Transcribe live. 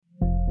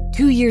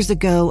2 years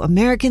ago,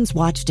 Americans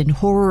watched in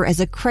horror as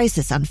a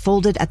crisis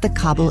unfolded at the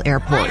Kabul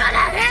airport.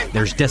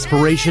 There's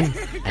desperation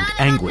and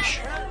anguish.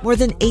 More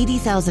than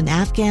 80,000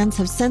 Afghans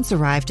have since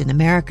arrived in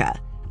America,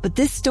 but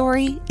this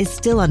story is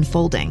still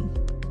unfolding.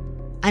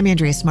 I'm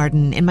Andrea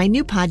Smartin. In my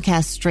new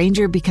podcast,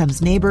 Stranger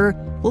Becomes Neighbor,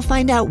 we'll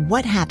find out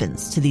what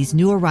happens to these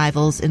new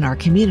arrivals in our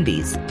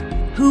communities.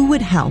 Who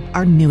would help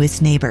our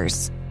newest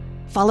neighbors?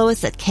 Follow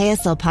us at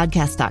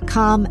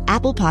kslpodcast.com,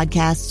 Apple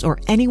Podcasts, or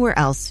anywhere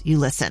else you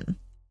listen.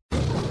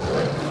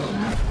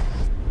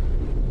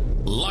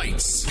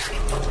 Lights.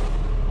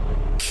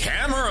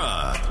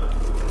 Camera.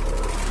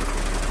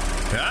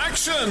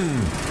 Action.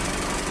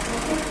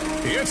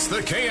 It's the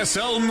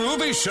KSL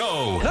Movie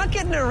Show. Not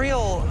getting a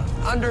real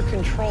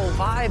under-control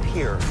vibe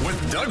here.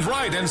 With Doug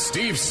Wright and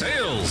Steve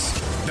Sales.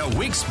 The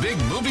week's big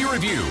movie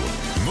review,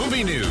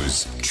 movie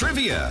news,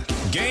 trivia,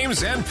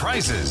 games, and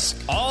prizes.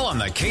 All on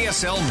the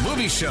KSL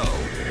Movie Show.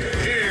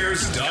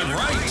 Here's Doug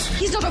Wright.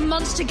 He's not a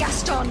monster,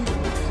 Gaston.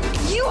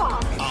 You are.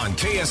 On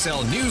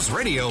KSL News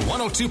Radio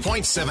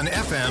 102.7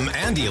 FM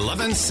and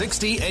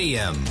 1160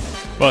 AM.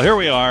 Well, here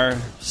we are.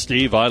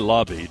 Steve, I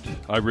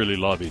really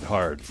lobbied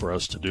hard for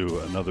us to do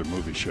another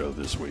movie show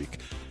this week.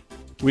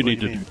 We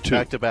need to do two.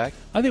 Back to back?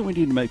 I think we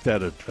need to make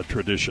that a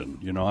tradition.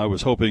 You know, I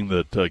was hoping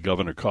that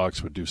Governor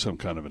Cox would do some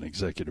kind of an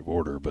executive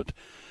order, but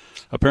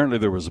apparently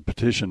there was a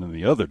petition in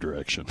the other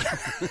direction.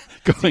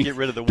 To get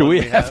rid of the one do we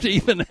we have to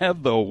even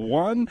have the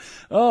one?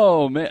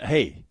 Oh, man.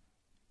 Hey,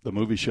 the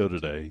movie show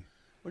today.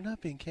 We're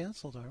not being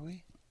canceled, are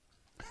we?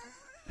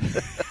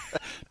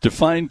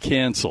 Define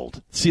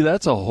canceled. See,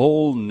 that's a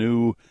whole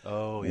new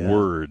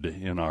word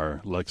in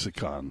our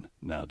lexicon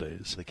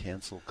nowadays. The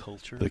cancel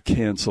culture. The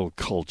cancel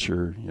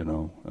culture, you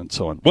know, and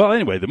so on. Well,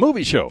 anyway, the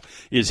movie show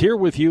is here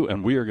with you,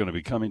 and we are going to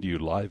be coming to you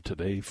live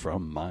today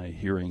from my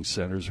hearing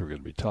centers. We're going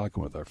to be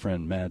talking with our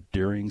friend Matt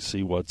Deering,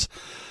 see what's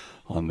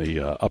on the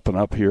up and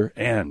up here,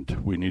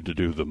 and we need to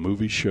do the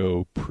movie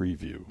show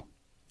preview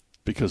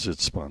because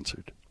it's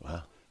sponsored.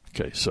 Wow.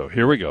 Okay, so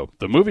here we go.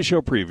 The movie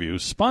show preview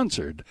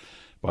sponsored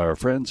by our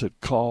friends at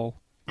Call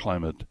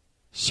Climate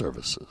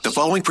Services. The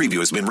following preview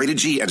has been rated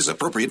G and is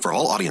appropriate for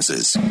all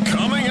audiences.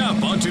 Coming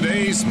up on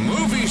today's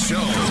movie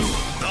show,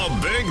 the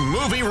big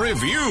movie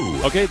review.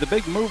 Okay, the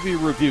big movie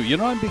review. You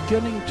know, I'm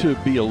beginning to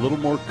be a little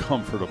more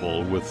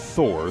comfortable with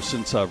Thor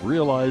since I've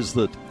realized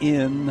that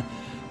in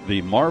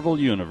the Marvel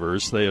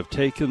Universe, they have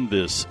taken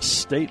this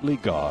stately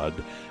god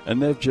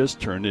and they've just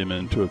turned him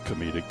into a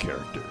comedic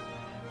character.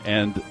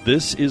 And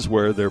this is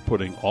where they're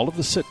putting all of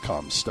the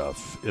sitcom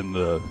stuff in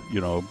the,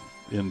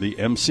 in the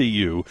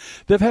MCU.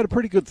 They've had a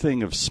pretty good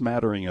thing of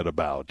smattering it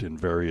about in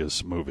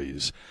various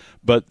movies,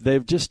 but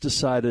they've just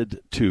decided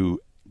to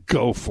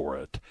go for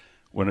it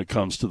when it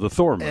comes to the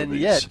Thor movies. And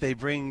yet they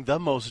bring the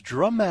most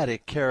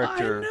dramatic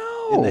character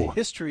in the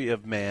history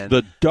of man.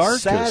 The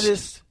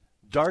darkest,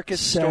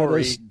 darkest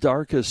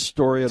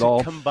story at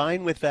all.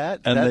 Combine with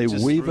that, and that they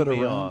just weave threw it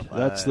me around. off.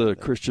 That's the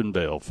Christian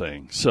Bale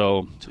thing.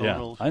 So,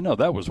 I know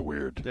that was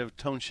weird. There were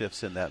tone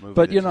shifts in that movie.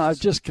 But, I've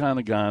just kind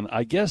of gone,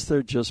 I guess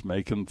they're just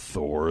making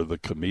Thor the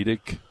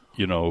comedic,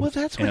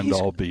 that's what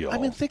end-all, be-all. I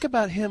mean, think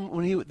about him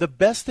when the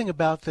best thing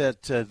about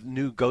that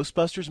new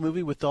Ghostbusters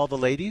movie with all the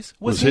ladies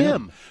was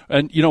him.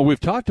 And, we've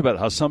talked about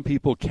how some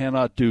people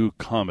cannot do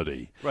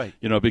comedy. Right.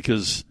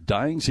 Because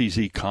dying's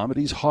easy,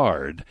 comedy's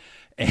hard.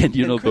 And,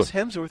 Chris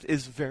Hemsworth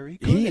is very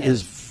good. He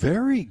is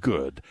very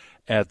good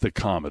at the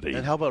comedy.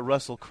 And how about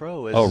Russell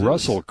Crowe?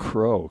 Russell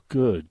Crowe.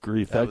 Good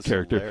grief, that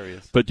character.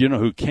 Hilarious. But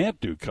who can't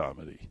do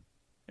comedy?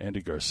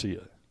 Andy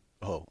Garcia.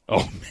 Oh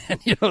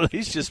man,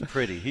 he's just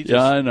pretty.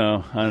 I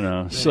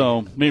know.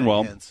 So,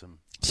 meanwhile, handsome.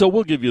 So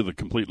we'll give you the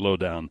complete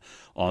lowdown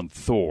on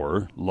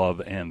Thor,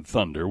 Love and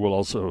Thunder. We'll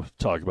also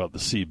talk about the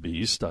Sea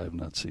Beast. I have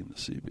not seen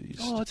the Sea Beast.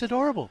 Oh, it's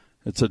adorable.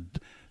 It's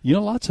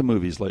lots of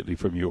movies lately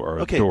from you are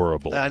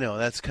adorable. I know,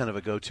 that's kind of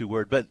a go-to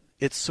word, but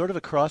it's sort of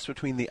a cross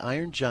between The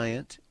Iron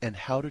Giant and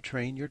How to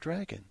Train Your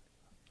Dragon.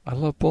 I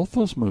love both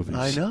those movies.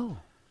 I know.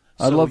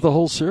 I love the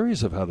whole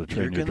series of How to Train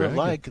Your Dragon. You're going to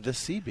like the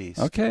Sea Beast.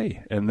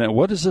 Okay, and then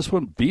what is this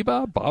one?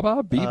 Biba?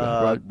 Baba?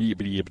 Biba?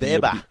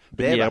 Beba.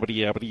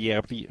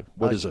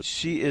 What is it?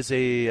 She is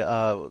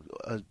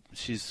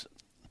she's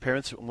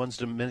parents, one's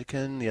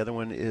Dominican, the other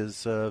one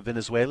is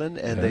Venezuelan,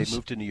 and they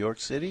moved to New York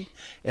City,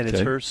 and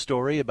it's her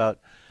story about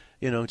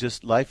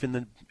just life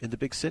in the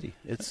big city.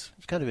 It's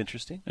kind of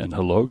interesting. And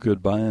hello,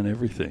 goodbye, and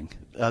everything.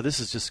 This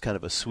is just kind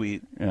of a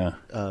sweet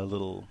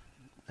little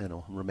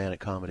romantic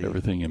comedy.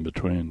 Everything in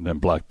between. Then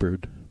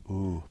Blackbird.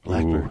 Ooh,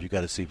 Blackbird. You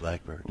got to see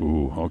Blackbird.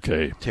 Ooh,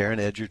 okay. Taron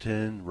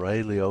Egerton,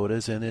 Ray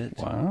Liotta's in it.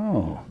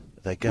 Wow.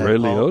 That guy, Ray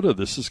Liotta,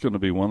 this is going to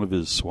be one of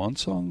his swan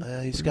song?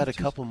 He's got a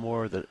couple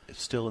more that are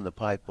still in the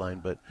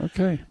pipeline, but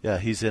okay. Yeah,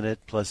 he's in it.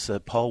 Plus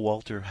Paul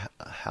Walter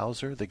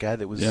Hauser, the guy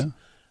that was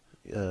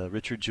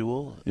Richard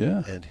Jewell.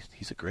 Yeah. And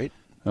he's a great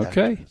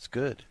Okay. It's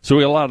good. So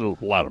we have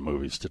a lot of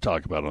movies to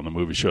talk about on the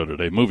movie show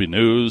today. Movie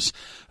news.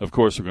 Of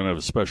course, we're going to have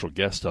a special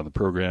guest on the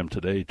program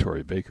today.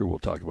 Tori Baker will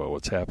talk about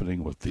what's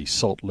happening with the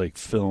Salt Lake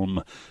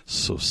Film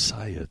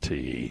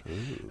Society.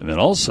 Ooh. And then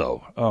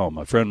also,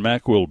 my friend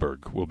Mac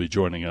Wilberg will be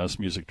joining us,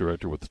 music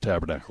director with the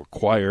Tabernacle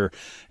Choir,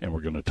 and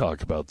we're going to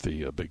talk about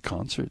the big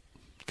concert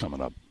coming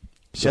up.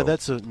 So, yeah,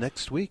 that's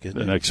next week, isn't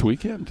it? Next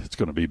weekend. It's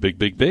going to be big,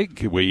 big,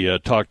 big. We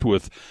talked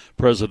with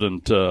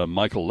President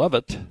Michael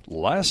Levitt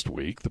last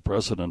week, the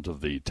president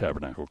of the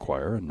Tabernacle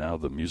Choir, and now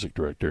the music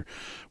director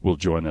will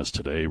join us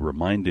today,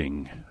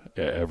 reminding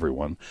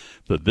everyone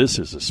that this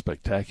is a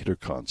spectacular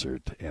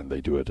concert, and they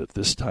do it at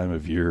this time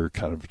of year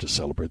kind of to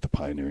celebrate the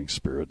pioneering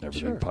spirit and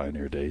everything,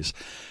 Pioneer Days.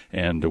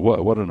 And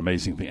what an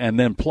amazing thing. And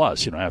then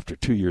plus, after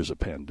 2 years of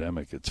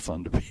pandemic, it's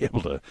fun to be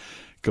able to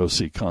go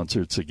see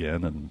concerts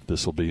again, and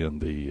this will be in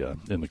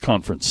the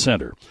conference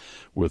center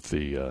with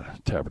the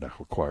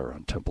Tabernacle Choir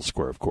on Temple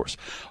Square, of course.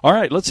 All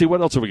right, let's see,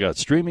 what else have we got?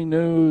 Streaming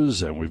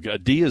news, and we've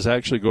got Dee is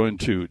actually going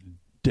to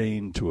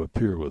deign to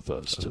appear with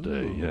us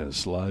today. Ooh.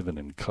 Yes, live and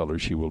in color.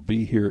 She will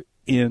be here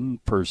in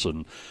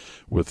person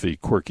with the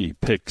quirky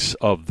picks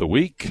of the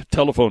week.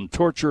 Telephone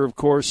torture, of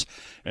course.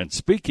 And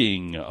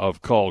speaking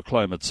of Call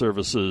Climate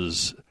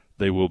Services,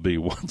 they will be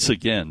once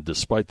again,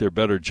 despite their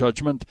better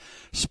judgment,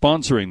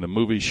 sponsoring the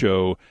movie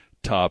show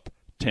Top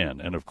 10.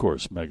 And, of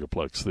course,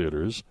 Megaplex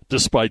Theaters,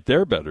 despite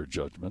their better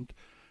judgment,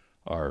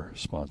 are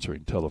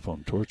sponsoring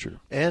Telephone Torture.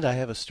 And I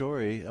have a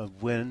story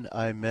of when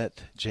I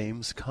met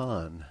James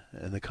Caan,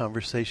 and the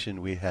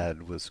conversation we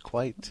had was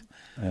quite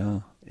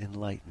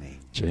enlightening.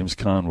 James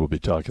Caan, will be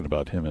talking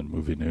about him in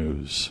movie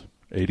news.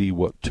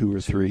 2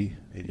 or 3?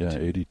 82. Yeah,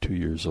 82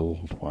 years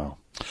old. Wow.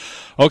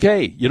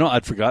 Okay,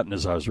 I'd forgotten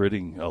as I was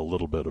reading a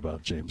little bit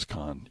about James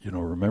Caan.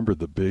 Remember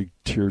the big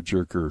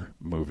tearjerker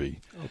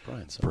movie? Oh,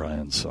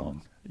 Brian's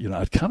Song.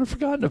 I'd kind of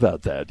forgotten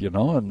about that,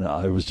 and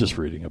I was just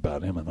reading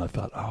about him, and I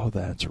thought, oh,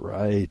 that's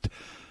right.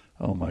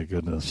 Oh, my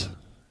goodness.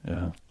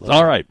 Yeah.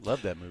 All right.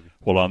 Love that movie.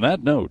 Well, on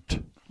that note,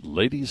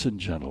 ladies and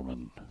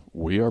gentlemen,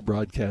 we are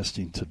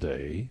broadcasting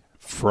today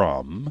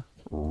from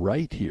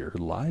right here,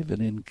 live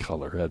and in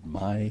color at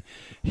My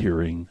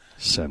Hearing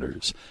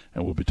Centers.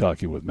 And we'll be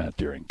talking with Matt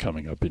Deering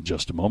coming up in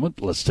just a moment.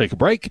 Let's take a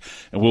break,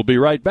 and we'll be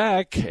right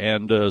back.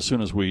 And as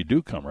soon as we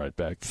do come right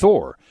back,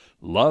 Thor,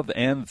 Love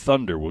and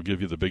Thunder will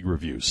give you the big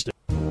review.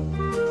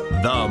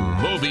 The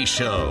Movie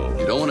Show.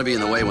 You don't want to be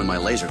in the way when my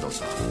laser goes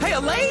off. Hey,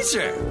 a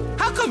laser?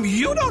 How come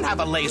you don't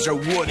have a laser,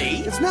 Woody?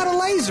 It's not a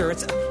laser.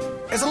 It's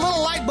a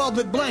little light bulb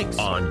that blinks.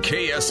 On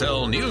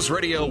KSL News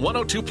Radio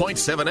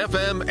 102.7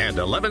 FM and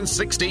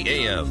 1160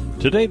 AM.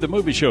 Today, the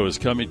Movie Show is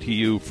coming to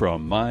you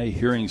from My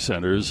Hearing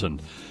Centers.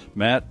 And,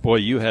 Matt, boy,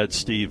 you had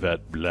Steve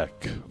at Bleck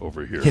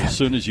over here. Yeah. As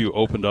soon as you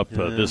opened up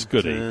this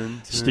goodie,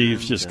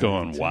 Steve's just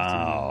going,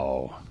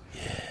 wow.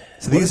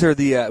 So these are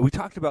we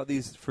talked about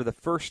these for the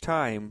first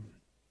time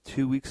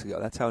 2 weeks ago.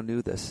 That's how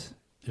new this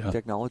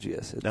technology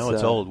is. Now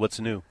it's old. What's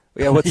new?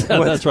 Yeah,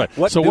 that's right.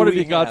 So what have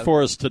you got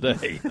for us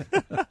today?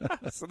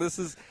 So this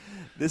is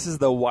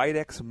the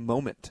Widex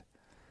Moment,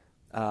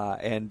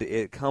 and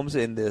it comes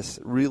in this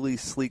really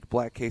sleek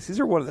black case. These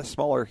are one of the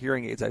smaller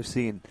hearing aids I've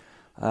seen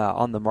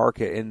on the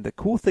market. And the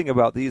cool thing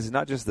about these is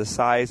not just the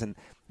size and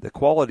the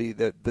quality,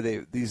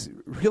 these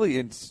really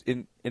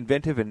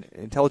inventive and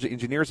intelligent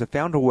engineers have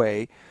found a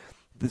way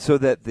so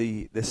that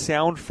the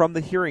sound from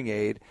the hearing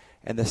aid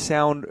and the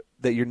sound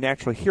that you're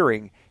naturally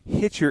hearing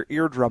hits your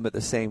eardrum at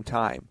the same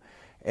time.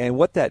 And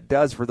what that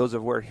does for those who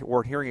have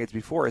worn hearing aids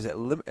before is it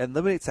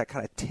eliminates that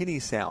kind of tinny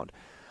sound.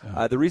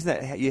 Yeah. The reason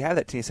that you have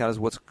that tinny sound is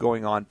what's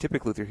going on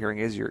typically with your hearing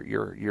aids.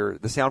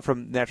 The sound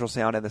from natural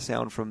sound and the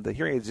sound from the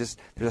hearing aids, just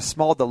there's a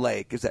small delay.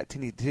 It gives that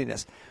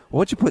tinniness. Well,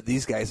 once you put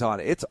these guys on,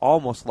 it's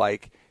almost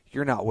like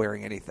you're not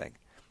wearing anything.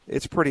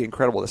 It's pretty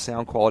incredible, the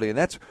sound quality, and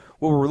that's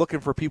what we're looking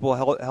for, people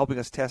helping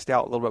us test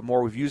out a little bit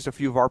more. We've used a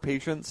few of our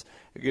patients,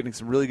 getting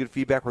some really good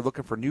feedback. We're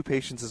looking for new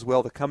patients as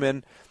well to come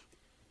in,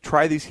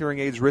 try these hearing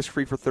aids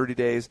risk-free for 30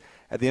 days.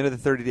 At the end of the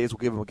 30 days, we'll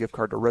give them a gift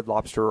card to Red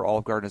Lobster or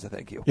Olive Garden as a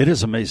thank you. It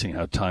is amazing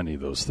how tiny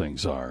those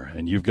things are,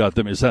 and you've got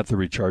them. Is that the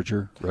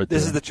recharger right there?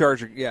 This is the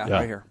charger, yeah.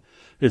 Right here.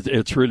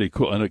 It's really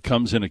cool, and it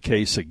comes in a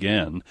case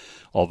again.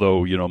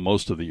 Although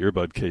most of the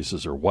earbud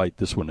cases are white,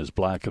 this one is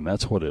black, and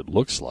that's what it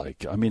looks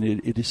like. I mean,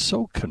 it is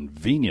so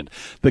convenient.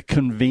 The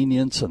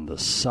convenience and the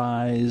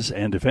size,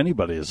 and if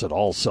anybody is at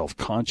all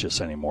self-conscious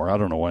anymore, I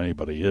don't know why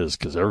anybody is,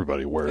 because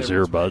everybody wears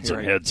earbuds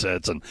and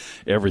headsets and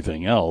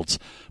everything else.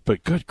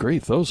 But good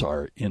grief, those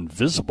are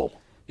invisible.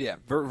 Yeah,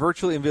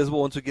 virtually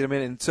invisible once we get them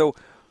in, and so.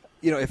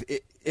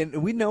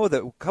 And we know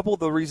that a couple of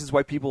the reasons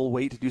why people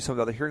wait to do some of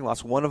the other hearing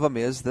loss, one of them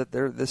is that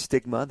they're the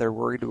stigma. They're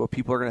worried about what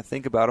people are going to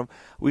think about them.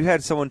 We've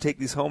had someone take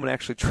these home and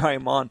actually try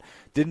them on.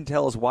 Didn't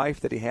tell his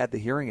wife that he had the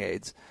hearing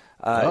aids.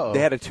 They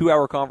had a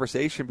 2-hour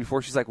conversation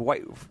before. She's like,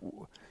 Why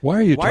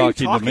are you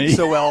talking to me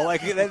so well?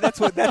 Like that's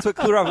what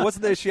cleared up. It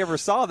wasn't that she ever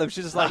saw them.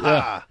 She's just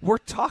like, we're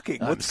talking.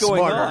 What's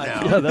going on?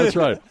 Now. Yeah, that's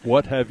right.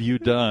 What have you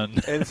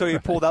done? And so he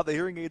pulled out the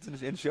hearing aids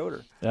and showed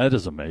her. That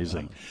is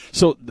amazing.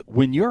 So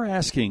when you're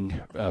asking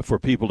for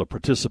people to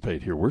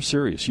participate here, we're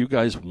serious. You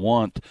guys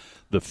want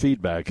the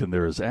feedback, and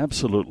there is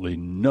absolutely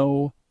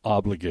no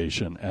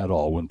obligation at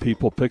all. When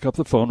people pick up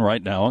the phone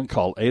right now and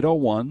call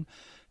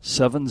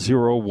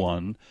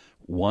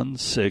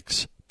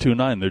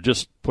 801-701-1629, they're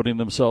just putting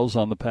themselves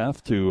on the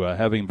path to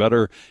having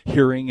better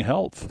hearing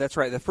health. That's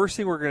right. The first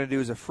thing we're going to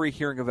do is a free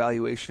hearing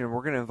evaluation, and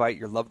we're going to invite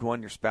your loved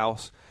one, your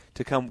spouse,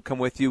 to come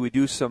with you. We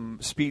do some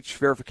speech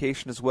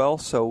verification as well,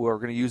 so we're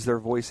going to use their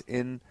voice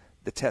in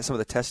some of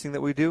the testing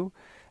that we do.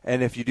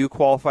 And if you do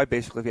qualify,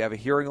 basically if you have a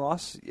hearing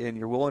loss and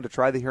you're willing to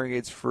try the hearing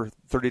aids for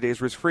 30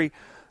 days risk-free,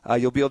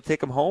 you'll be able to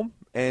take them home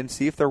and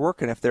see if they're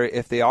working. If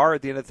they are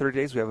at the end of 30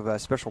 days, we have a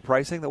special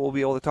pricing that we'll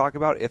be able to talk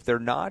about. If they're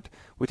not,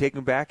 we take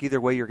them back.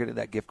 Either way, you're getting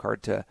that gift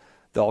card to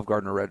the Olive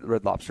Garden or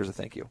Red Lobster as a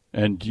thank you.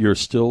 And you're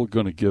still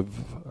going to give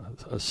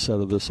a set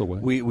of this away?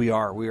 We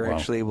are. We are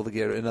actually able to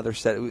get another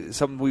set.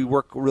 Something we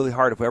work really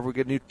hard. If we ever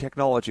get new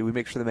technology, we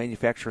make sure the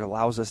manufacturer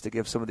allows us to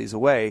give some of these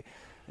away.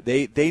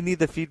 They need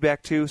the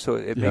feedback too, so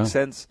it makes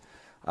sense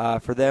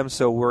for them.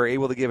 So we're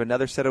able to give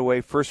another set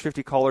away. First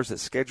 50 callers that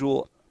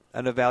schedule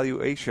an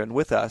evaluation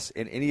with us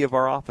in any of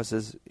our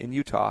offices in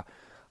Utah,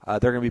 they're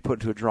going to be put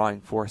into a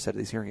drawing for a set of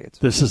these hearing aids.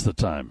 This is the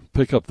time.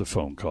 Pick up the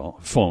phone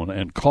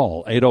and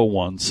call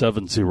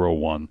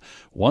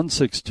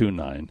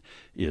 801-701-1629.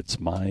 It's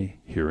My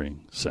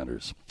Hearing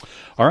Centers.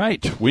 All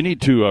right, we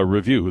need to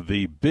review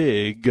the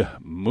big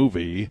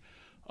movie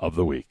of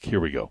the week. Here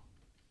we go.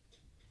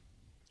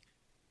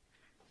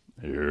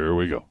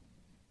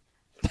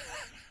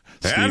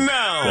 And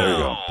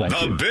now,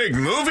 the you. big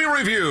movie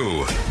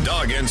review.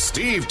 Doug and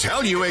Steve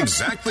tell you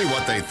exactly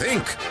what they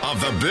think of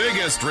the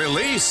biggest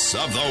release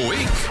of the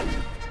week.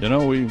 You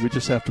know, we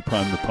just have to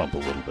prime the pump a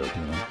little bit,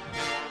 you know.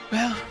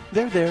 Well,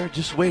 they're there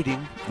just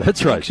waiting.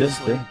 That's right.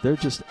 They're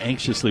just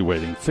anxiously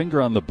waiting. Finger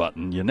on the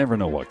button. You never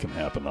know what can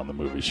happen on the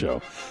movie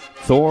show.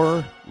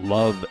 Thor,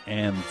 Love,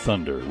 and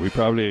Thunder. We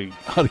probably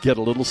ought to get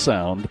a little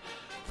sound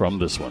from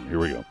this one. Here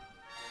we go.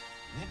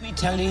 Let me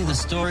tell you the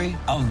story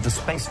of the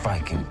space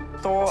Viking,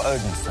 Thor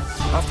Odinson.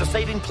 After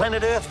saving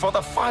planet Earth for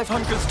the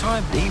 500th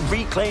time, he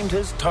reclaimed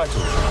his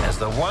title as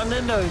the one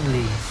and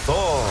only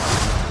Thor.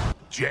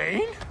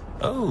 Jane?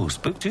 Oh,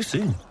 spoke too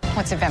soon.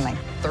 What's it been, like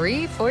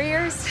 3-4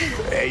 years?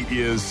 8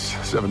 years,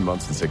 7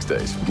 months and 6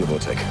 days, give or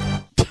take.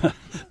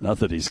 Not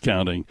that he's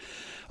counting.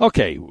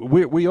 Okay,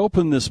 we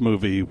open this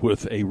movie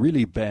with a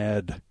really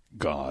bad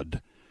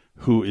god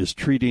who is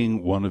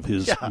treating one of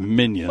his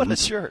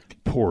minions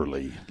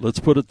poorly. Let's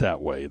put it that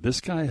way. This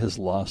guy has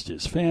lost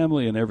his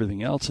family and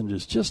everything else and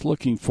is just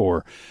looking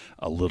for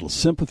a little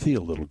sympathy,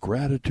 a little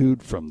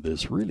gratitude from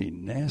this really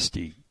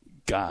nasty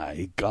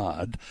guy,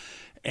 God,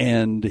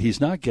 and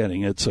he's not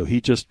getting it, so he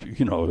just,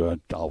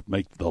 I'll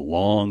make the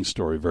long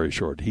story very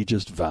short. He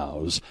just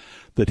vows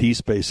that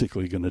he's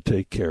basically going to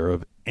take care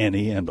of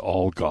any and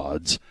all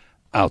gods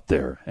out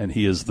there, and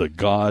he is the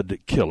god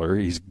killer.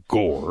 He's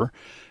Gore.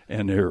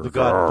 And the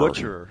God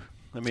Butcherer.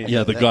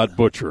 The God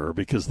Butcherer,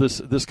 because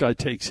this guy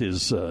takes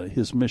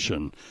his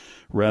mission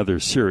rather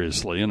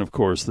seriously, and of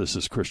course this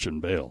is Christian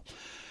Bale,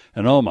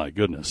 and oh my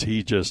goodness,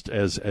 he just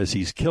as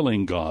he's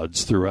killing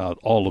gods throughout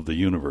all of the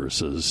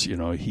universes,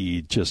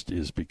 he just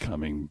is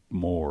becoming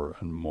more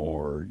and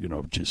more,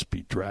 just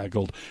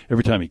bedraggled.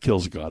 Every time he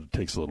kills a god, it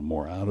takes a little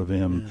more out of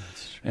him,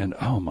 and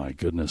oh my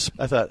goodness,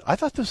 I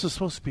thought this was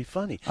supposed to be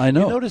funny. I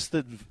know. You notice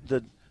the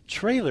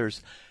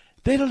trailers.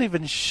 They don't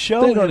even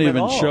show him. They don't even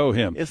at all. show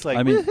him. It's like,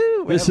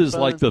 woohoo, this is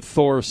fun. like the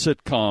Thor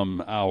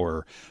sitcom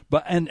hour.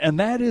 But and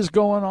that is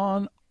going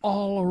on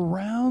all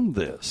around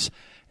this.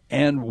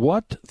 And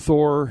what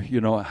Thor,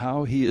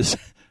 how he is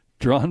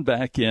drawn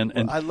back in.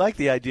 And I like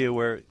the idea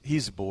where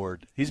he's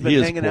bored. He's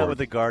been hanging out with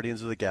the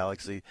Guardians of the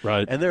Galaxy.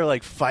 Right. And they're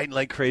like fighting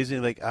like crazy.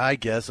 And like, I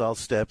guess I'll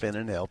step in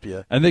and help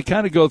you. And they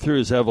kind of go through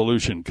his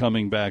evolution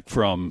coming back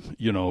from,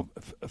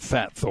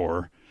 Fat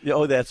Thor.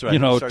 Oh, that's right. He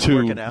starts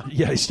working out.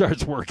 Yeah, he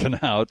starts working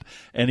out,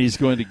 and he's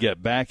going to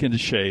get back into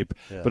shape.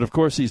 Yeah. But, of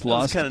course, he's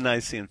lost. It's kind of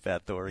nice seeing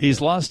Fat Thor again. He's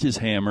lost his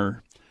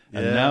hammer,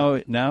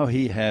 and now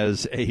he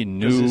has a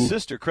new. His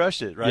sister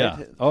crushed it, right?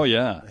 Yeah. Oh,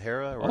 yeah.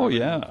 Hera? Oh,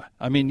 yeah.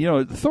 I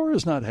mean, Thor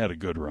has not had a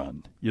good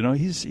run.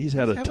 He's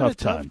had a tough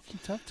time.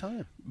 Tough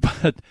time.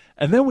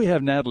 And then we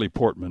have Natalie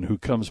Portman, who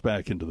comes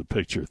back into the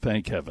picture.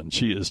 Thank heaven.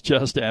 She is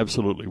just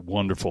absolutely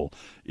wonderful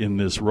in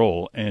this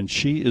role, and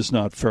she is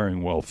not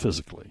faring well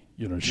physically.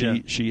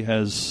 She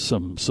has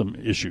some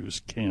issues,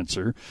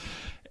 cancer,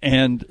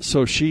 and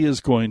so she is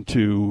going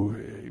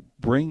to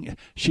bring.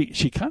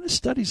 She kind of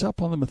studies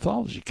up on the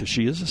mythology because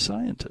she is a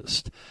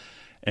scientist,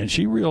 and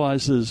she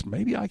realizes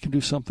maybe I can do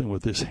something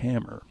with this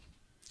hammer.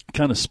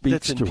 Kind of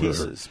speaks to her.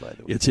 Pieces, by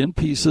the way. It's in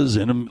pieces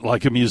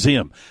like a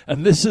museum,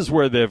 and this is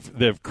where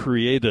they've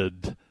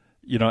created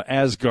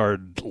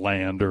Asgard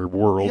land or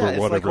world or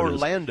whatever it's like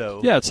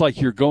Orlando. Yeah, it's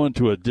like you're going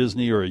to a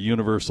Disney or a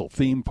Universal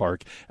theme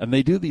park, and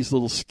they do these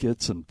little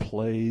skits and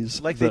plays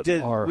like that they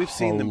did. are We've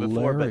seen them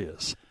before,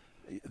 but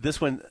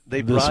this one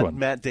they brought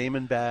Matt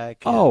Damon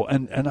back.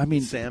 And I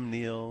mean Sam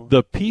Neill.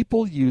 The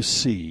people you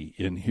see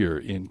in here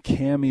in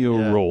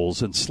cameo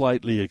roles and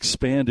slightly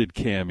expanded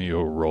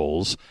cameo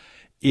roles,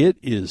 it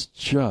is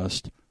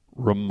just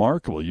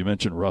remarkable. You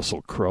mentioned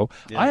Russell Crowe.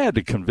 I had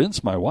to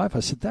convince my wife. I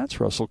said, "That's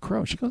Russell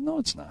Crowe." She goes, "No,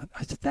 it's not."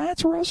 I said,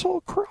 "That's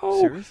Russell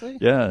Crowe." Seriously?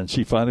 Yeah, and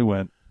she finally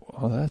went,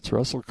 "Oh, that's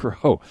Russell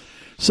Crowe."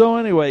 So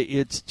anyway,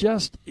 it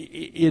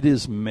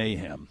is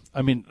mayhem.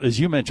 I mean, as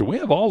you mentioned, we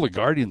have all the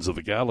Guardians of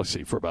the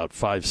Galaxy for about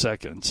 5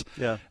 seconds.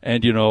 Yeah.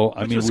 And,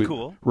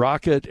 cool.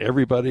 Rocket,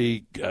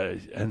 everybody.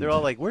 And they're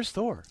all like, "Where's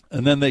Thor?"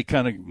 And then they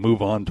kind of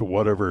move on to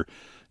whatever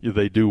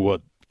they do,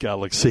 what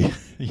Galaxy,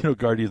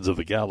 Guardians of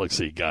the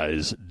Galaxy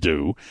guys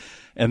do.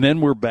 And then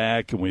we're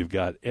back, and we've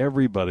got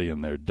everybody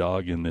and their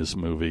dog in this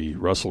movie.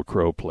 Russell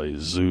Crowe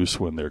plays Zeus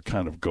when they're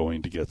kind of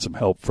going to get some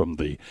help from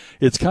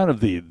it's kind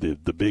of the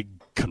big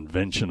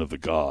convention of the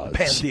gods.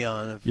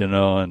 Pantheon.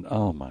 And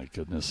oh my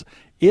goodness.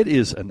 It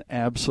is an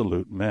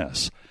absolute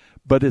mess.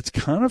 But it's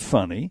kind of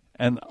funny,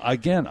 and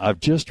again, I've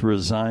just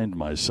resigned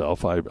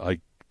myself. I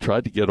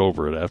tried to get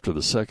over it after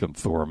the second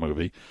Thor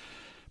movie.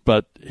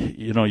 But,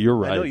 you're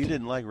right. I know you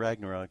didn't like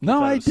Ragnarok.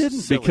 No, I didn't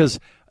silly. because,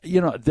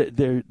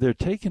 they're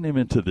taking him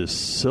into this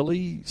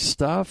silly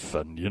stuff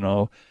and, and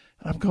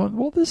I'm going,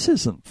 well, this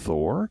isn't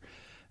Thor.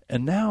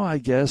 And now I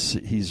guess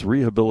he's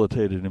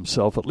rehabilitated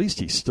himself. At least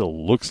he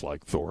still looks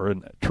like Thor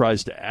and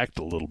tries to act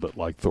a little bit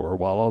like Thor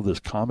while all this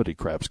comedy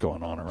crap's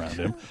going on around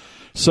him.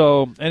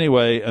 So,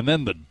 anyway, and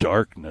then the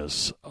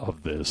darkness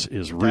of this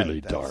is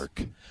really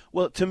dark.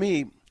 Well, to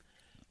me,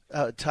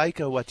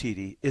 Taika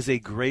Waititi is a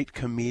great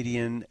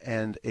comedian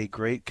and a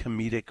great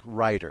comedic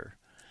writer.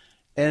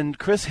 And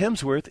Chris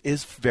Hemsworth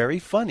is very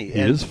funny. He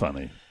is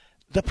funny.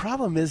 The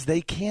problem is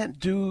they can't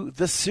do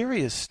the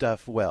serious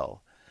stuff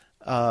well.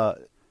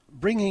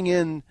 Bringing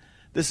in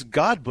this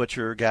God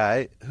Butcher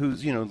guy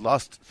who's,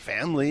 lost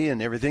family and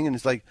everything, and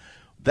it's like,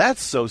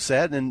 that's so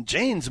sad. And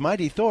Jane's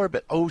mighty Thor,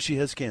 but, she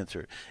has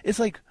cancer. It's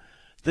like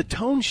the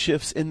tone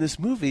shifts in this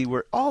movie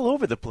were all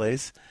over the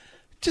place.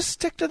 Just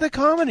stick to the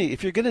comedy.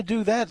 If you're going to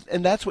do that,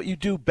 and that's what you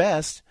do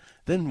best,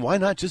 then why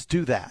not just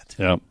do that?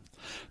 Yeah.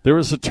 There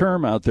is a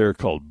term out there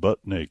called butt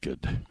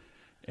naked.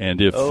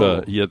 And if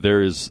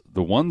there is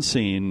the one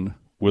scene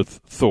with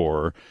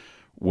Thor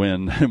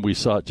when we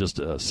saw it just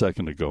a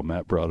second ago.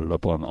 Matt brought it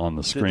up on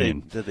the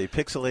screen. Did they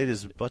pixelate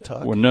his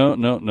buttock? Well,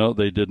 no,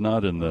 they did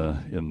not in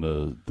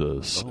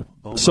the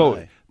So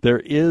my. There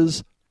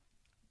is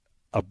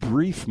a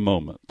brief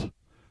moment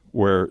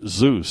where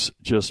Zeus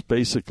just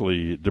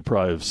basically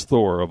deprives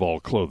Thor of all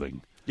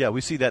clothing. Yeah,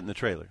 we see that in the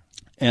trailer.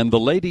 And the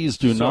ladies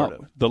do sort not.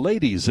 of. The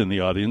ladies in the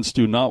audience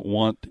do not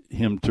want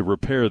him to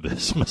repair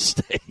this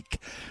mistake.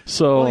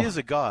 So he is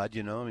a god,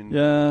 I mean,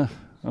 yeah,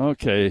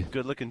 okay,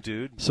 good-looking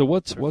dude. So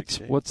what's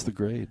the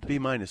grade? B-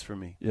 for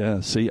me.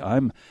 Yeah. See,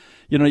 I'm,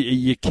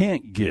 you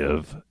can't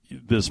give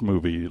this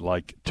movie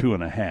like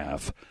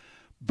 2.5,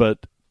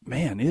 but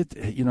man,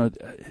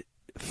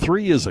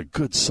 3 is a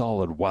good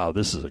solid, wow,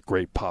 this is a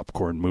great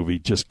popcorn movie,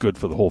 just good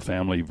for the whole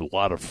family, a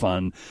lot of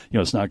fun.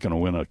 It's not going to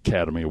win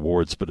Academy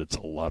Awards, but it's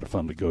a lot of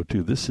fun to go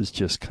to. This is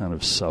just kind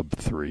of sub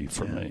 3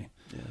 for me.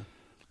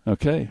 Yeah.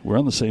 Okay, we're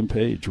on the same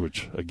page,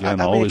 which,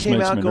 again, always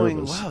makes me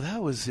nervous. Wow,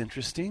 that was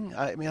interesting.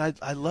 I mean,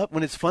 I love,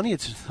 when it's funny,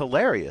 it's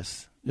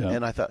hilarious. Yeah.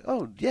 And I thought,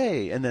 oh,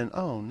 yay, and then,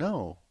 oh,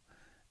 no.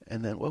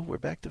 And then, well, we're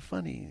back to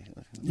funny.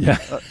 Yeah.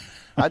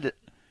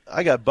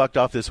 I got bucked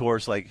off this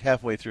horse like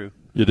halfway through.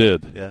 You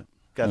did? Yeah.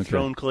 Got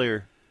thrown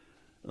clear.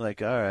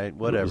 Like, all right,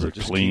 whatever. It was a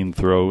just clean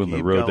throw in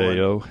the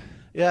rodeo. Going.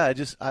 Yeah,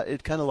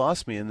 it kind of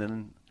lost me, and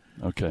then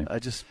I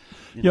just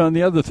and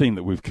the other thing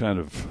that we've kind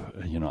of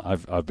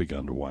I've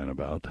begun to whine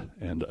about,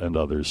 and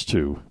others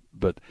too,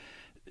 but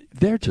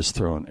they're just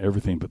throwing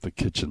everything but the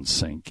kitchen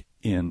sink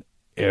in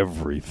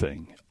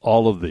everything.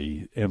 All of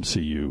the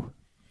MCU.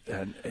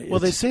 And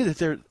they say that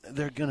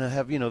they're going to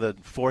have the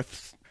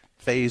fourth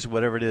phase,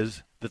 whatever it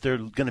is, that they're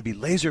going to be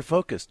laser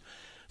focused.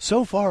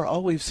 So far,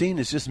 all we've seen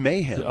is just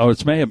mayhem. Oh,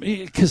 it's mayhem.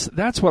 Because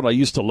that's what I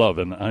used to love.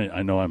 And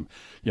I know I'm,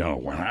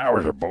 when I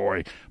was a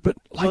boy. But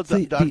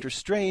like Doctor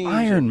Strange.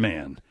 Iron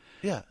Man.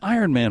 Yeah.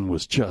 Iron Man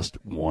was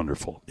just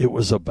wonderful. It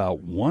was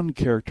about one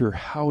character,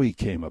 how he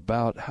came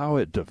about, how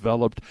it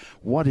developed,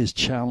 what his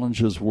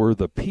challenges were,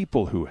 the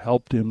people who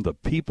helped him, the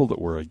people that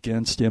were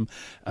against him.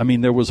 I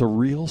mean, there was a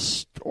real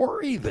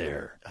story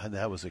there.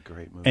 That was a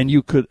great movie. And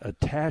you could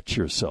attach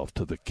yourself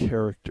to the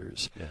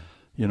characters. Yeah.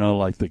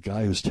 Like the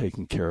guy who's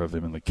taking care of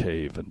him in the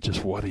cave and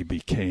just what he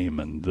became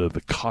and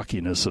the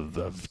cockiness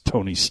of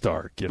Tony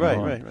Stark.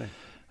 Right.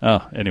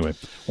 Oh, anyway,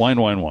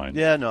 wine.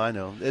 Yeah, no, I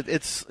know.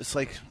 It's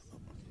like,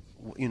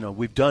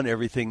 we've done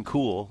everything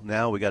cool.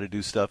 Now we got to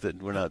do stuff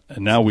that we're not.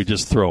 And now we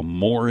just throw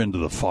more into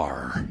the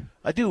fire.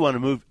 I do want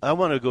to move. I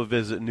want to go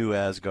visit New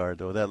Asgard,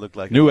 though. That looked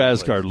like New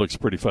Asgard looks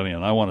pretty funny,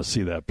 and I want to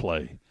see that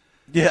play.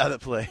 Yeah, the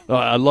play.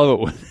 I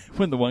love it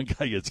when the one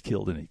guy gets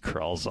killed and he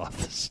crawls off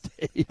the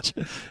stage.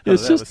 That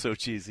was so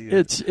cheesy.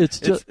 It's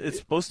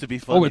supposed to be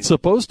funny. Oh, it's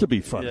supposed to be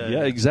funny.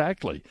 Yeah.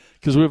 Exactly.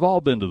 Because we've all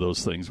been to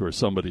those things where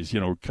somebody's,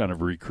 kind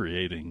of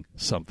recreating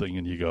something,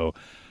 and you go,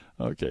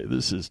 okay,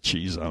 this is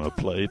cheese on a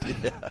plate.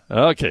 Yeah.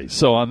 Okay,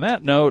 so on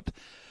that note,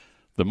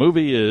 the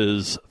movie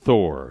is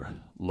Thor,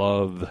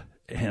 Love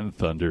and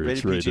Thunder.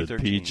 It's rated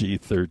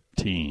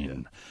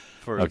PG-13.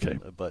 For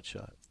a butt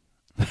shot.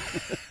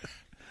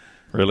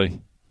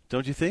 Really?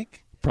 Don't you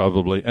think?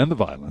 Probably, and the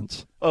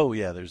violence. Oh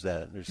yeah, there's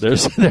that.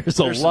 There's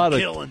a lot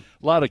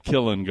of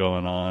killing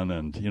going on,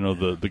 and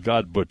the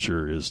God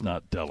Butcher is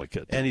not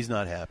delicate, and he's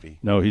not happy.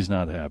 No, he's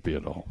not happy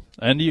at all,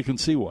 and you can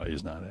see why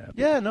he's not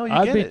happy. Yeah, no,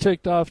 I'd be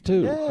ticked off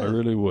too. Yeah. I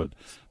really would.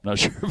 Not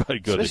sure if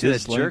I'd go Especially to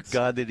his that jerk lengths.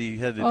 God that he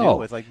had to deal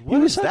with. Like,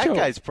 what is that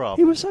guy's problem?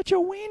 He was such a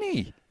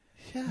weenie.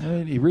 Yeah. I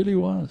mean, he really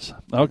was.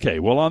 Okay,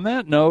 well, on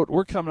that note,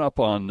 we're coming up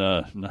on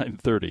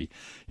 9:30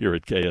 here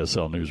at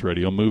KSL News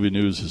Radio. Movie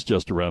news is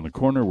just around the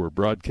corner. We're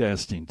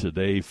broadcasting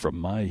today from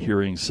my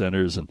hearing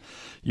centers, and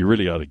you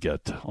really ought to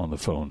get on the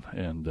phone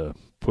and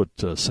put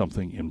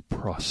something in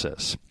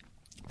process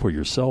for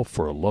yourself,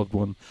 for a loved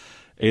one.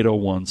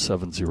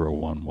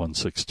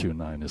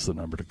 801-701-1629 is the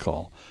number to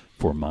call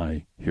for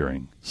my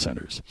hearing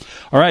centers.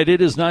 All right,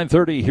 it is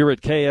 9:30 here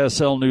at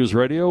KSL News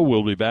Radio.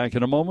 We'll be back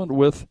in a moment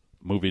with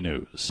movie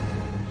news.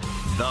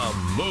 The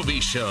Movie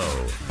Show.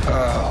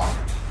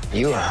 Oh,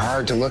 you are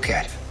hard to look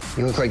at.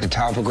 You look like the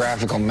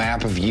topographical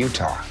map of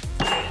Utah.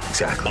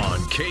 Exactly. On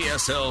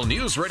KSL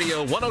News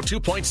Radio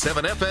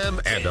 102.7 FM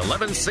and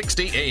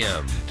 1160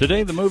 AM.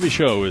 Today, the Movie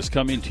Show is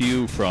coming to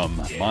you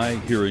from my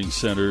hearing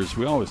centers.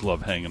 We always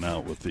love hanging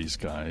out with these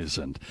guys,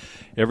 and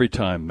every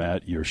time,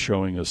 Matt, you're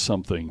showing us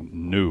something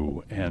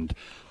new. And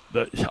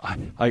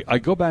I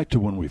go back to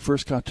when we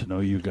first got to know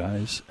you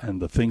guys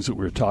and the things that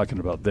we were talking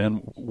about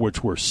then,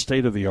 which were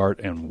state-of-the-art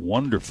and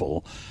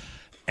wonderful.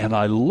 And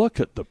I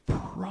look at the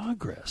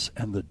progress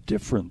and the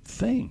different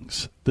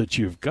things that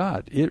you've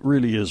got. It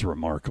really is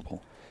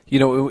remarkable.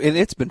 And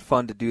it's been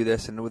fun to do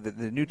this, and with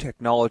the new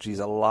technology is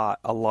a lot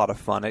of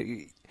fun.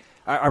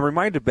 I'm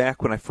reminded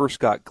back when I first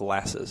got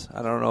glasses.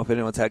 I don't know if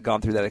anyone's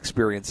gone through that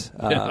experience,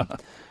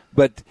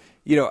 but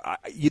you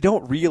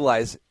don't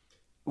realize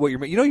what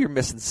you're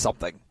missing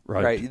something,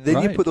 right?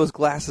 Then you put those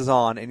glasses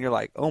on, and you're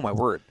like, oh my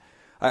word!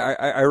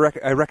 I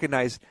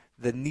recognize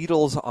the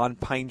needles on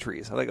pine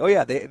trees. I'm like, oh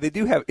yeah, they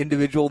do have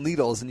individual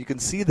needles, and you can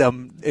see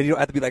them, and you don't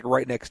have to be like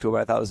right next to them.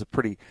 I thought it was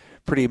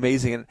pretty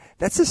amazing, and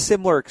that's a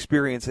similar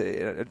experience.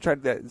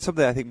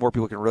 Something I think more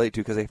people can relate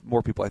to, because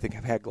more people I think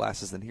have had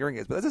glasses than hearing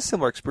aids. But that's a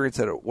similar experience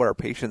that what our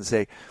patients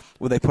say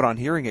when they put on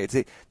hearing aids.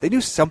 They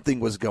knew something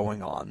was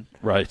going on.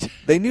 Right.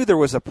 They knew there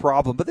was a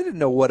problem, but they didn't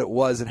know what it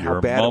was and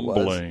how bad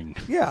mumbling.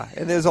 It was. Yeah,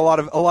 and there's a lot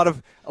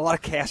of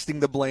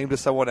casting the blame to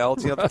someone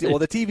else. Well,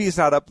 the TV's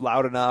not up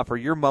loud enough, or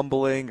you're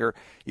mumbling, or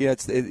you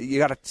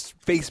got to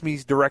face me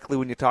directly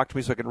when you talk to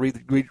me so I can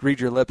read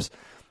your lips.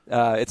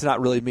 It's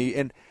not really me,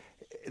 and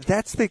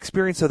that's the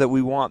experience though that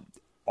we want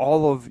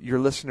all of your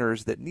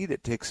listeners that need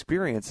it to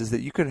experience, is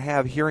that you can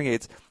have hearing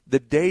aids the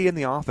day in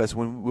the office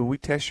when we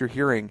test your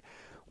hearing.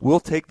 We'll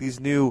take these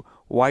new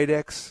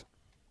Widex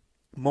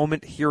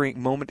moment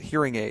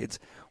hearing aids.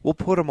 We'll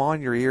put them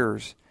on your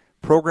ears,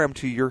 programmed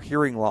to your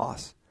hearing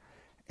loss,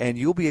 and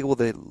you'll be able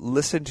to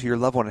listen to your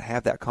loved one and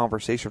have that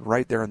conversation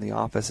right there in the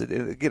office.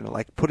 Again,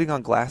 like putting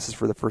on glasses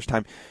for the first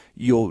time,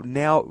 you'll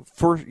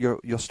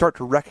start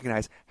to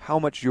recognize how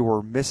much you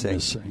were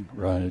missing.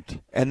 Right.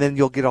 And then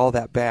you'll get all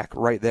that back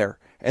right there.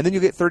 And then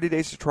you get 30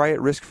 days to try it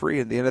risk-free.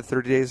 And at the end of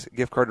 30 days,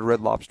 gift card to Red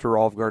Lobster or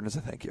Olive Garden as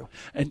a thank you.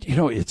 And,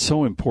 it's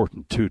so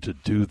important, too, to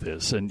do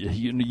this. And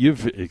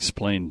you've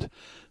explained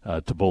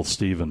to both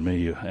Steve and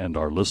me and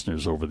our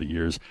listeners over the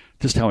years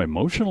just how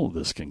emotional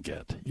this can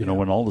get.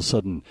 When all of a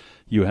sudden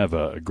you have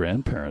a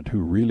grandparent who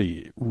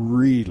really,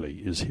 really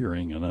is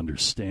hearing and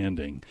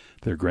understanding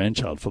their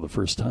grandchild for the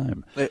first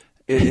time.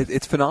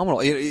 It's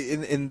phenomenal.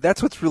 And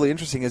that's what's really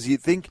interesting is you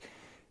think,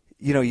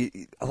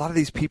 a lot of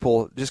these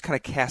people just kind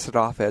of cast it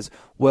off as,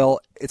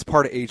 well, it's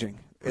part of aging.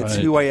 It's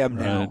who I am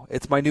now.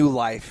 It's my new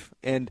life.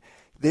 And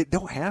they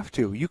don't have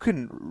to. You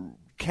can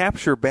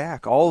capture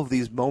back all of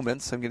these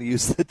moments. I'm going to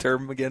use the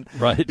term again.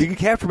 Right. You can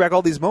capture back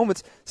all these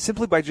moments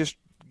simply by just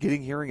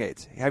getting hearing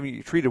aids, having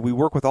you treated. We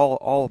work with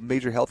all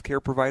major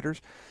healthcare providers.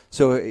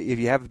 So if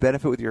you have a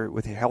benefit with your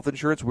health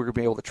insurance, we're going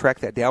to be able to track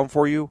that down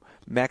for you,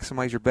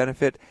 maximize your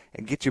benefit,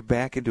 and get you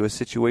back into a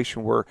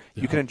situation where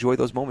you can enjoy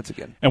those moments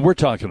again. And we're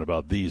talking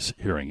about these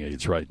hearing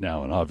aids right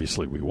now, and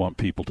obviously we want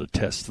people to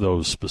test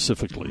those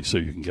specifically so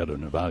you can get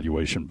an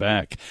evaluation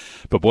back.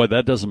 But, boy,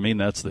 that doesn't mean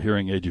that's the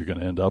hearing aid you're going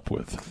to end up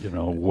with.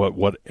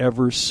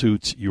 Whatever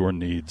suits your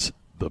needs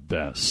the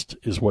best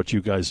is what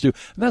you guys do.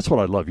 And that's what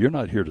I love. You're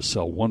not here to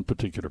sell one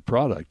particular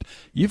product.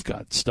 You've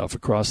got stuff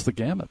across the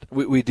gamut.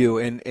 We do,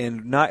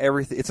 and not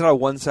everything. It's not a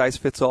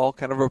one-size-fits-all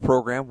kind of a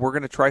program. We're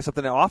going to try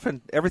something. Now,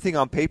 often everything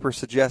on paper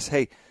suggests,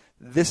 hey,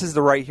 this is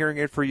the right hearing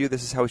aid for you.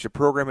 This is how we should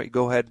program it.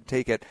 Go ahead and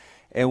take it.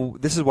 And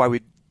this is why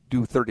we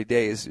do 30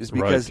 days is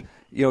because,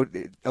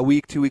 a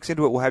week, 2 weeks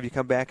into it, we'll have you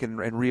come back and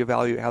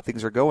reevaluate how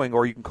things are going,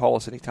 or you can call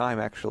us anytime,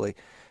 actually,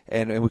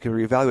 and we can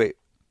reevaluate.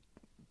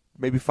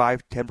 Maybe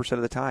 5-10%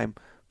 of the time,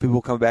 people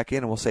will come back in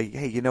and we'll say,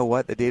 hey, you know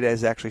what? The data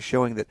is actually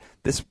showing that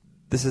this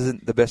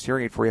isn't the best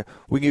hearing aid for you.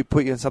 We can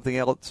put you in something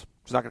else.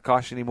 It's not going to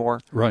cost you any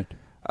more. Right.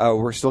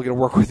 We're still going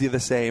to work with you the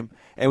same.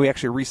 And we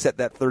actually reset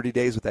that 30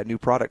 days with that new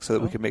product so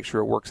that we can make sure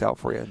it works out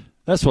for you.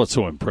 That's what's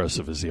so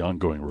impressive is the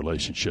ongoing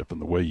relationship and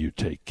the way you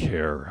take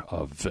care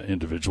of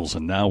individuals.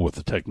 And now with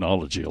the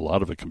technology, a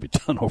lot of it can be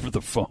done over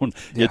the phone.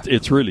 Yeah.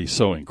 It's really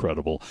so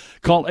incredible.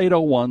 Call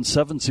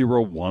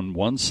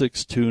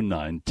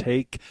 801-701-1629.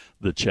 Take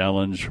the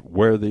challenge.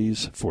 Wear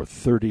these for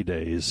 30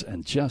 days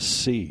and just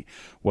see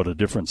what a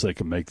difference they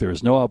can make. There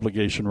is no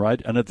obligation,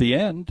 right? And at the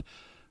end,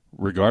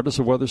 regardless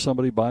of whether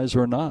somebody buys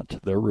or not,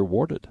 they're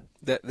rewarded.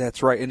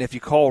 That's right. And if you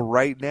call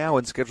right now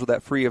and schedule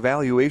that free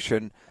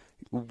evaluation,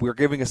 we're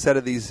giving a set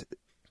of these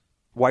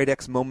White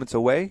X moments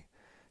away.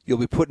 You'll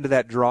be put into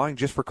that drawing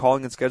just for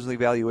calling and scheduling the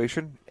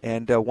evaluation,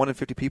 and 1 in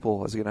 50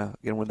 people is going to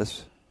win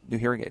this new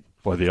hearing aid.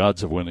 Boy, the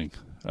odds of winning.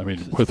 I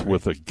mean,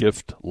 with a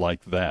gift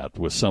like that,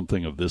 with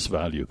something of this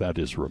value, that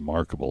is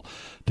remarkable.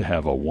 To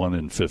have a 1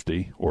 in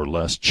 50 or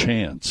less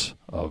chance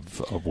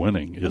of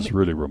winning is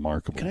really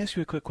remarkable. Can I ask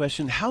you a quick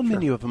question? How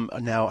many of them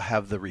now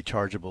have the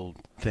rechargeable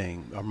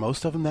thing? Are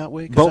most of them that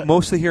way?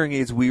 Most of the hearing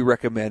aids we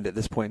recommend at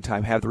this point in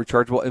time have the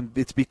rechargeable, and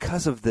it's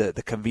because of the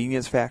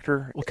convenience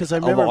factor. Well, because I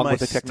remember my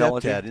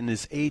stepdad in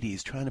his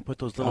 80s trying to put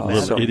those little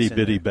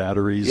itty-bitty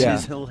batteries. Yeah.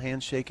 His little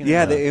hand shaking.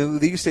 Yeah, they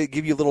used to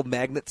give you little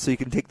magnets so you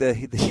can take the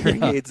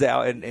hearing aids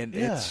out, and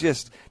it's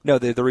just, the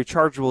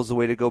rechargeable is the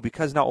way to go,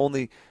 because not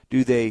only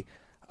do they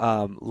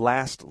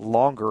last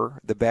longer,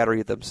 the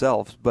battery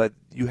themselves, but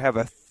you have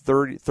a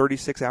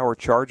 36-hour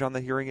charge on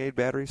the hearing aid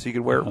battery, so you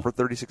can wear it for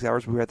 36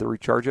 hours, but we have to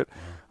recharge it.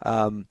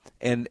 And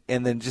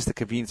then just the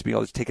convenience of being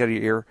able to just take it out of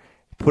your ear,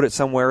 put it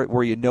somewhere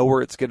where you know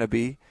where it's going to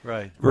be.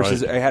 Right.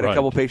 Versus I had a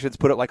couple patients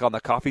put it like on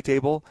the coffee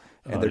table,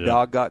 and their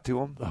dog got to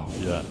them. Oh,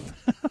 yeah.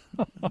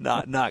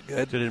 Not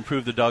good. Did it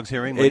improve the dog's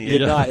hearing? It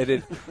did not.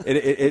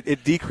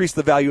 It decreased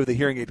the value of the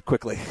hearing aid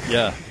quickly.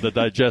 Yeah, the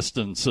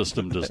digestion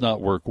system does not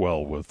work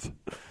well with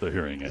the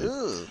hearing aid.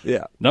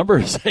 Yeah. Number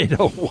is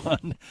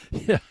 801.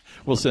 Yeah,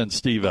 we'll send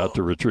Steve out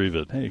to retrieve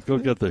it. Hey, go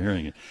get the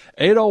hearing aid.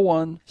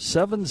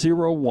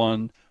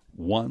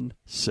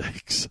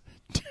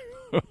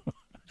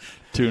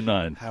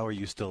 801-701-1629. How are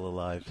you still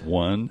alive?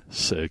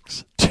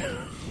 162.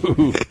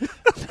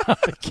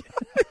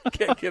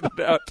 Can't get it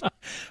out.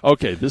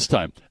 Okay, this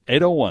time,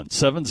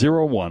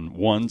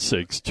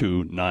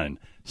 801-701-1629.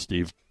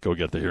 Steve, go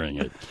get the hearing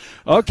aid.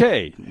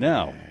 Okay,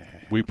 now,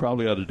 we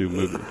probably ought to do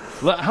movie.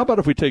 How about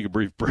if we take a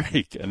brief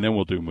break, and then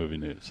we'll do movie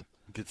news?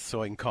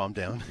 So I can calm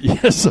down.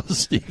 Yes, so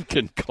Steve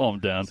can calm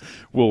down.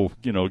 We'll,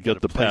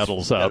 get the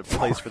paddles out. Got a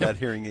place for that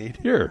hearing aid.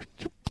 Here.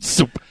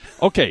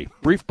 Okay,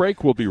 brief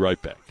break. We'll be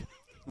right back.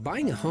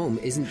 Buying a home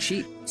isn't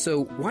cheap,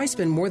 so why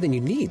spend more than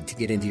you need to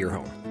get into your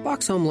home?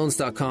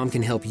 BoxHomeLoans.com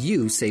can help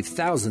you save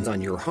thousands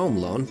on your home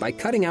loan by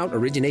cutting out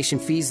origination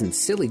fees and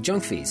silly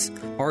junk fees.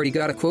 Already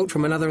got a quote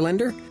from another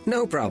lender?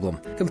 No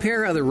problem.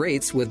 Compare other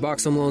rates with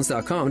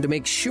BoxHomeLoans.com to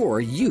make sure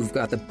you've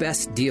got the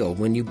best deal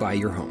when you buy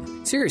your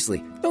home.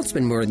 Seriously, don't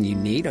spend more than you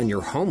need on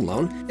your home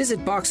loan.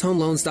 Visit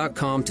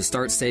BoxHomeLoans.com to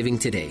start saving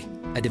today.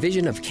 A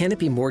division of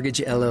Canopy Mortgage,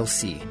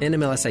 LLC,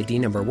 NMLS ID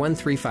number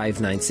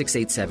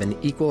 1359687,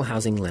 Equal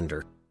Housing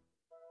Lender.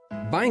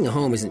 Buying a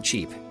home isn't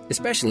cheap,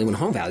 especially when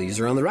home values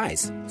are on the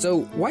rise.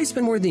 So why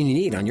spend more than you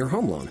need on your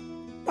home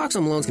loan? Box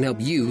Home Loans can help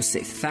you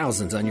save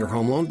thousands on your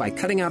home loan by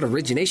cutting out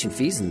origination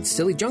fees and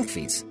silly junk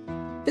fees.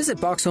 Visit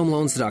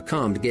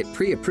BoxHomeLoans.com to get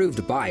pre-approved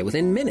to buy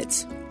within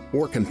minutes.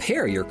 Or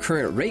compare your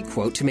current rate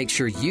quote to make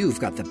sure you've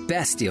got the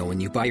best deal when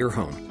you buy your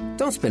home.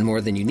 Don't spend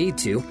more than you need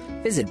to.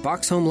 Visit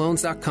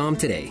BoxHomeLoans.com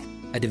today.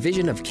 A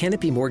division of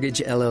Canopy Mortgage,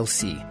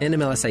 LLC,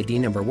 NMLS ID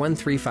number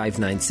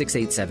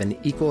 1359687,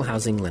 Equal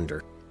Housing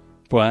Lender.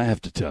 Boy, I have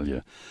to tell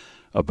you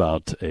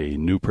about a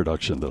new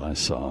production that I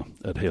saw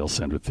at Hale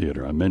Center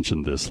Theater. I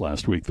mentioned this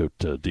last week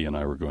that Dee and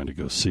I were going to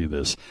go see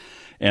this.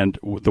 And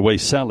the way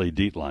Sally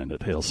Dietlein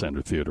at Hale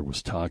Center Theater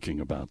was talking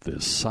about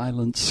this,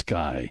 Silent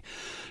Sky.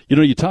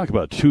 You talk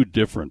about two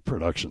different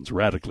productions,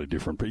 radically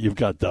different, but you've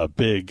got the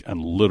big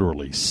and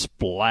literally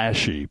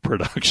splashy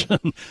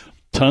production.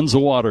 Tons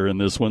of water in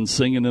this one,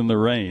 singing in the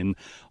rain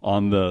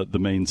on the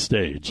main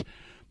stage.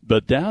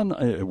 But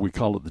down, we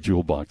call it the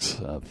Jewel Box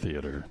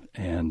Theater,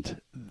 and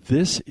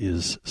this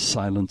is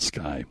Silent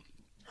Sky.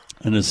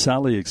 And as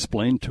Sally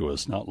explained to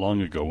us not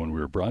long ago when we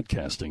were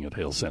broadcasting at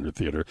Hale Center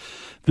Theater,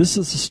 this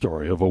is the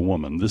story of a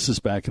woman. This is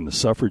back in the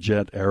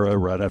suffragette era,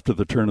 right after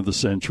the turn of the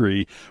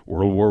century.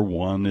 World War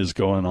I is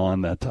going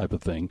on, that type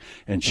of thing.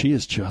 And she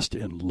is just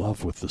in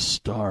love with the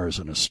stars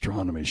and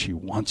astronomy. She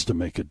wants to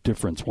make a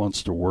difference,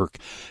 wants to work.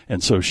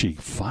 And so she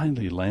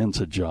finally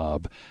lands a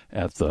job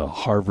at the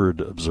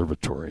Harvard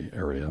Observatory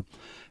area.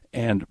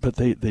 But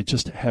they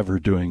just have her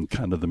doing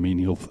kind of the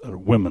menial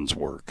women's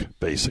work,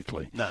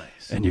 basically.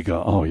 Nice. And you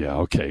go, oh, yeah,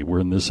 okay, we're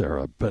in this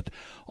era. But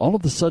all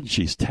of a sudden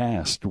she's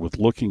tasked with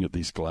looking at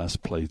these glass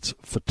plates,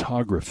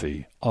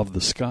 photography of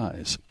the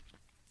skies.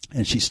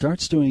 And she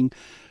starts doing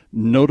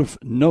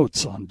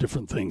notes on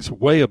different things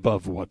way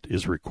above what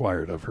is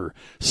required of her,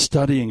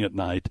 studying at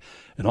night.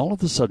 And all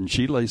of a sudden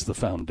she lays the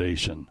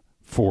foundation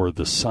for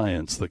the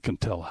science that can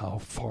tell how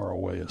far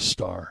away a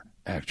star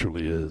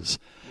actually is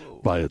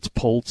by its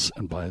pulse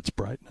and by its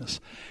brightness.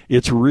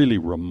 It's really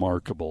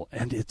remarkable,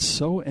 and it's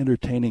so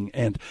entertaining.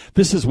 And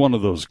this is one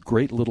of those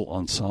great little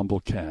ensemble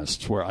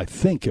casts where I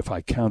think, if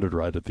I counted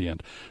right at the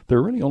end, there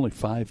are really only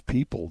 5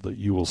 people that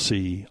you will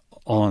see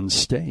on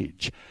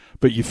stage.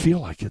 But you feel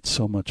like it's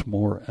so much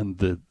more, and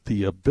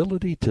the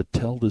ability to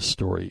tell this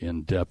story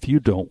in depth, you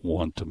don't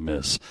want to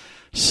miss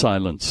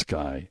Silent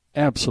Sky.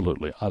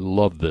 Absolutely. I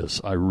love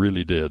this. I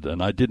really did.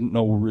 And I didn't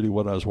know really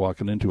what I was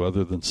walking into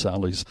other than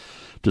Sally's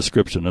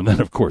description. And then,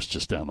 of course,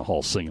 just down the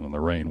hall, Singing in the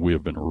Rain. We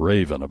have been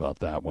raving about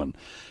that one.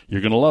 You're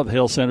going to love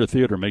Hale Center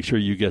Theater. Make sure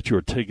you get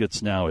your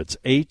tickets now. It's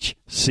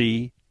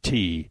hct.org.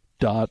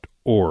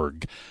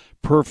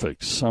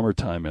 Perfect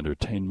summertime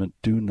entertainment.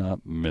 Do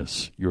not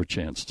miss your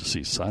chance to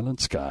see Silent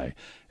Sky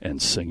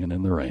and Singing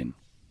in the Rain.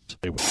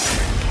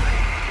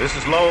 This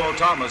is Lowell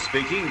Thomas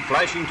speaking,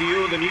 flashing to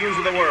you the news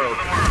of the world.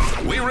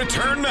 We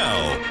return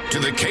now to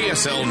the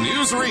KSL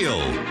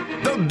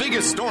Newsreel. The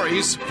biggest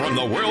stories from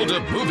the world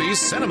of movies,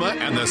 cinema,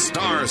 and the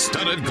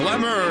star-studded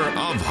glamour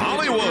of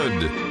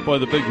Hollywood. Boy,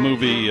 the big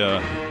movie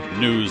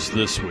news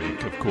this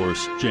week, of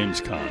course,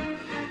 James Caan.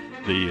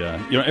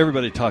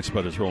 Everybody talks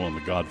about his role in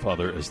The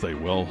Godfather, as they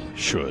well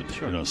should.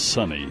 Sure.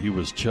 Sonny, he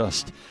was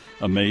just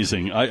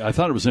amazing. I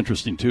thought it was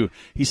interesting, too.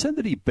 He said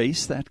that he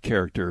based that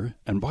character,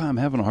 and boy, I'm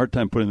having a hard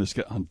time putting this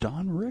guy, on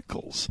Don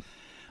Rickles.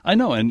 I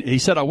know, and he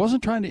said, I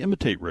wasn't trying to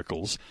imitate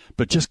Rickles,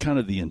 but just kind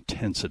of the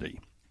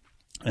intensity.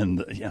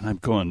 And I'm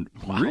going,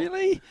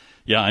 really?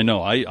 Yeah, I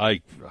know.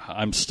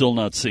 I'm still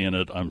not seeing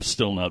it. I'm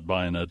still not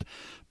buying it.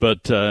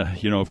 But,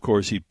 of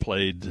course, he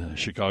played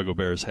Chicago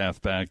Bears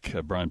halfback,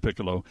 Brian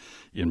Piccolo,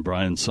 in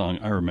Brian's song.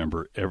 I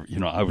remember,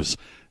 I was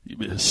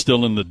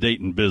still in the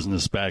dating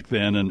business back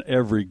then, and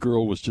every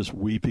girl was just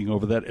weeping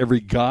over that. Every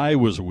guy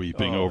was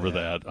weeping over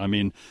that. I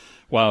mean,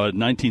 wow, a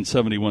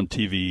 1971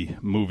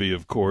 TV movie,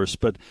 of course.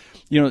 But,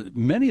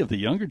 many of the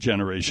younger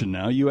generation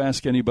now, you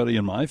ask anybody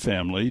in my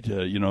family,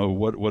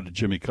 what did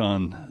Jimmy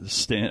Caan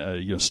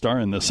star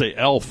in? They'll say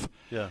Elf.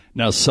 Yeah.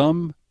 Now,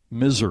 some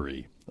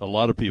Misery. A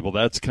lot of people,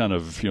 that's kind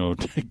of,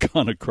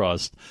 gone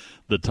across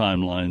the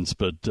timelines.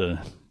 But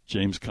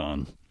James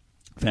Caan,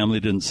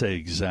 family didn't say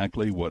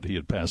exactly what he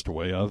had passed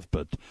away of,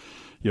 but,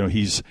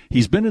 he's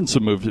been in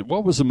some movies.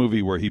 What was the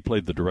movie where he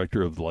played the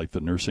director of, like, the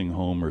nursing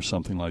home or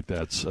something like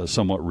that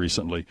somewhat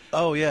recently?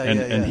 Oh, yeah,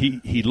 And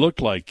he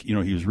looked like, he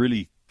was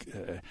really,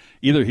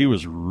 either he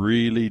was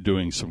really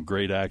doing some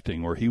great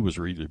acting or he was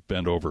really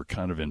bent over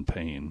kind of in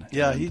pain.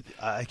 Yeah,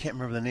 I can't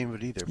remember the name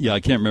of it either. Yeah, I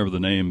can't remember the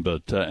name,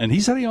 but and he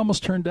said he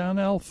almost turned down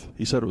Elf.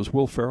 He said it was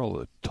Will Ferrell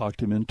that talked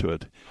him into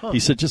it. Huh. He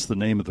said just the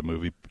name of the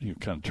movie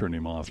kind of turned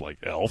him off, like,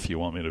 Elf? You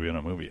want me to be in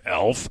a movie?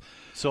 Elf?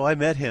 So I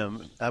met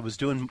him. I was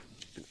doing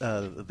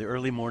the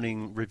early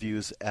morning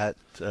reviews at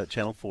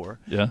Channel 4.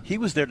 Yeah. He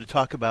was there to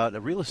talk about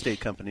a real estate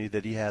company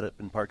that he had up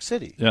in Park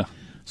City. Yeah.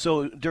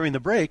 So during the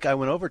break, I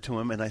went over to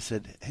him and I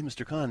said, "Hey,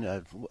 Mr. Caan,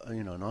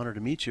 an honor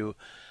to meet you."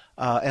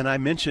 And I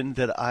mentioned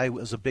that I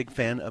was a big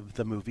fan of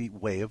the movie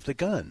Way of the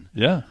Gun.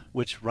 Yeah.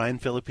 Which Ryan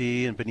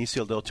Phillippe and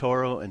Benicio del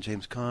Toro and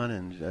James Caan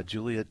and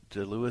Juliette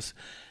Lewis,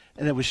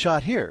 and it was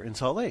shot here in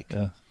Salt Lake.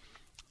 Yeah.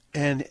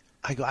 And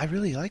I go, "I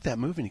really like that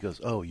movie." And he goes,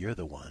 "Oh, you're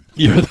the one."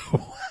 You're the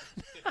one.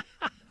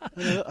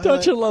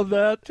 Don't you love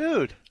that?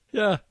 Dude.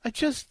 Yeah. I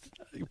just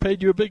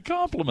paid you a big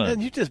compliment.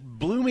 And you just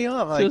blew me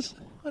off. Like,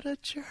 what a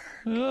jerk.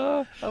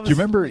 Do you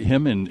remember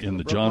him in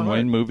the John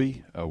Wayne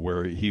movie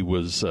where he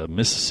was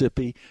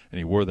Mississippi and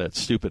he wore that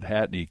stupid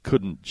hat and he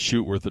couldn't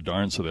shoot worth a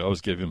darn, so they always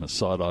gave him a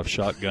sawed-off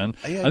shotgun?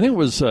 I think it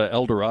was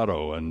El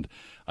Dorado, and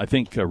I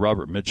think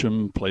Robert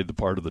Mitchum played the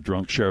part of the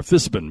drunk sheriff.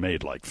 This has been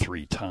made like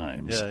 3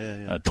 times.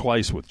 Yeah.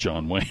 Twice with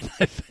John Wayne,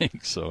 I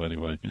think. So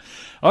anyway.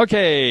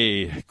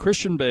 Okay,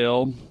 Christian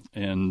Bale,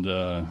 and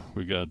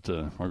we got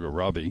Margot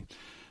Robbie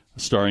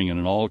starring in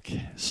an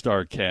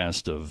all-star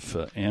cast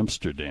of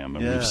Amsterdam.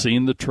 And we've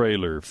seen the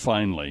trailer,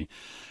 finally.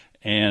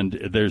 And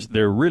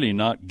they're really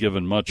not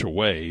giving much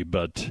away,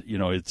 but,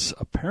 it's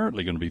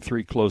apparently going to be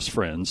 3 close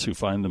friends who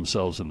find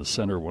themselves in the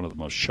center of one of the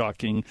most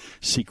shocking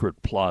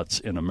secret plots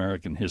in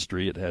American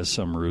history. It has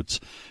some roots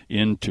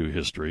into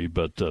history,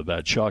 but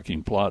that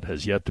shocking plot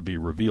has yet to be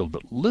revealed.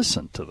 But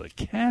listen to the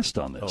cast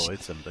on this. Oh,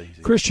 it's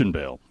amazing. Christian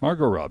Bale,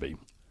 Margot Robbie,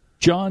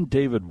 John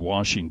David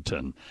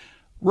Washington,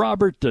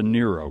 Robert De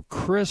Niro,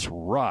 Chris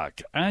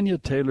Rock, Anya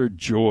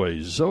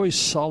Taylor-Joy, Zoe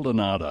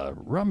Saldana,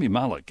 Rami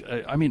Malek.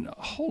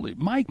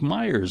 Mike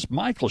Myers,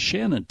 Michael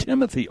Shannon,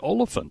 Timothy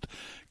Oliphant.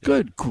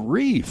 Good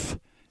grief.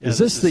 Is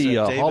this the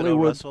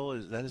Hollywood? Russell,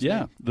 is that his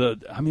name?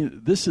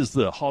 This is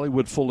the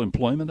Hollywood Full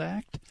Employment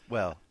Act?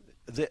 Well,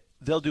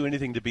 they'll do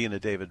anything to be in a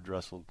David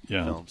Russell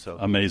film. So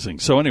amazing.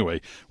 So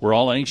anyway, we're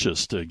all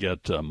anxious to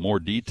get more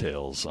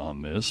details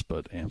on this,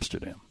 but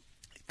Amsterdam,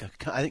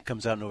 I think,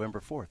 comes out November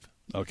 4th.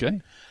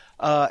 Okay.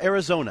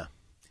 Arizona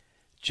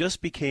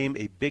just became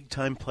a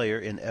big-time player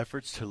in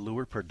efforts to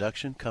lure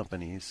production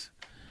companies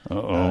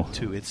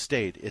to its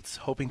state. It's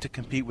hoping to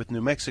compete with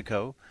New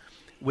Mexico,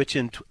 which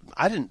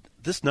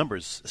this number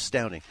is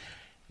astounding.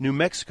 New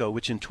Mexico,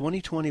 which in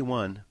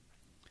 2021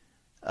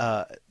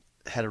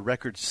 had a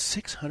record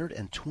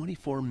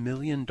 $624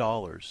 million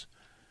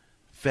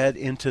fed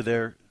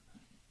into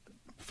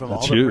from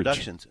all the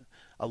productions.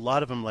 A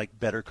lot of them, like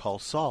Better Call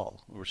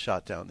Saul, were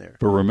shot down there.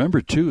 But remember,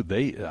 too,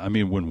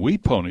 when we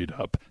ponied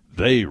up,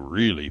 they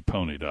really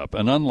ponied up.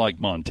 And unlike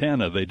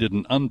Montana, they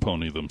didn't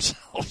unpony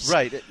themselves.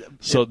 Right.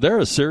 So they're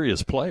a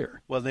serious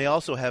player. Well, they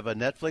also have a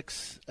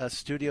Netflix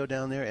studio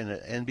down there and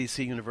an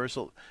NBC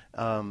Universal.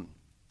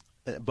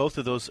 Both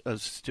of those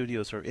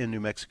studios are in New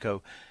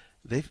Mexico.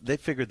 They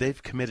figured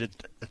they've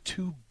committed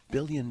 $2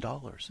 billion.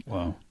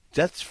 Wow.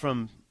 That's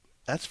from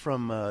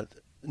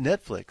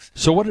Netflix.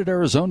 So what did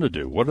Arizona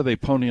do? What are they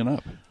ponying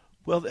up?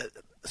 Well,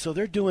 so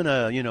they're doing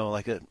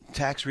like a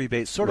tax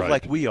rebate, sort of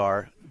like we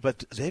are,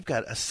 but they've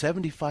got a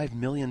 $75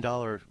 million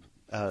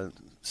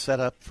set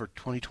up for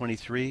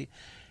 2023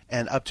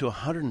 and up to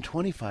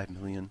 $125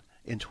 million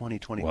in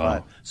 2025.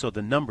 Wow. So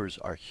the numbers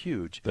are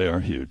huge. They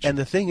are huge. And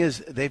the thing is,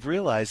 they've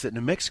realized that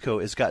New Mexico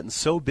has gotten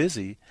so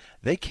busy,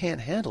 they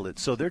can't handle it.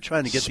 So they're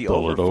trying to get the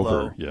overflow. It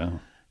over, yeah.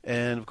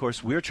 And, of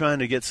course, we're trying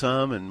to get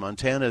some, and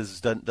Montana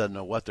doesn't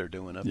know what they're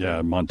doing up there.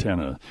 Yeah,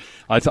 Montana.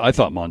 I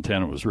thought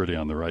Montana was really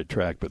on the right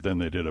track, but then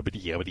they did a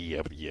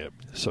yab.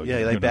 So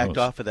they backed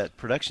off of that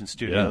production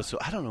studio, so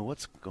I don't know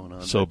what's going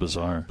on. So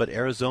bizarre. But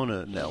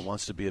Arizona now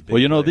wants to be a big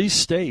player. These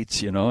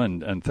states,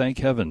 and thank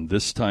heaven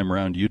this time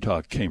around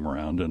Utah came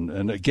around,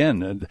 and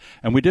again,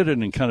 and we did it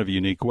in kind of a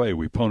unique way.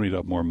 We ponied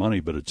up more money,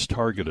 but it's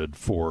targeted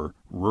for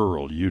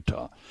rural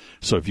Utah.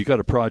 So if you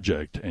got a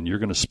project and you're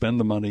going to spend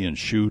the money and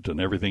shoot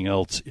and everything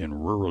else in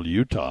rural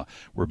Utah,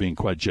 we're being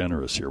quite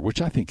generous here,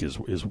 which I think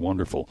is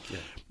wonderful. Yeah.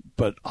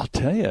 But I'll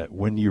tell you,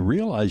 when you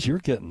realize you're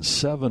getting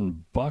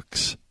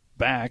 $7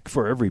 back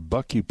for every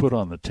buck you put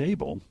on the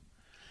table.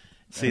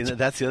 See,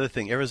 that's the other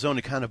thing.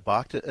 Arizona kind of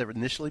balked it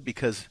initially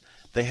because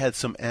they had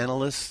some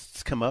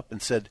analysts come up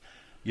and said,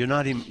 You're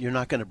not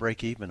going to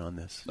break even on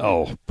this.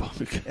 Oh.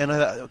 And I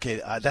thought,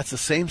 okay, that's the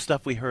same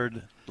stuff we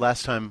heard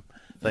last time.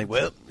 Like,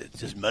 well, it's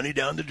just money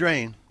down the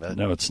drain. But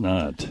no, it's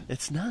not.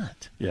 It's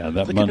not. Yeah,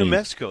 that Look money. At New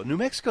Mexico. New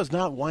Mexico's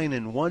not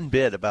whining one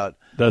bit about.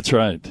 That's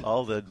right.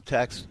 All the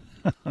tax.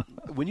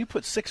 When you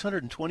put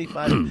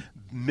 $625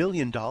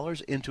 million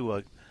into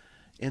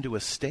a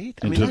state,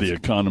 into the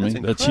economy,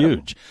 that's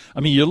huge. I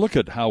mean, you look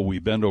at how we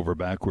bend over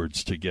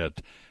backwards to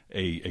get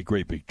a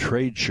great big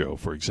trade show,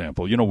 for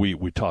example.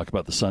 We talk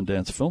about the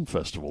Sundance Film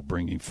Festival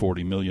bringing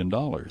 $40 million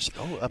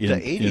up to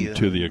 80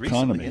 into the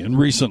economy. And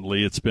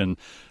recently it's been,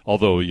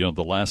 although,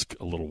 the last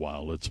little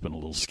while it's been a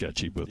little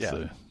sketchy with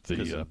the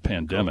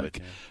pandemic.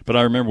 COVID, But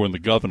I remember when the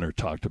governor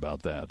talked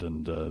about that,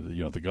 and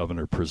the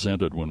governor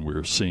presented when we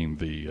were seeing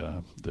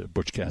the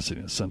Butch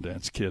Cassidy and the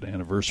Sundance Kid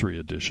anniversary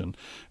edition.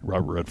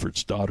 Robert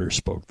Redford's daughter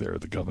spoke there.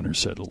 The governor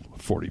said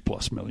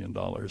 $40+ million,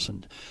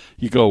 and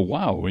you go,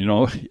 wow,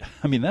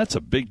 I mean, that's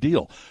a big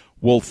deal.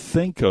 Well,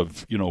 think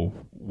of,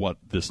 what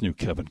this new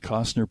Kevin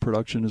Costner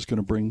production is going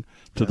to bring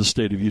to the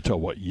state of Utah,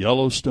 what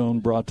Yellowstone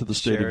brought to the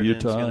state of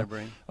Utah.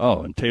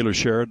 Oh, and Taylor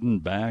Sheridan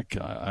back.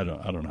 I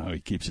don't know how he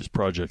keeps his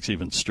projects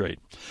even straight.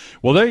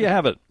 Well, there you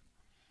have it,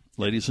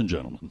 ladies and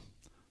gentlemen,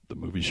 the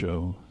movie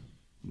show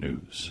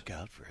news. Look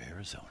out for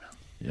Arizona.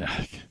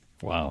 Yeah,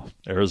 wow,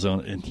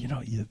 Arizona. And,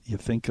 you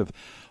think of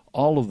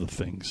all of the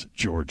things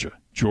Georgia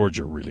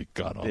really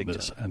got on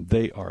this, and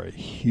they are a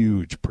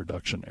huge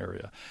production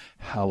area.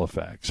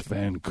 Halifax,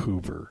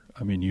 Vancouver,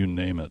 I mean, you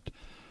name it.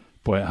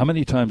 Boy, how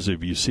many times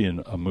have you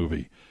seen a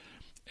movie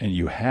and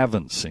you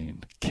haven't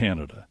seen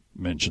Canada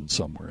mentioned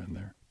somewhere in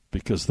there?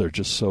 Because they're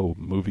just so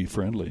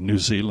movie-friendly. New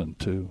Zealand,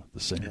 too,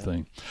 the same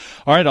thing.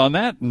 All right, on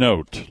that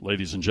note,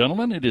 ladies and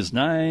gentlemen, it is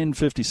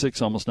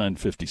 9:56, almost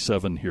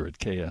 9:57 here at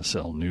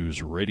KSL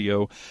News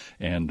Radio,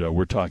 and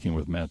we're talking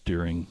with Matt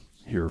Deering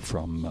here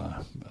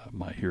from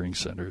my hearing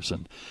centers,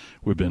 and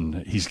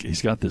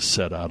he's got this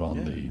set out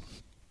on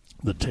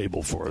the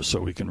table for us so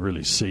we can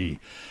really see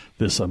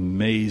this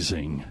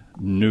amazing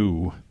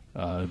new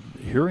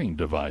hearing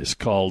device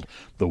called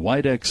the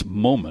Widex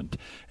Moment.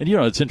 And,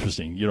 it's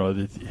interesting,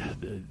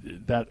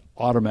 that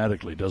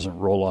automatically doesn't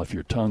roll off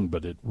your tongue,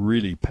 but it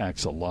really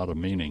packs a lot of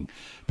meaning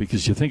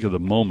because you think of the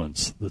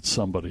moments that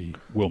somebody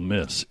will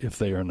miss if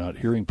they are not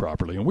hearing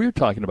properly. And we were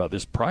talking about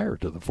this prior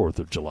to the 4th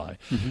of July.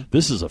 Mm-hmm.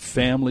 This is a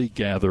family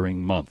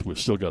gathering month. We've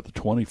still got the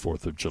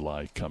 24th of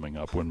July coming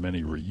up when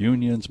many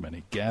reunions,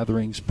 many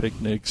gatherings,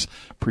 picnics,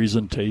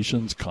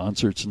 presentations,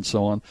 concerts, and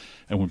so on.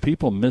 And when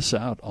people miss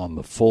out on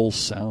the full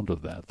sound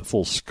of that, the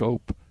full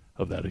scope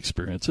of that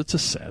experience, it's a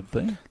sad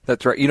thing.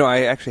 That's right.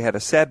 I actually had a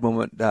sad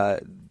moment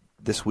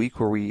this week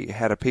where we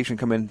had a patient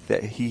come in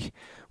that he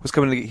was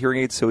coming to get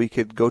hearing aids so he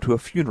could go to a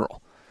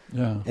funeral.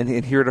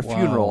 and hear at a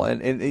funeral.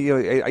 And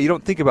you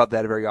don't think about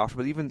that very often,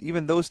 but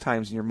even those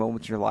times in your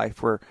moments in your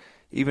life where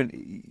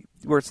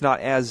it's not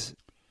as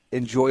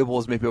enjoyable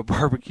as maybe a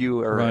barbecue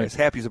or as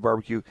happy as a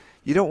barbecue,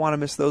 you don't want to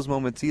miss those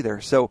moments either.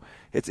 So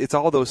it's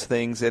all those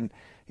things. And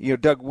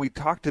Doug, we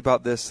talked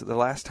about this the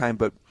last time,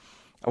 but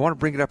I want to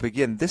bring it up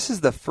again. This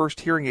is the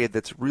first hearing aid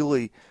that's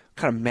really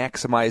kind of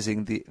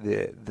maximizing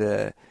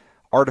the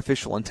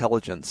artificial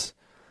intelligence,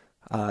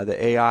 the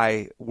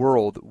AI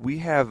world. We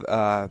have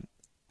a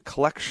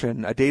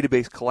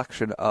database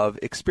collection of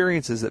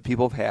experiences that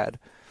people have had,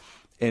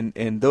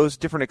 and those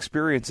different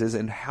experiences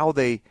and how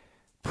they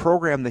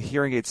program the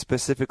hearing aid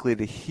specifically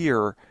to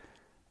hear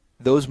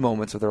those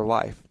moments of their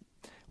life.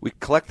 We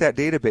collect that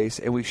database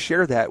and we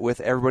share that with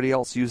everybody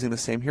else using the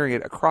same hearing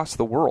aid across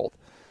the world.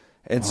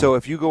 And so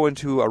if you go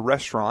into a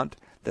restaurant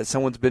that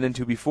someone's been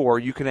into before,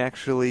 you can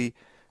actually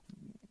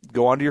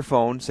go onto your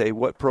phone, say,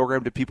 what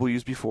program did people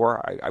use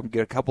before? I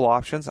get a couple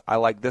options. I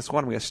like this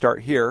one. I'm going to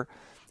start here.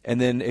 And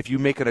then if you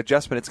make an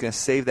adjustment, it's going to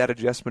save that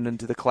adjustment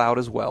into the cloud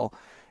as well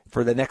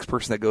for the next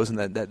person that goes in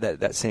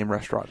that same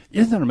restaurant.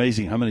 Isn't that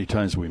amazing how many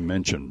times we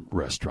mention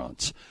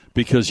restaurants?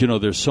 Because,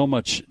 there's so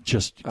much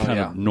just kind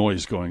of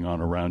noise going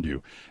on around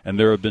you. And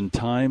there have been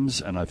times,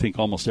 and I think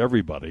almost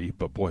everybody,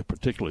 but boy,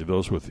 particularly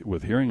those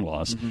with hearing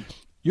loss,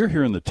 you're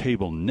hearing the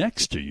table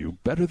next to you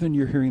better than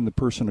you're hearing the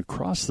person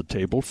across the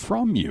table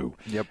from you.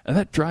 Yep. And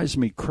that drives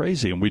me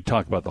crazy. And we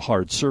talk about the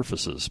hard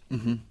surfaces.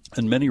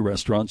 And many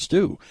restaurants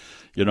do.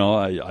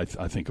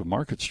 I think of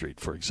Market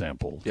Street, for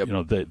example.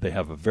 Yep. They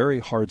have a very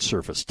hard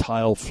surface,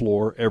 tile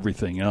floor,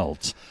 everything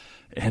else.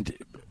 And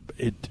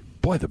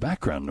the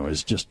background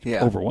noise just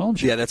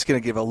overwhelms you. Yeah, that's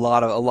going to give a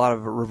lot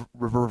of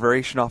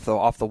reverberation off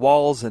the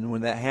walls, and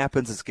when that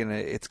happens, it's going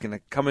to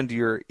come into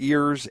your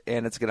ears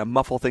and it's going to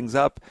muffle things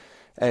up.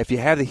 If you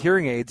have the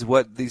hearing aids,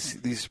 what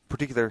these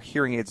particular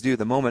hearing aids do at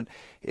the moment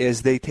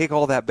is they take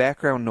all that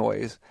background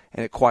noise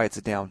and it quiets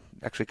it down.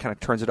 Actually, kind of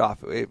turns it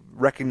off. It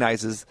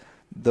recognizes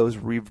those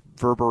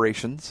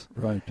reverberations,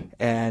 right,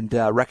 and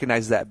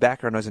recognizes that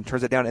background noise and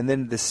turns it down. And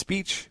then the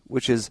speech,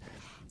 which is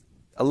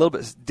a little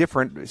bit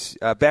different,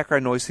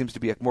 background noise seems to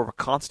be more of a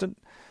constant.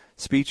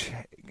 Speech,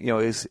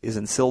 is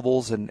in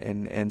syllables,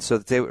 and so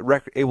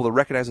they're able to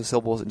recognize the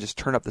syllables and just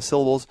turn up the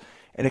syllables,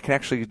 and it can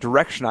actually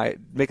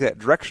make that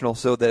directional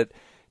so that,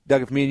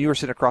 Doug, if me and you are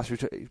sitting across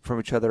from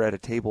each other at a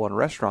table in a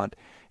restaurant,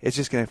 it's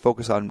just going to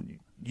focus on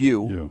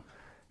you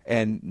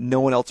and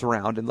no one else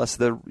around, unless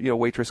the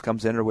waitress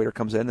comes in or waiter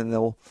comes in, and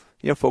they'll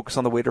focus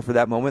on the waiter for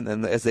that moment,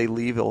 and as they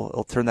leave,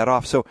 it'll turn that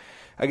off. So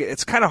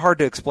it's kind of hard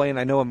to explain.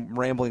 I know I'm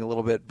rambling a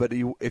little bit, but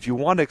if you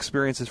want to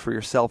experience this for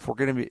yourself, we're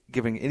going to be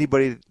giving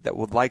anybody that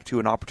would like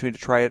to an opportunity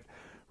to try it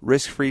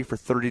risk-free for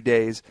 30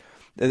 days.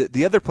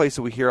 The other place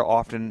that we hear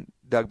often,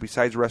 Doug,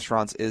 besides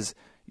restaurants, is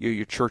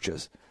your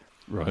churches.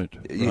 Right.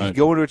 You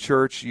go into a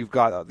church, you've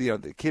got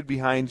the kid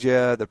behind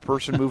you, the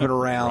person moving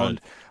around,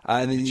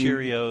 and then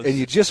Cheerios, and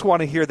you just want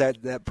to hear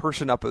that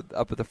person up at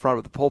the front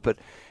of the pulpit,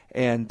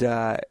 and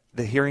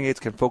the hearing aids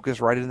can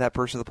focus right into that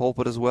person at the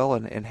pulpit as well,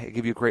 and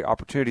give you a great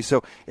opportunity.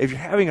 So if you're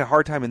having a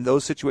hard time in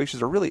those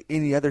situations, or really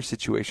any other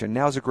situation,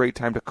 now's a great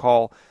time to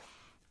call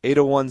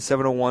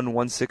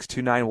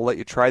 801-701-1629. We'll let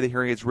you try the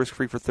hearing aids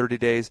risk-free for 30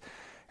 days.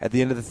 At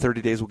the end of the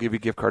 30 days, we'll give you a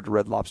gift card to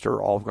Red Lobster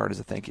or Olive Garden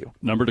as a thank you.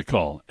 Number to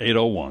call,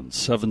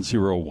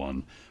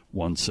 801-701-1629.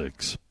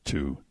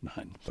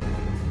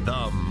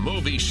 The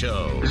Movie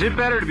Show. Is it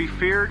better to be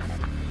feared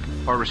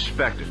or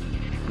respected?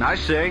 I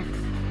say,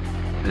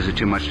 is it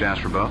too much to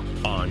ask for both?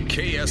 On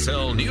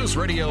KSL News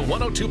Radio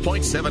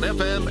 102.7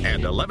 FM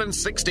and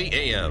 1160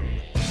 AM.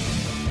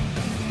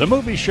 The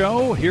Movie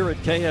Show here at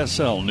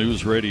KSL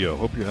News Radio.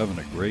 Hope you're having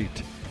a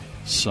great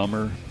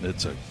summer.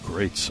 It's a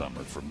great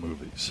summer for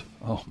movies.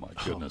 Oh, my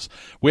goodness.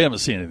 We haven't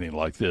seen anything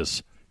like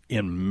this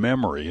in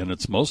memory, and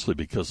it's mostly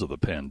because of the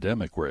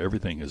pandemic where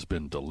everything has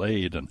been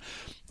delayed. And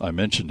I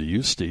mentioned to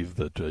you, Steve,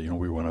 that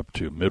we went up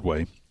to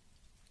Midway,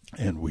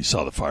 and we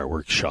saw the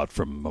fireworks shot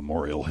from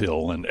Memorial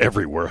Hill and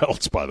everywhere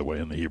else, by the way,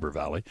 in the Heber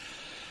Valley.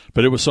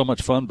 But it was so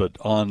much fun. But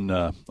on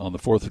the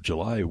 4th of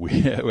July,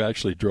 we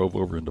actually drove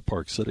over into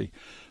Park City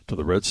to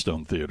the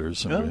Redstone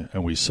Theaters,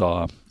 and we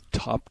saw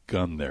Top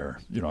Gun there.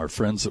 Our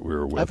friends that we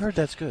were with. I've heard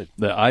that's good.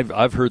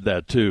 I've heard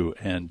that too,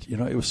 and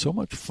it was so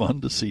much fun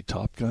to see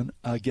Top Gun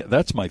again.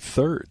 That's my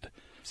third.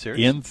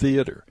 Seriously? In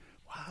theater.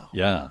 Wow.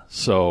 Yeah.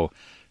 So,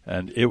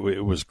 and it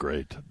was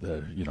great.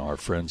 Our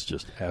friends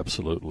just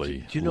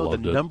absolutely. Do you know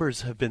loved the it.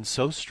 numbers have been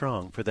so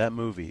strong for that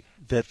movie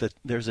that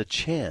there's a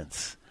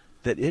chance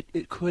that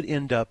it could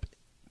end up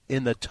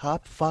in the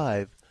top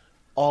 5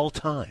 all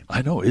time.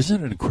 I know.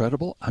 Isn't it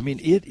incredible? I mean,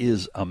 it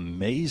is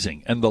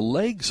amazing. And the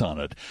legs on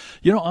it,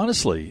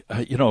 honestly,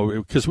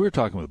 because we were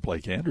talking with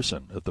Blake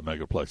Anderson at the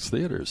Megaplex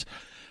Theaters,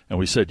 and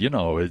we said,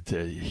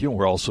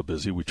 we're all so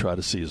busy. We try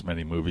to see as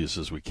many movies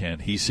as we can.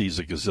 He sees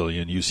a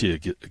gazillion. You see a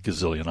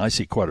gazillion. I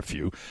see quite a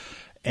few.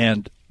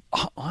 And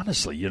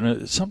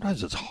honestly,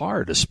 sometimes it's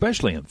hard,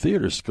 especially in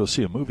theaters, to go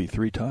see a movie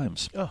 3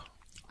 times. Oh.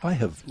 I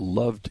have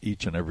loved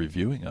each and every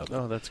viewing of it.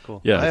 Oh, that's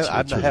cool. Yeah, I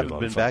it's really haven't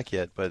been back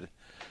yet, but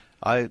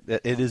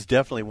It is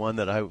definitely one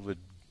that I would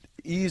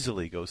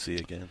easily go see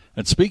again.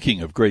 And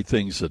speaking of great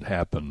things that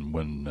happen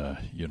when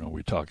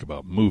we talk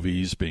about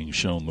movies being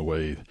shown the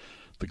way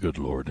the good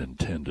Lord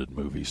intended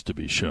movies to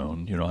be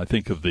shown, I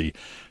think of the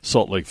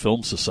Salt Lake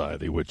Film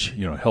Society, which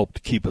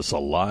helped keep us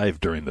alive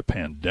during the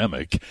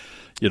pandemic.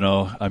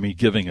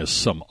 Giving us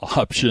some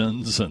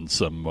options and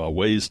some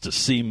ways to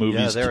see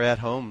movies. Yeah, they're at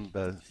home.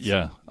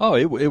 Yeah. Oh,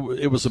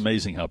 it was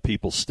amazing how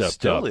people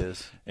stepped up. Still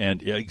is.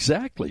 And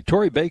exactly.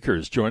 Tori Baker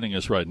is joining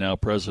us right now,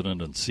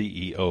 President and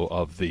CEO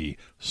of the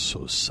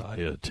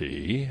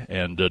Society.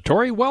 And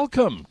Tori,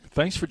 welcome.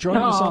 Thanks for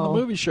joining us on the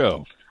movie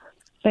show.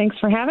 Thanks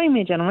for having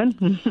me,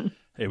 gentlemen.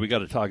 Hey, we got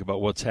to talk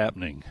about what's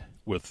happening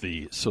with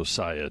the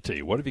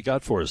Society. What have you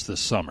got for us this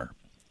summer?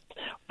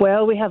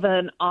 Well, we have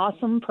an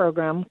awesome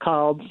program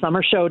called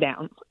Summer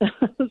Showdown.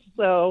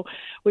 So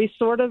we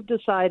sort of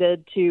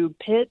decided to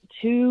pit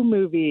two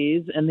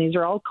movies, and these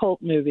are all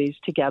cult movies,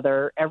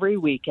 together every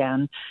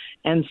weekend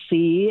and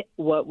see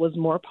what was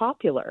more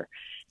popular.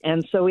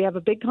 And so we have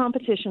a big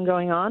competition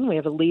going on. We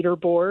have a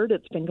leaderboard.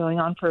 It's been going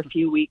on for a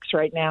few weeks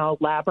right now.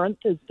 Labyrinth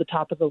is the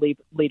top of the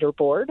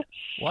leaderboard.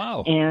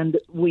 Wow. And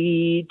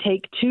we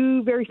take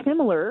two very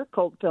similar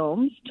cult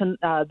films.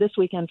 This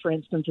weekend, for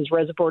instance, is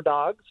Reservoir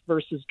Dogs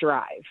versus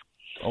Drive.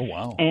 Oh,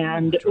 wow.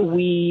 And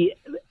we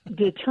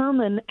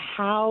determine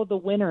how the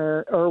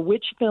winner, or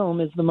which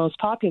film is the most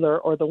popular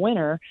or the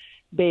winner,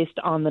 based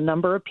on the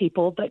number of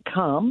people that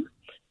come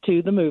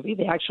to the movie,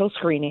 the actual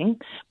screening,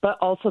 but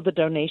also the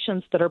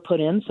donations that are put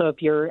in. So if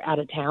you're out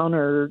of town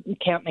or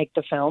can't make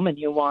the film and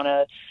you want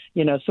to,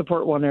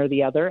 support one or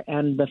the other,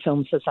 and the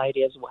Film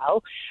Society as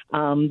well,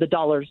 the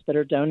dollars that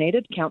are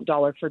donated count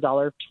dollar for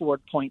dollar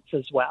toward points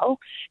as well.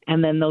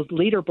 And then those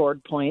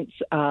leaderboard points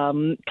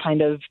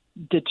kind of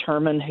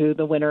determine who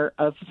the winner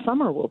of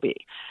summer will be.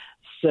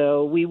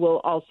 So we will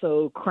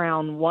also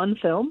crown one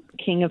film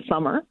King of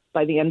Summer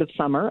by the end of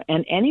summer,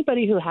 and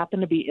anybody who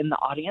happened to be in the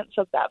audience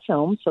of that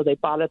film, so they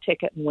bought a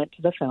ticket and went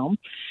to the film,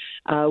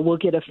 will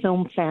get a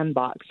film fan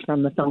box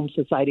from the Film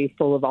Society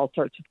full of all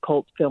sorts of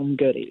cult film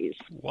goodies.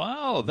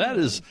 Wow, that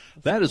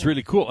is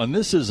really cool. And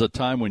this is a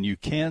time when you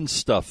can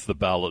stuff the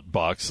ballot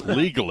box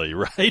legally,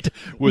 right?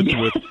 With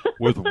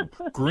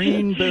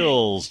green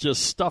bills,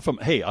 just stuff them.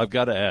 Hey, I've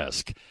got to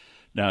ask.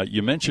 Now,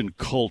 you mentioned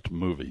cult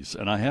movies,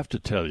 and I have to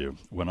tell you,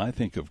 when I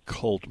think of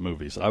cult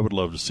movies, I would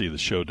love to see the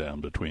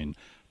showdown between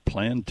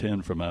Plan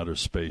 10 from Outer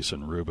Space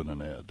and Ruben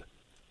and Ed.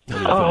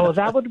 Oh,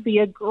 that would be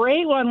a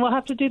great one. We'll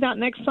have to do that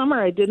next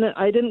summer. I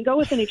didn't go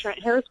with any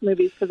Trent Harris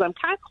movies because I'm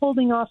kind of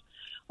holding off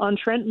on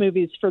Trent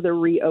movies for the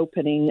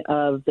reopening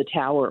of the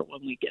Tower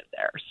when we get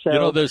there.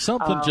 So there's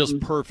something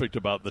just perfect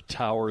about the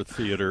Tower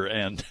Theater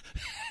and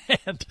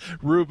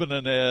Ruben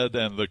and Ed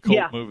and the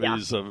cult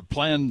movies of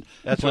Plan.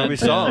 That's where we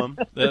saw them.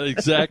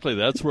 Exactly,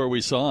 that's where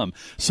we saw them.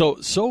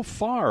 So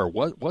far,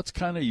 what's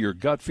kind of your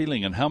gut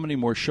feeling, and how many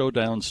more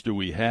showdowns do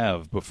we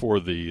have before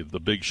the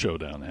big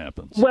showdown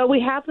happens? Well, we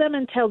have them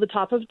until the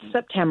top of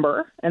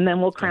September, and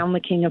then we'll crown the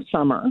King of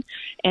Summer.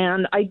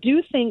 And I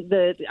do think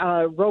that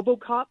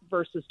RoboCop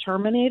versus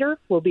Terminator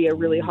will be a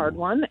really hard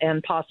one,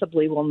 and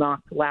possibly will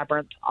knock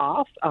Labyrinth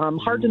off.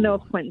 Hard to know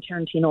if Quentin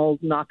Tarantino will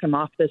knock him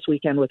off this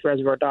weekend with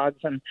Reservoir Dogs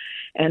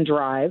and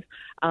Drive.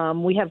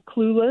 We have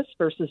Clueless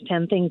versus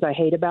 10 Things I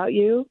Hate About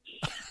You.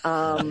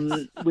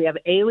 We have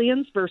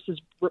Aliens versus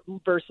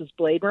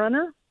Blade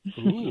Runner.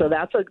 Ooh. So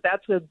that's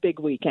a big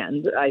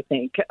weekend, I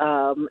think,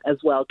 as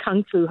well.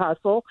 Kung Fu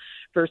Hustle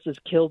versus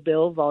Kill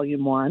Bill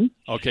Volume 1.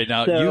 Okay,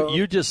 now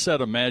you just said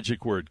a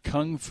magic word,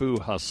 Kung Fu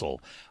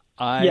Hustle.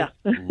 I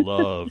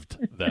loved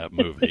that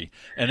movie,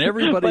 and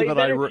everybody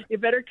you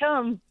better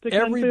come.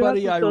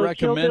 Everybody I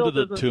recommended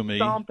it to me.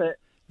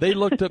 They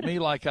looked at me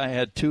like I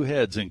had two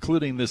heads,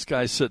 including this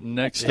guy sitting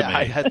next to me.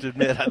 I had to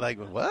admit, I'm like,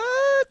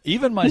 what?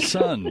 Even my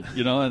son,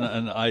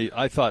 and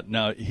I thought,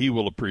 now he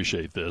will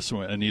appreciate this,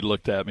 and he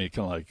looked at me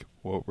kind of like,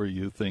 what were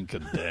you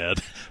thinking, Dad?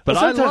 But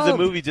sometimes the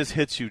movie just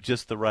hits you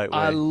just the right way.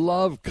 I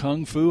love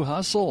Kung Fu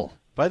Hustle.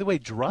 By the way,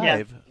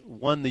 Drive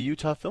won the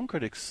Utah Film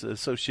Critics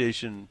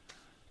Association.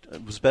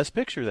 It was Best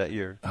Picture that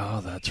year.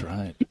 Oh, that's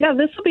right. Yeah,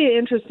 this will be an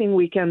interesting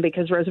weekend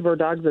because Reservoir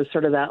Dogs is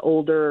sort of that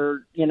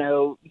older,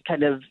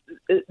 kind of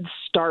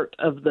start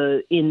of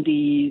the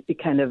indie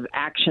kind of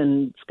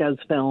action scuzz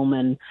film,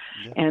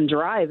 and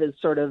Drive is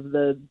sort of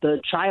the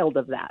child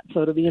of that.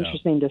 So it'll be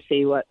interesting to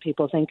see what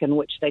people think and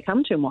which they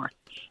come to more.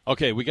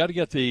 Okay, we got to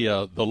get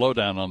the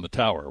lowdown on the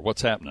tower.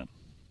 What's happening?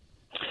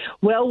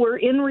 Well, we're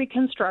in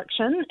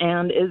reconstruction,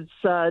 and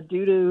it's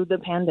due to the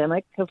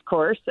pandemic, of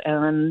course,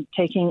 and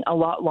taking a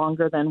lot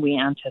longer than we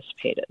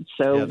anticipated.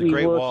 So the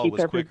Great Wall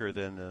was quicker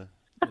than...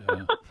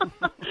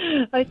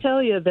 I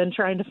tell you, than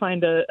trying to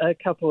find a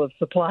couple of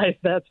supplies,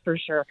 that's for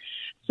sure.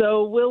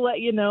 So we'll let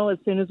you know as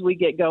soon as we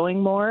get going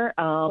more.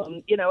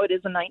 It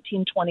is a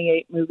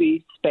 1928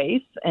 movie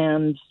space,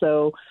 and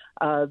so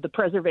the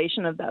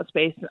preservation of that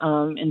space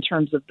in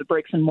terms of the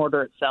bricks and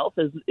mortar itself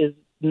is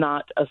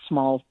not a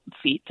small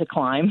feat to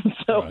climb.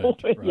 So, we'll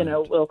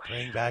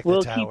bring back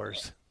the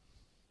towers.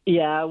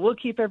 Yeah, we'll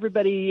keep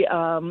everybody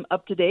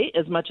up to date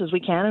as much as we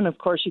can. And, of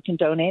course, you can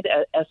donate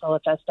at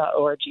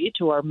slfs.org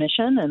to our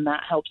mission, and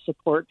that helps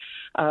support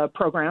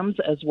programs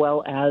as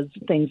well as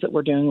things that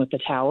we're doing with the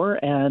tower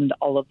and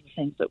all of the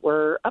things that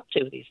we're up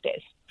to these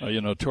days.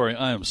 Tori,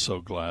 I am so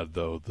glad,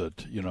 though,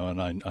 that,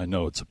 and I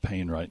know it's a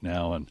pain right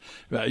now, and,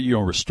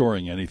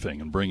 restoring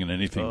anything and bringing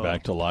anything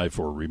back to life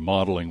or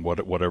remodeling,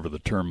 whatever the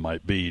term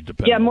might be,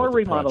 depending on more what the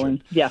remodeling,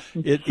 project.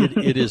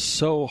 It is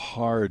so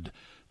hard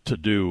to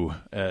do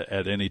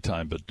at any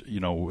time, but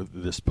with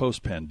this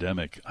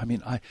post-pandemic, I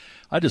mean, I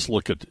just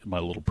look at my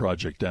little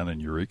project down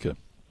in Eureka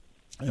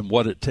and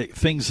what it takes.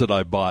 Things that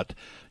I bought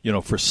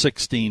for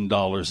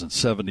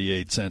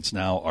 $16.78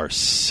 now are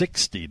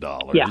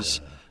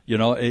 $60.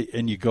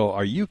 And you go,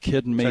 are you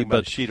kidding me? Talking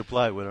about a sheet of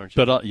plywood, aren't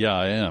you? But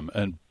I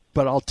am.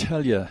 But I'll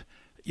tell you,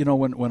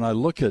 when I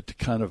look at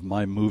kind of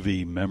my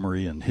movie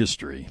memory and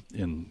history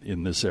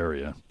in this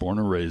area, born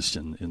and raised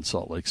in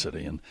Salt Lake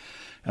City, and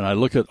I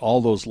look at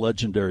all those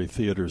legendary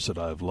theaters that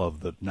I've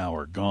loved that now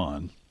are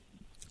gone.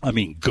 I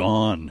mean,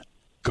 gone.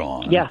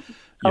 Yeah.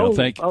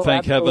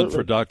 Thank heaven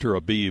for Dr.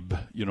 Abib,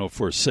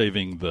 for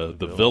saving the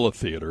Villa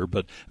Theater.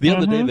 But the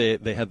other day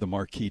they had the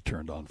marquee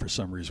turned on for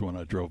some reason when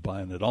I drove by,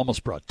 and it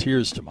almost brought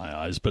tears to my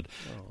eyes. But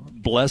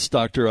bless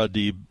Dr.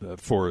 Adib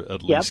for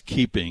at least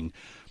keeping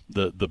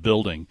the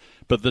building.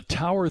 But the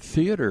Tower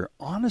Theater,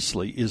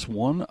 honestly, is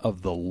one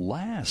of the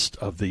last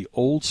of the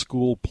old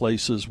school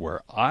places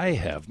where I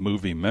have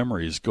movie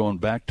memories going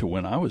back to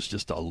when I was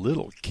just a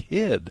little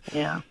kid.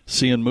 Yeah.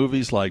 Seeing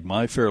movies like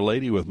My Fair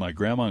Lady with my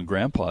grandma and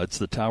grandpa. It's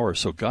the Tower.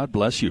 So God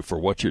bless you for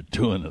what you're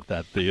doing at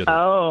that theater.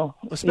 Oh,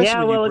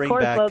 especially when you bring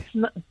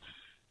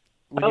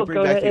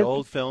back the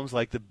old films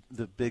like the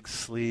Big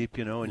Sleep,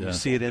 and you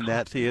see it in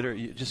that theater,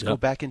 you just go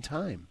back in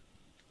time.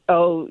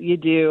 Oh, you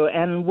do.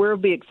 And we'll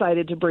be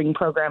excited to bring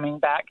programming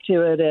back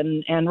to it.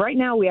 And right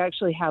now we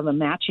actually have a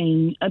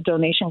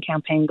donation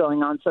campaign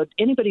going on. So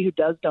anybody who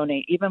does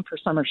donate, even for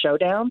Summer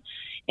Showdown,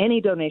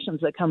 any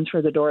donations that come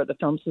through the door at the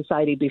Film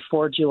Society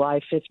before July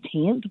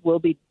 15th will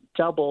be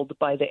doubled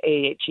by the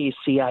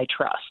AHECI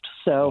Trust.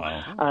 So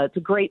it's a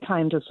great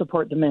time to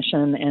support the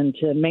mission and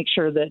to make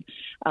sure that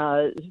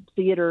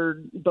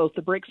theater, both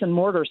the bricks and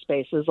mortar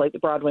spaces like the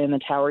Broadway and the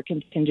Tower,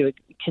 continue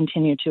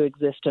to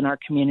exist in our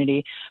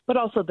community, but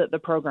also that the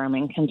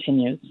programming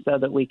continues so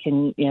that we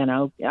can,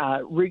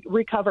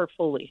 recover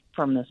fully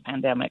from this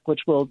pandemic,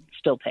 which will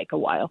still take a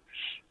while.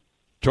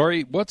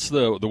 Tori, what's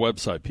the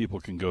website people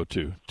can go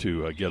to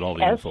get all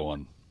the info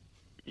on?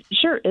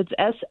 Sure. It's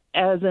S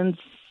as in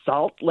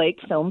Salt Lake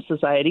Film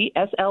Society,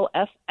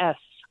 slfs.org.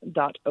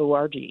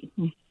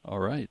 All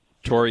right.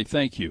 Tori,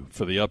 thank you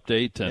for the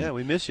update. And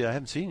we miss you. I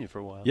haven't seen you for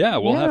a while. Yeah,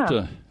 we'll have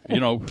to,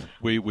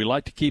 we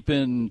like to keep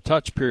in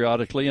touch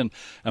periodically. And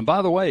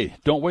by the way,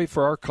 don't wait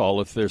for our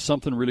call. If there's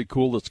something really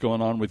cool that's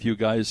going on with you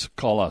guys,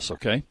 call us,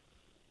 okay?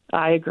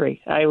 I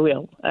agree. I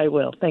will.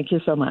 Thank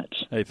you so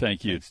much. Hey,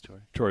 thank you. Thanks,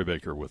 Tori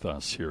Baker with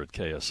us here at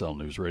KSL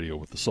News Radio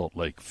with the Salt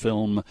Lake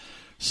Film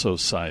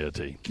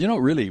Society.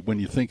 Really, when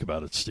you think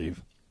about it,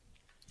 Steve,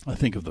 I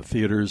think of the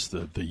theaters,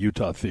 the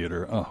Utah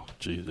Theater. Oh,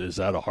 geez, is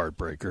that a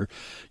heartbreaker?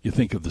 You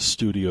think of the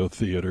Studio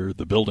Theater.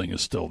 The building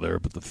is still there,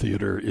 but the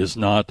theater is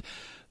not.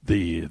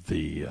 Remember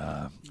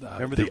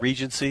the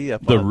Regency?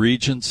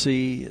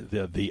 Regency,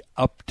 the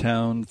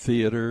Uptown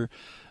Theater.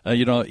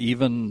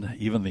 Even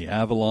the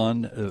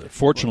Avalon.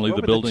 Fortunately,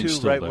 the building's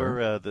still right there.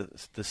 Where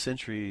the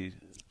Century.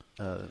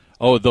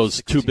 Those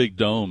 16. Two big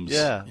domes.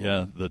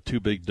 Yeah, the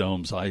two big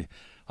domes. I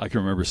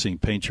can remember seeing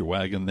Paint Your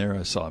Wagon there.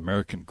 I saw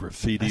American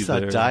Graffiti there. I saw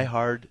there. Die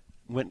Hard,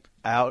 went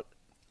out,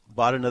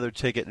 bought another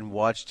ticket, and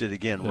watched it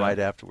again right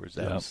afterwards.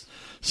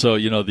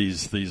 So,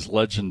 these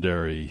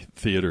legendary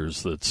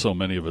theaters that so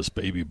many of us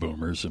baby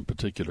boomers in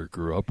particular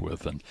grew up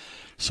with. And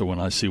so when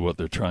I see what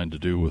they're trying to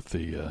do with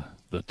the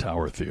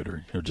Tower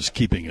Theater, just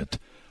keeping it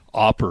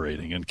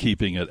operating and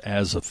keeping it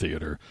as a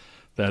theater,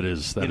 that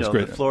is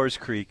great. The floors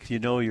creak.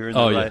 You're in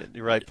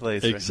the right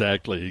place.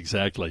 Exactly.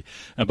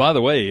 And by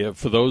the way,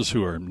 for those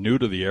who are new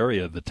to the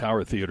area, the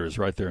Tower Theater is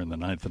right there in the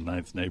 9th and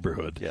 9th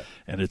neighborhood. Yeah.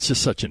 And it's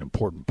just such an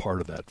important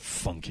part of that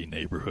funky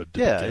neighborhood to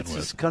begin it's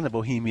with. just kind of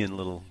bohemian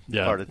little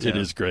part of town. It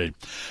is great.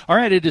 All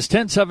right, it is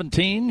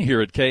 10:17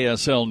 here at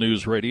KSL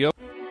News Radio.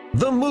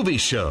 The Movie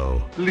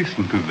Show.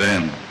 Listen to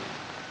them.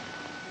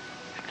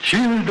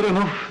 Children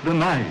of the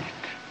night.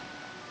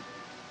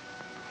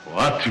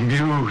 What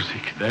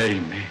music they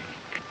make.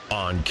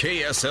 On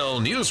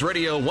KSL News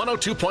Radio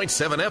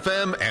 102.7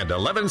 FM and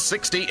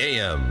 1160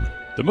 AM.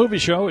 The Movie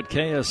Show at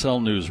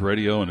KSL News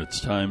Radio, and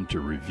it's time to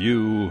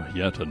review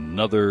yet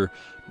another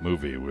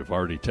movie. We've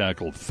already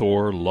tackled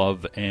Thor,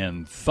 Love,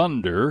 and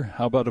Thunder.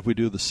 How about if we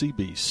do The Sea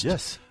Beast?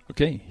 Yes.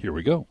 Okay, here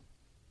we go.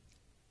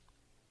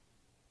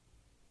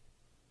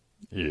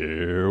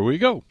 Here we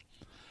go.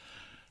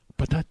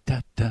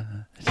 Ba-da-da-da.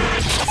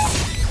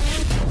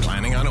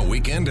 Planning on a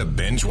weekend of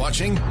binge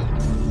watching?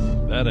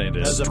 That ain't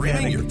it.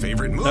 Streaming your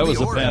favorite movie. That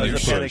was a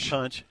panic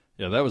punch.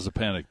 Yeah, that was a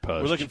panic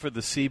push. We're looking for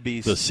The Sea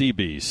Beast. The Sea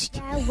Beast.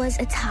 There was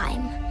a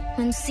time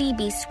when sea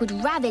beasts would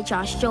ravage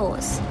our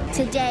shores.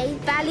 Today,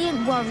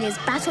 valiant warriors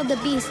battle the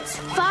beasts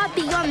far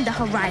beyond the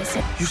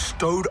horizon. You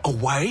stowed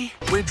away?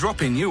 We're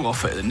dropping you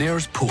off at the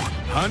nearest port.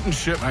 Hunting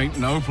ship ain't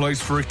no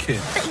place for a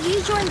kid. But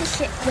you joined the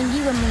ship when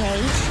you were my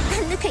age,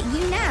 and look at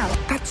you now.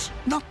 That's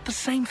not the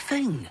same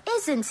thing.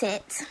 Isn't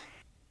it?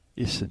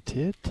 Isn't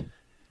it?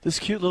 This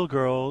cute little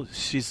girl,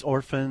 she's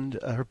orphaned.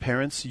 Her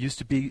parents used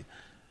to be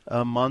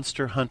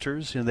monster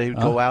hunters, and they'd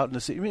go out in the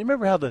sea.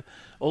 Remember how the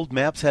old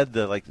maps had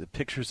the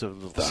pictures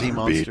of the sea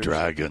monsters? Be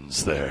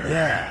dragons there.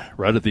 Yeah.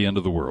 Right at the end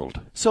of the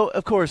world. So,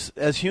 of course,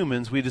 as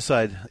humans, we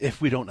decide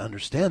if we don't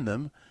understand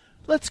them,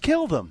 let's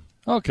kill them.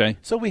 Okay.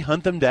 So we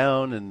hunt them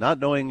down, and not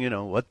knowing,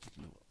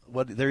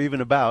 what they're even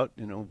about,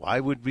 why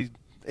would we?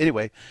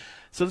 Anyway,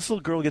 so this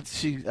little girl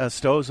she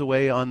stows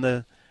away on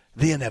the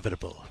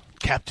inevitable.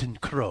 Captain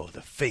Crow,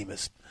 the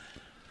famous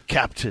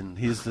captain.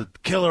 He's the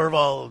killer of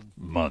all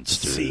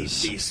monsters,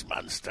 sea beast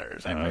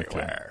monsters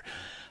everywhere.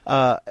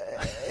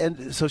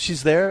 And so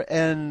she's there,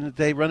 and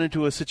they run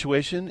into a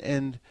situation,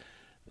 and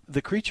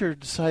the creature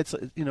decides,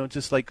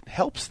 just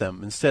helps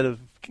them instead of,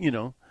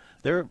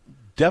 they're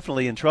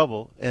definitely in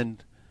trouble,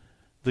 and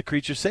the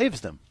creature saves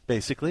them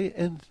basically,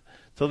 and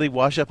so they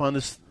wash up on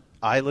this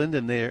island,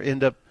 and they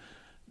end up,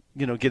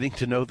 getting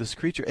to know this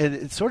creature, and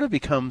it sort of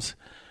becomes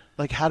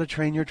like How to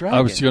Train Your Dragon.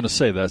 I was going to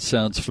say that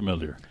sounds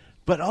familiar.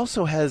 But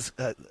also has,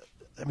 the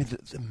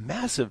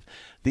massive,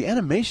 the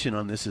animation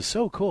on this is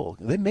so cool.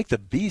 They make the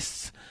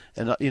beasts,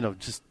 and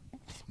just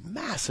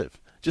massive,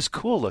 just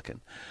cool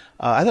looking.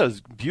 I thought it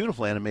was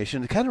beautiful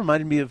animation. It kind of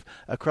reminded me of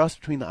a cross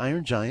between The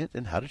Iron Giant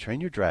and How to Train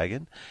Your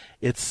Dragon.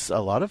 It's a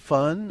lot of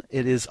fun.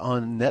 It is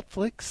on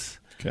Netflix.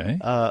 Okay.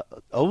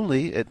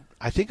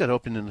 I think it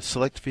opened in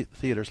select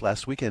theaters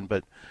last weekend,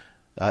 but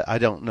I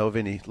don't know of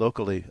any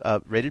locally.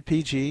 Rated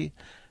PG.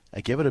 I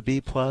give it a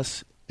B+.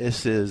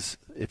 This is,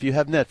 if you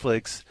have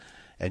Netflix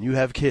and you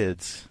have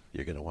kids,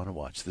 you're going to want to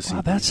watch the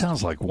series. That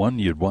sounds like one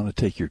you'd want to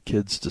take your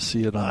kids to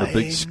see it on the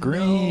big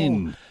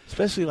screen. Know.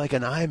 Especially like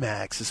an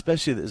IMAX,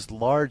 especially as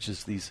large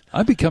as these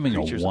I'm becoming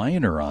creatures. A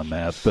whiner on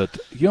that, but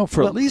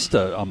for at least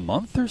a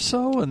month or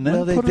so, and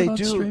then put it on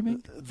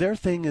streaming? Their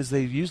thing is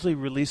they usually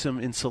release them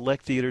in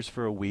select theaters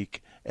for a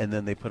week, and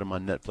then they put them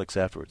on Netflix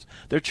afterwards.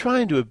 They're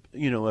trying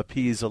to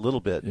appease a little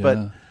bit,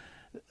 but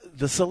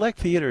the select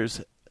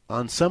theaters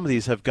on some of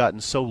these have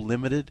gotten so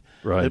limited.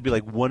 Right. There'd be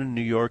like one in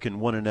New York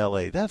and one in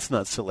L.A. That's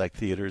not select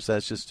theaters.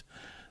 That's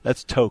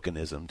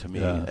tokenism to me.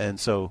 Yeah. And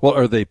so, well,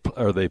 are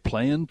they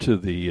playing to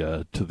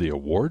the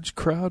awards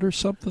crowd or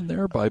something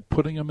there by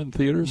putting them in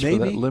theaters for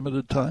that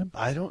limited time?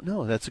 I don't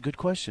know. That's a good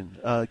question,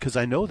 because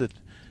I know that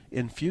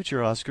in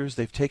future Oscars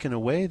they've taken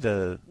away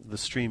the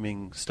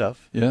streaming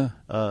stuff. Yeah.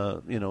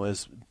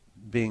 As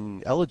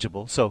being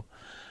eligible. So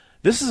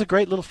this is a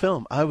great little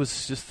film. I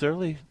was just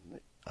thoroughly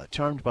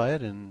charmed by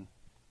it, and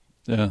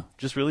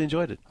just really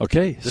enjoyed it.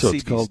 Okay, so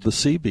it's called The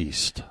Sea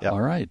Beast. Yep.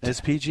 All right.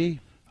 It's PG.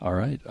 All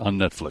right, on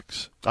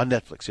Netflix. On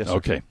Netflix, yes, sir.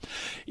 Okay.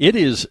 It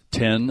is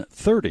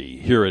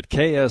 10:30 here at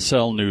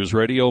KSL News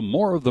Radio.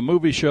 More of the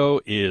movie show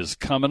is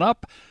coming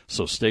up,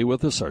 so stay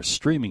with us. Our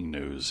streaming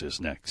news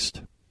is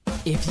next.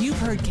 If you've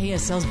heard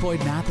KSL's Boyd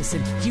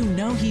Matheson, you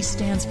know he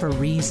stands for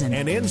reason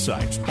and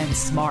insights and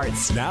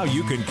smarts. Now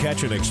you can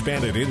catch an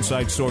expanded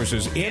Inside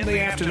Sources in the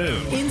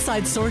afternoon.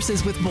 Inside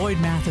Sources with Boyd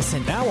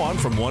Matheson. Now on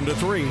from 1 to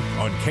 3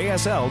 on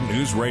KSL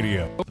News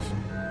Radio.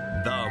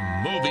 The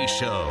Movie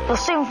Show. You'll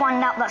soon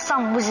find out that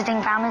some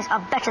wizarding families are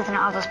better than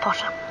others,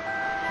 Potter.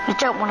 You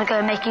don't want to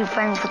go making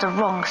friends with the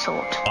wrong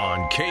sort.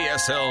 On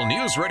KSL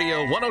News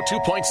Radio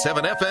 102.7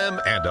 FM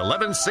and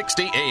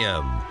 1160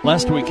 AM.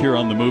 Last week here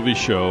on the movie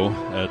show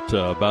at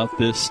about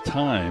this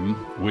time,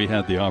 we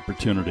had the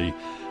opportunity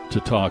to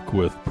talk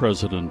with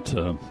President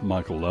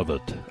Michael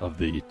Levitt of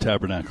the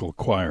Tabernacle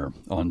Choir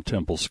on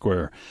Temple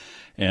Square.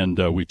 And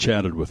we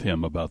chatted with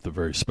him about the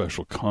very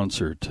special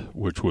concert,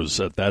 which was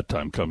at that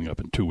time coming up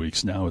in 2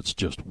 weeks. Now it's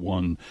just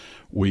 1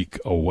 week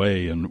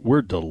away. And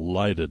we're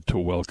delighted to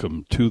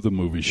welcome to the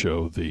movie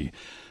show the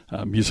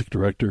music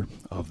director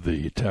of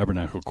the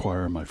Tabernacle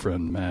Choir, my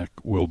friend Mac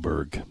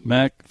Wilberg.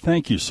 Mac,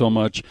 thank you so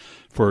much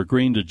for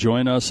agreeing to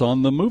join us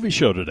on the movie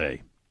show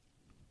today.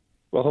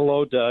 Well,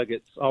 hello, Doug.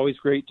 It's always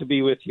great to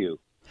be with you.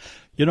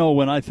 You know,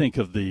 when I think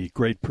of the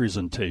great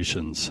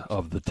presentations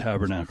of the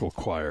Tabernacle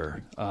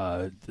Choir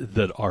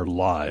that are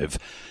live,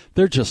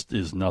 there just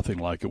is nothing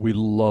like it. We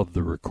love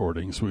the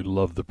recordings. We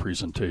love the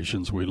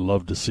presentations. We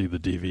love to see the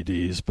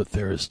DVDs. But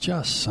there is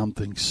just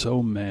something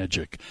so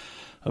magic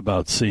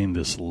about seeing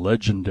this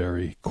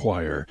legendary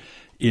choir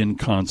in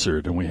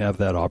concert. And we have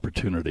that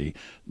opportunity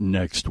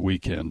next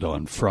weekend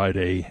on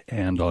Friday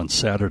and on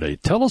Saturday.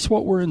 Tell us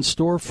what we're in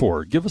store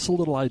for. Give us a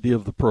little idea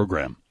of the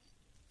program.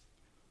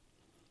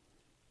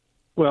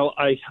 Well,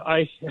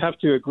 I have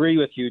to agree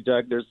with you,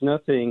 Doug. There's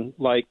nothing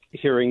like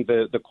hearing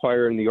the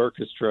choir and the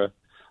orchestra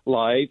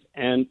live,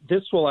 and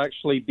this will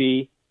actually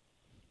be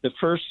the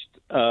first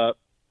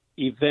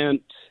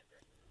event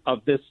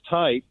of this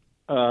type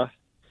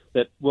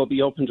that will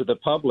be open to the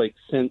public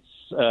since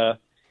the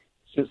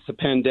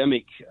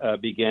pandemic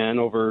began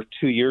over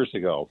 2 years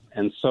ago.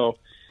 And so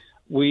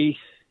we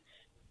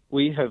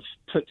have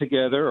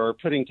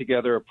putting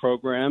together a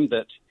program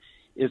that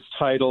is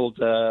titled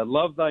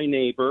Love Thy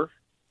Neighbor,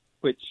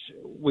 which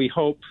we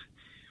hope,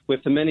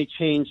 with the many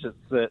changes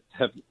that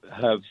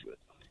have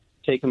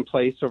taken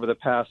place over the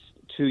past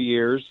 2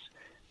 years,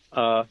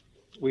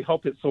 we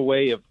hope it's a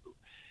way of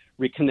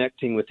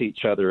reconnecting with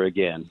each other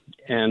again.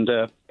 And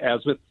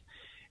as with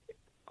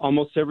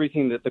almost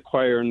everything that the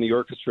choir and the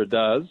orchestra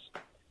does,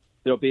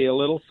 there'll be a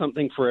little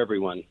something for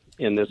everyone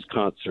in this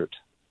concert.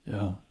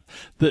 Yeah.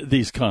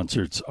 These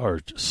concerts are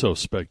so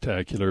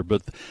spectacular,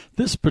 but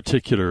this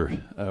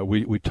particular,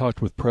 we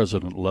talked with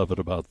President Levitt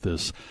about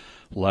this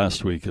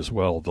last week as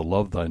well, the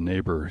Love Thy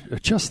Neighbor,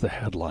 just the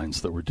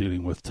headlines that we're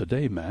dealing with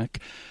today, Mac,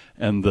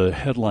 and the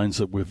headlines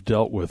that we've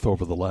dealt with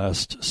over the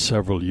last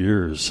several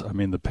years. I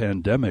mean, the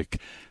pandemic,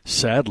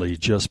 sadly,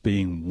 just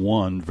being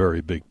one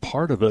very big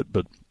part of it,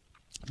 but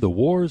the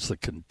wars, the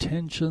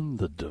contention,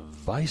 the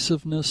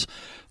divisiveness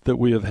that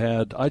we have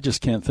had, I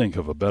just can't think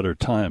of a better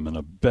time and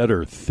a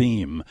better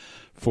theme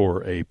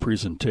for a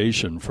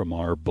presentation from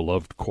our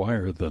beloved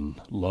choir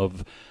than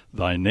Love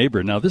Thy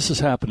Neighbor. Now, this is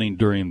happening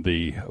during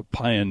the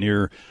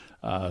Pioneer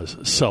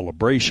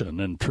celebration,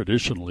 and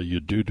traditionally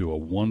you do a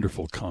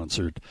wonderful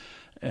concert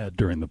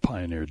during the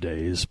Pioneer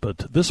Days,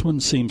 but this one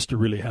seems to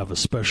really have a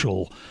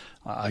special,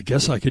 I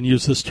guess I can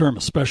use this term,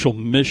 a special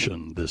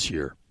mission this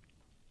year.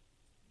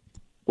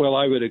 Well,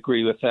 I would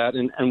agree with that,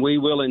 and we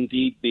will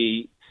indeed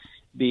be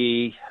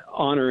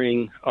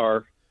honoring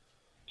our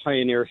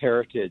pioneer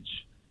heritage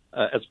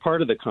as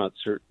part of the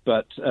concert.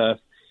 But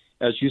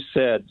as you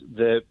said,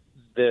 the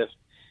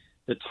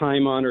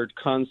time-honored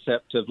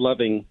concept of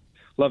loving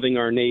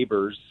our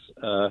neighbors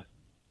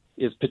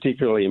is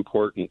particularly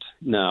important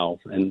now.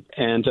 And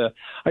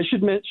I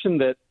should mention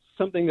that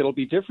something that will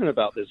be different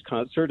about this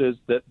concert is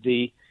that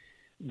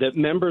that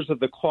members of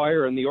the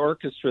choir and the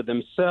orchestra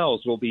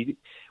themselves will be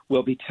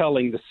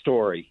telling the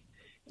story,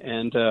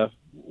 and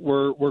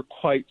we're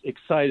quite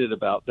excited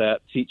about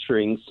that,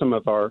 featuring some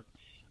of our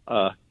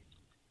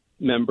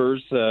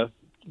members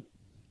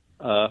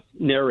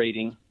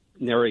narrating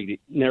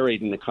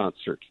the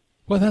concert.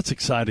 Well, that's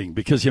exciting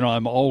because,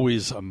 I'm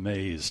always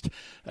amazed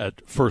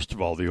at, first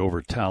of all, the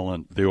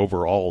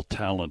overall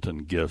talent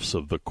and gifts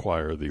of the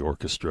choir, the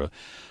orchestra.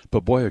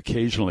 But boy,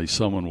 occasionally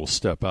someone will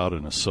step out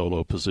in a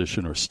solo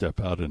position or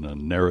step out in a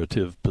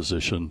narrative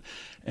position,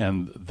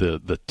 and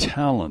the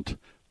talent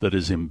that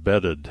is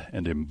embedded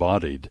and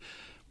embodied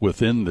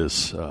within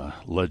this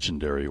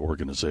legendary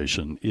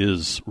organization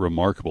is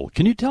remarkable.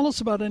 Can you tell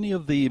us about any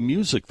of the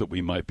music that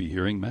we might be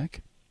hearing,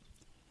 Mac?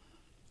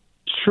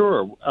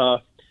 Sure.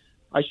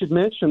 I should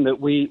mention that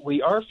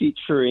we are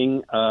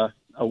featuring a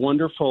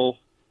wonderful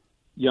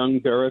young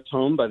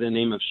baritone by the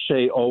name of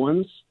Shay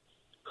Owens,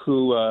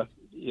 who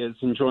is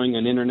enjoying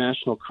an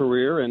international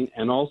career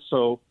and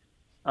also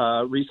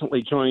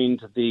recently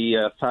joined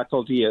the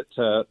faculty at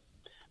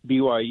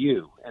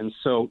BYU. And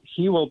so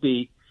he will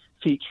be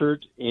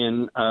featured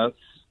in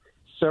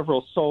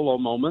several solo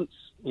moments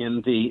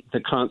in the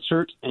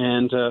concert,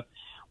 and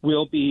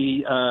we'll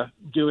be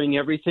doing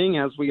everything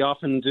as we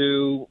often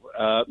do,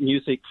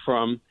 music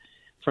from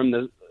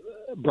the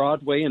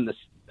Broadway and the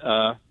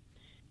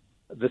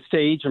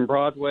stage and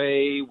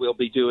Broadway. We'll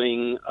be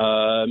doing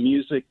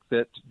music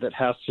that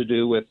has to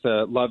do with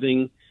love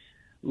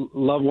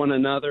one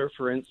another,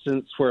 for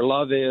instance, Where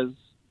Love Is,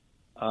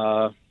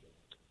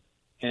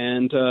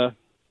 and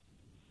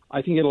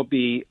I think it'll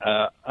be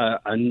a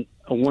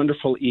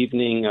wonderful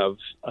evening of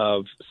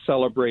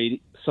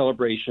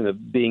celebration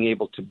of being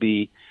able to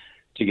be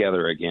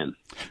together again.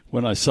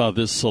 When I saw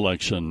this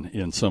selection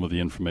in some of the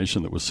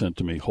information that was sent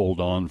to me, Hold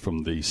On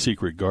from the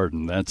Secret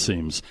Garden, that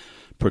seems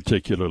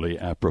particularly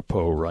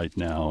apropos right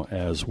now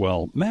as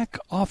well. Mac,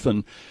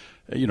 often,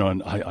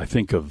 and I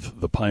think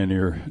of the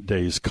Pioneer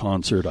Days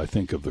concert, I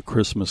think of the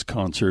Christmas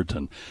concert,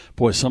 and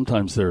boy,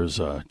 sometimes there's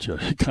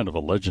kind of a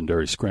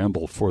legendary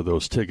scramble for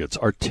those tickets.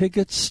 Are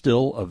tickets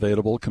still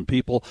available? Can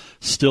people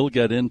still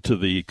get into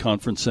the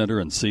conference center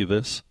and see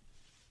this?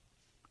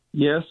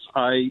 Yes,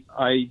 I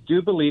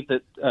do believe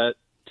that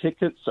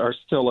tickets are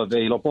still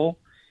available,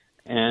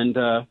 and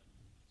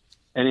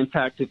in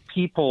fact, if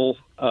people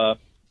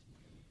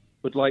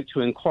would like to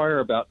inquire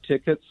about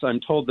tickets, I'm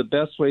told the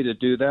best way to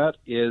do that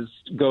is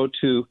go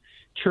to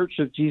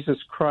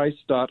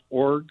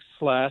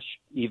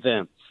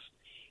churchofjesuschrist.org/events,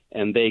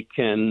 and they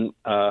can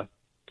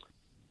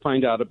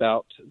find out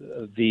about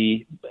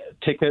the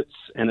tickets.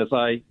 And as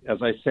I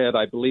said,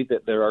 I believe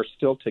that there are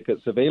still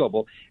tickets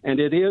available,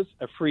 and it is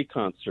a free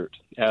concert,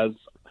 as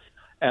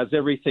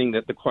everything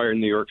that the choir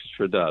and the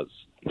orchestra does.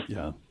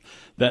 Yeah,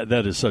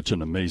 that is such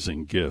an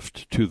amazing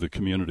gift to the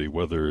community,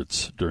 whether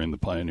it's during the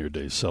Pioneer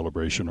Days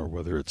celebration or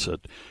whether it's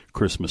at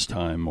Christmas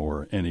time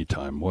or any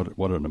time.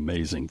 What an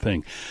amazing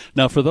thing.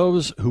 Now, for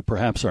those who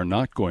perhaps are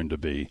not going to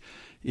be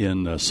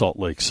in Salt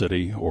Lake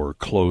City or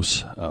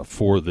close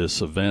for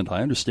this event,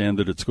 I understand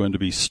that it's going to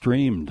be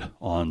streamed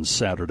on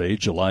Saturday,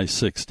 July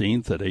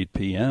 16th at 8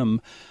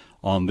 p.m.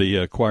 on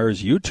the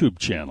choir's YouTube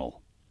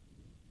channel.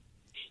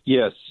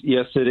 Yes,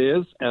 it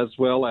is, as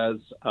well as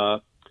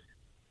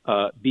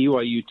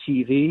BYU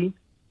TV,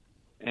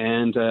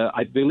 and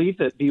I believe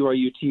that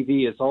BYU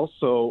TV is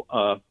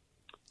also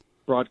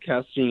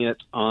broadcasting it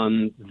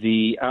on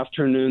the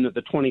afternoon of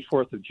the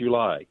 24th of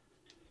July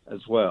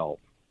as well.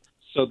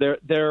 So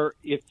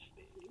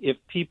if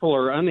people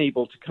are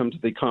unable to come to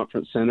the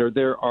conference center,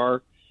 there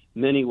are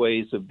many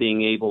ways of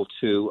being able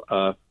to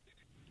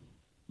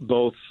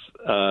both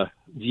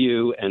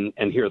view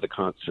and hear the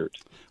concert.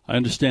 I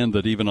understand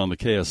that even on the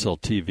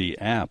KSL TV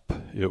app,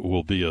 it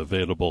will be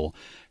available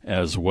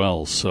as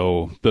well.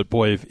 So, but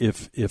boy,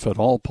 if at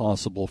all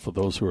possible for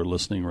those who are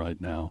listening right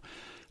now,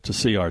 to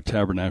see our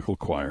Tabernacle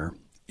Choir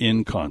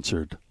in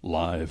concert,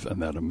 live,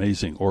 and that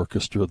amazing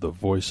orchestra, the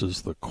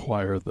voices, the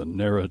choir, the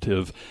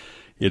narrative,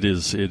 it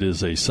is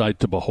a sight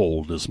to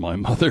behold, as my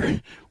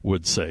mother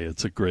would say.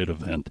 It's a great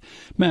event.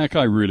 Mac,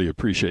 I really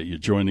appreciate you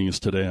joining us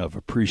today. I've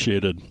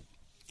appreciated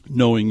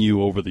knowing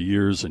you over the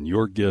years and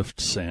your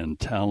gifts and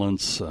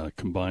talents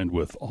combined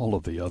with all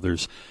of the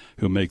others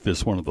who make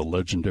this one of the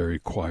legendary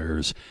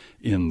choirs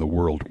in the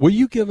world. Will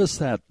you give us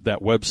that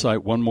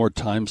website one more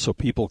time so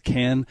people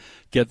can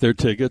get their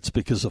tickets?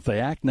 Because if they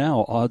act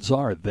now, odds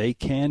are they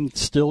can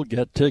still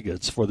get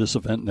tickets for this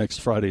event next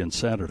Friday and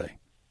Saturday.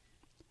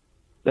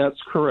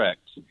 That's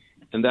correct.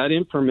 And that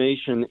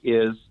information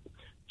is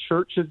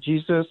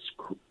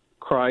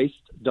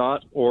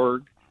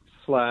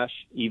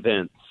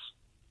churchofjesuschrist.org/events.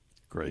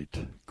 Great.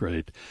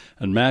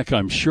 And Mac,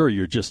 I'm sure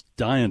you're just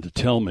dying to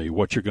tell me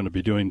what you're going to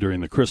be doing during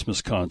the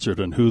Christmas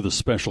concert and who the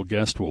special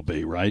guest will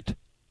be, right?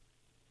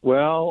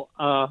 Well,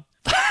 I'm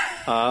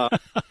not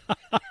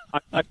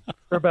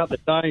sure about the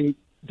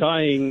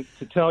dying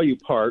to tell you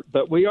part,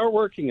 but we are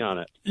working on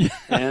it,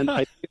 and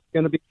I think it's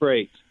going to be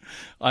great.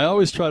 I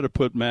always try to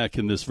put Mac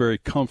in this very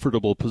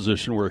comfortable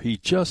position where he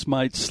just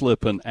might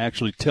slip and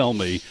actually tell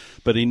me,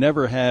 but he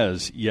never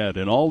has yet.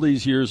 In all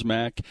these years,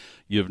 Mac,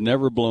 you've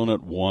never blown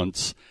it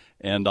once,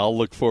 and I'll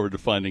look forward to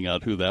finding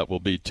out who that will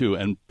be, too.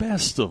 And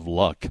best of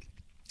luck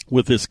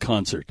with this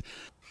concert.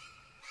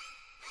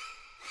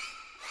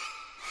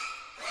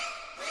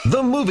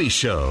 The Movie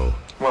Show.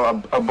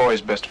 Well, a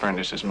boy's best friend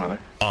is his mother.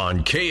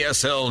 On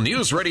KSL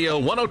News Radio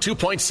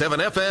 102.7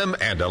 FM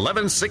and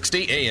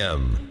 1160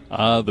 AM.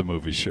 The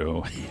Movie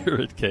Show here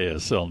at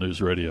KSL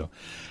News Radio.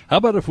 How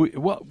about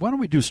why don't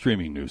we do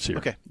streaming news here?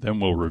 Okay. Then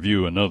we'll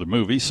review another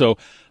movie. So,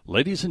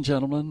 ladies and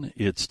gentlemen,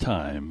 it's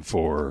time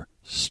for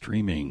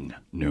streaming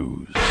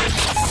news.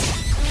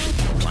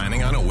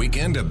 Planning on a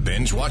weekend of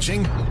binge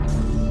watching?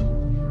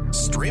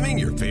 Streaming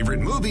your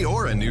favorite movie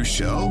or a new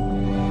show?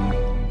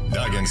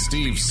 Doug and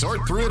Steve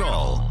sort through it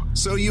all,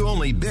 so you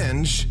only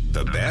binge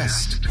the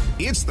best.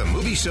 It's the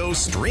Movie Show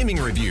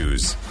Streaming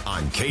Reviews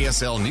on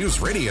KSL News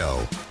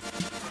Radio.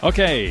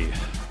 Okay,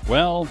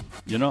 well,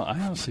 I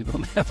honestly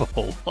don't have a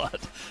whole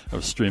lot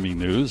of streaming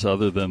news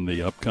other than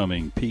the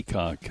upcoming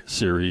Peacock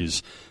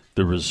series,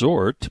 The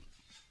Resort.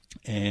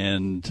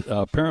 And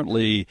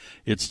apparently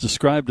it's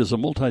described as a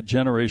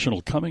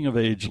multi-generational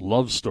coming-of-age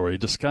love story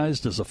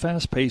disguised as a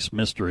fast-paced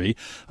mystery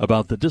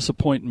about the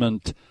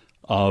disappointment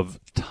of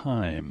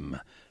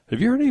time.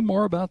 Have you heard any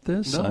more about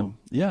this? No.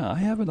 I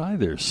haven't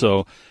either.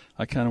 So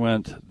I kind of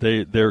went,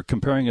 they're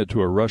comparing it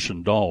to a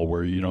Russian doll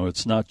where,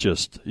 it's not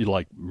just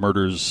like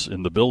murders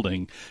in the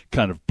building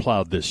kind of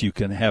plowed this. You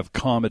can have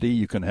comedy,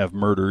 you can have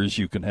murders,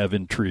 you can have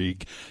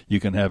intrigue, you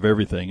can have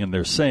everything. And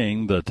they're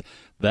saying that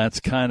that's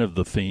kind of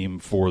the theme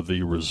for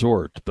The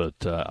Resort.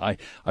 But I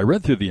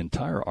read through the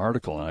entire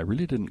article, and I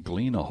really didn't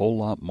glean a whole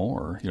lot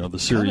more. The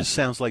series kind of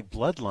sounds like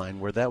Bloodline,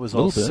 where that was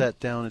all set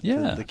down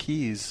at the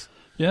Keys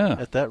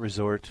at that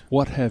resort.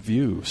 What have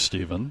you,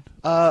 Stephen?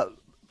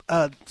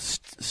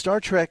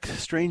 Star Trek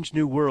Strange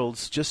New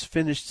Worlds just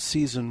finished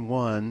season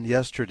 1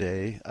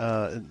 yesterday.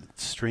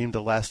 Streamed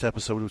the last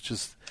episode, which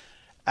is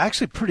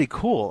actually pretty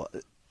cool.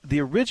 The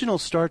original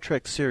Star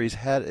Trek series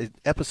had an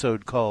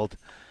episode called,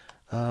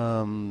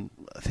 I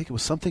think it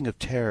was something of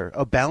terror,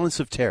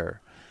 Balance of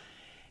Terror.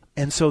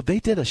 And so they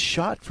did a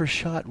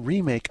shot-for-shot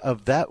remake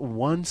of that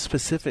one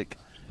specific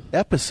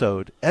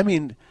episode. I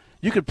mean,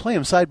 you could play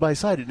them side by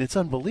side, and it's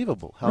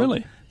unbelievable.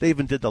 Really? They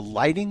even did the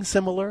lighting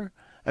similar.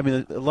 I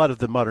mean, a lot of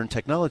the modern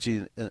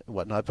technology and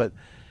whatnot, but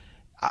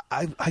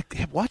I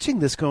kept watching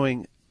this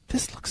going,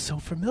 this looks so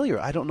familiar.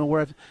 I don't know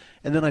where I've...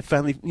 And then I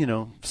finally,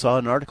 saw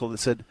an article that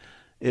said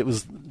it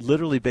was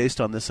literally based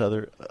on this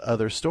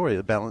other story,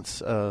 The Balance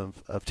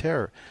of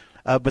Terror.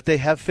 But they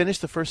have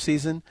finished the first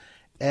season,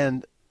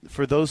 and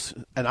for those...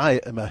 And I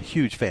am a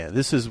huge fan.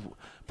 This is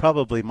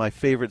probably my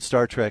favorite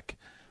Star Trek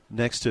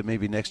next to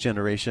maybe Next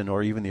Generation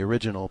or even the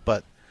original.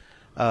 But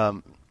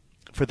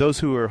for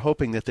those who are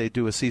hoping that they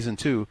do a season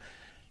 2...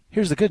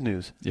 Here's the good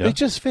news. Yeah. They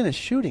just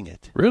finished shooting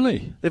it.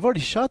 Really? They've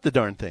already shot the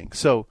darn thing.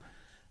 So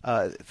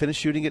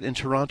finished shooting it in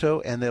Toronto,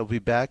 and they'll be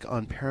back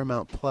on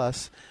Paramount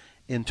Plus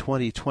in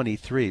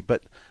 2023.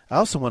 But I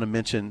also want to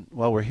mention,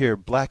 while we're here,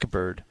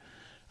 Blackbird.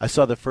 I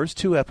saw the first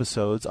 2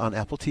 episodes on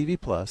Apple TV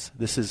Plus.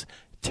 This is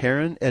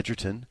Taron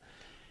Egerton.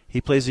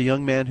 He plays a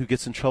young man who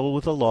gets in trouble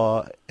with the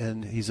law,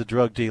 and he's a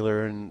drug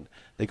dealer, and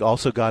they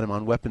also got him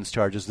on weapons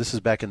charges. This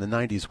is back in the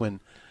 90s when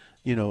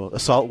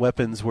assault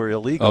weapons were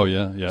illegal. Oh,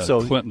 yeah.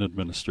 So Clinton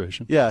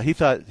administration. Yeah, he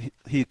thought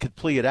he could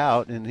plea it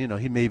out, and he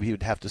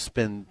would have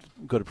to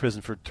go to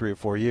prison for 3 or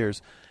 4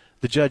 years.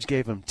 The judge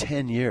gave him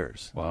 10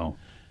 years. Wow.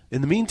 In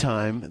the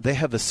meantime, they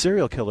have the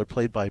serial killer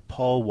played by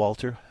Paul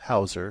Walter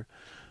Hauser,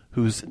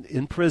 who's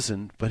in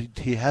prison, but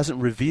he hasn't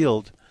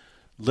revealed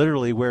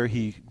literally where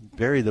he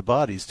buried the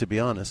bodies, to be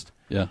honest.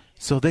 Yeah.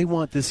 So they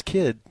want this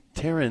kid,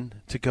 Taryn,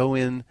 to go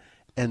in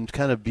and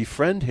kind of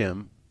befriend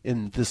him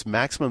in this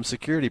maximum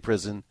security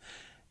prison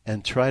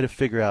and try to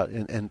figure out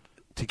and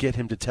to get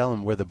him to tell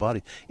him where the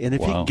body. And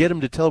if he can get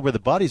him to tell where the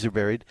bodies are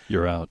buried,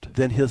 you're out.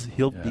 Then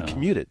he'll be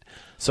commuted.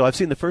 So I've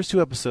seen the first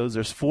 2 episodes.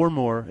 There's 4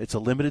 more. It's a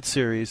limited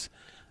series.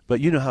 But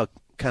you know how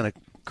kind of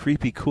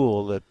creepy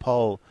cool that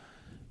Paul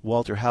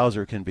Walter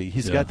Hauser can be.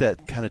 He's got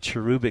that kind of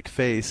cherubic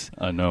face.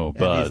 I know, and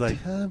but he's like,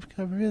 I'm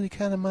really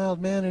kind of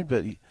mild-mannered,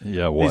 but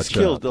he's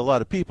killed a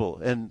lot of people.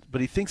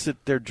 But he thinks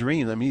that they're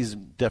dreams. I mean, he's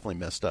definitely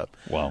messed up.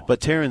 Wow. But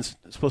Taryn's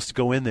supposed to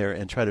go in there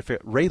and try to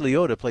figure. Ray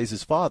Liotta plays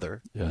his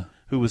father,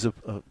 who was a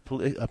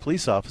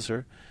police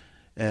officer.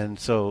 And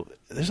so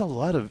there's a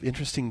lot of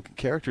interesting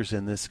characters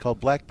in this, called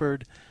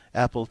Blackbird,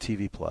 Apple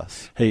TV+.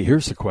 Hey,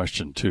 here's the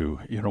question, too.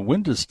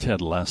 When does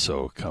Ted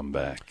Lasso come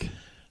back?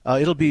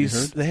 It'll be –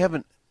 they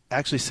haven't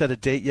actually set a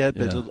date yet,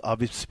 but it'll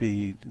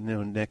obviously be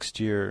next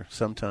year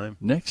sometime.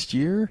 Next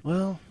year?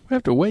 Well, we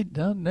have to wait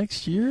down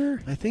next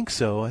year? I think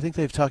so. I think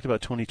they've talked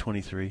about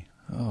 2023.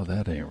 Oh,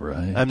 that ain't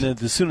right. I mean,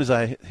 as soon as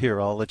I hear,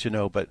 I'll let you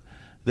know, but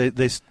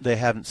they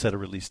haven't set a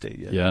release date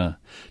yet. Yeah.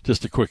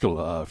 Just a quick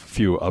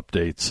few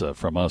updates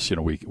from us.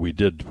 We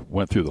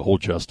went through the whole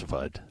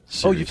Justified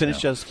series. Oh, you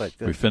finished Justified.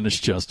 Good. We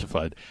finished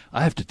Justified.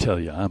 I have to tell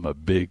you, I'm a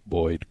big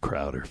Boyd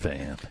Crowder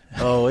fan.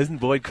 Oh, isn't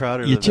Boyd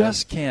Crowder You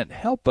just can't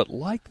help but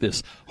like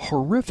this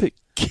horrific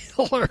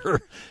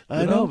killer.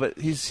 I know, but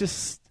he's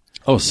just...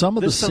 Oh, some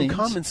of the scenes... There's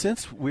some common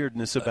sense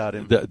weirdness about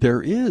him.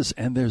 There is,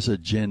 and there's a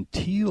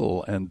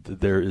genteel, and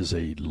there is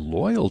a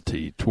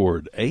loyalty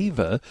toward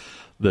Ava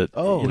that,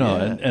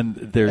 and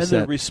there's the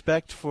that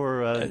respect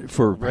for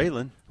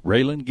Raylan.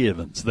 Raylan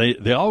Givens.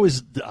 They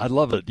always, I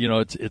love it.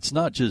 It's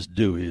not just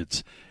Dewey,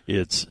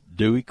 it's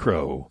Dewey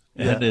Crow.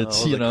 And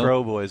it's, the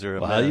Crow boys are a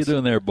mess. How you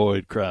doing there,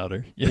 Boyd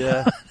Crowder?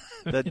 Yeah.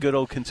 That good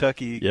old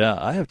Kentucky. Yeah,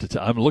 I have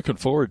to. I'm looking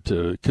forward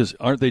to, because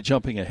aren't they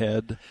jumping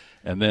ahead?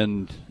 And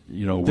then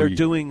they're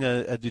doing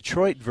a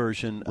Detroit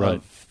version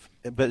of,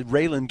 but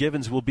Raylan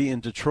Givens will be in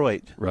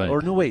Detroit. Right.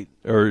 Or no, wait.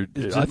 Or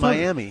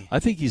Miami. I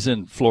think he's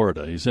in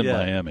Florida. He's in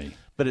Miami.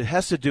 But it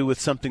has to do with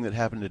something that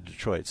happened in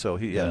Detroit. So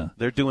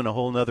they're doing a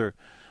whole nother.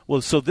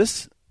 Well, so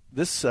this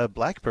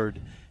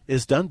Blackbird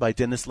is done by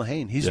Dennis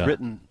Lehane. He's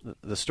written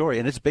the story,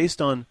 and it's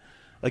based on.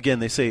 Again,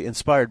 they say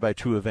inspired by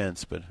true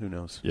events, but who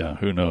knows? Yeah,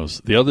 who knows?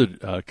 The other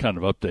kind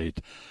of update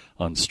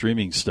on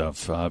streaming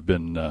stuff,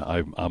 I'm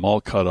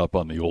all caught up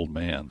on The Old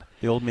Man.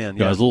 The Old Man,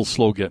 I was a little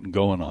slow getting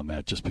going on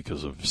that just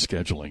because of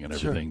scheduling and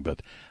everything. Sure.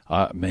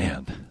 But,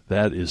 man,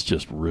 that is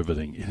just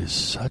riveting. It is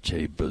such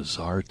a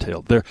bizarre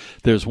tale.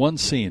 There's one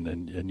scene,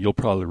 and you'll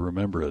probably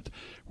remember it,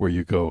 where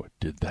you go,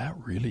 did that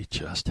really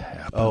just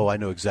happen? Oh, I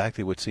know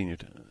exactly what scene you're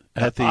talking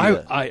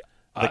about.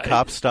 The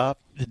cop stop.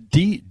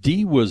 D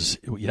was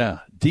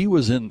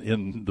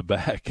in the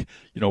back,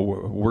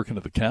 working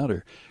at the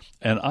counter,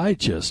 and I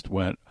just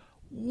went,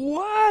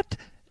 what?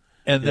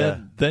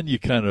 And then you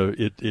kind of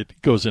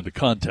it goes into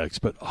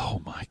context, but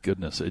oh my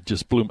goodness, it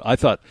just blew me. I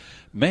thought,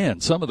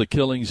 man, some of the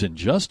killings in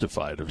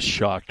Justified have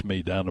shocked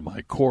me down to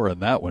my core,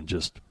 and that one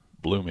just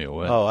blew me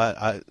away. Oh,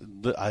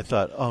 I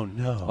thought, oh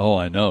no. Oh,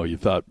 I know. You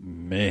thought,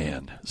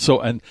 man. So,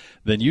 and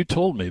then you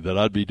told me that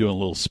I'd be doing a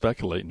little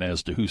speculating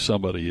as to who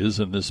somebody is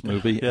in this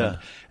movie. Yeah.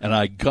 And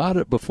I got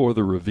it before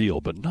the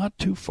reveal, but not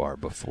too far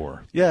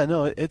before. Yeah,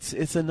 no, it's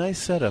a nice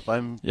setup.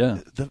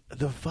 The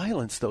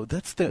violence though,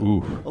 that's the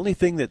only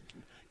thing that,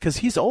 because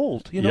he's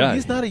old.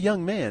 He's not a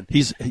young man.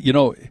 He's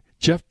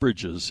Jeff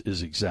Bridges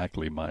is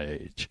exactly my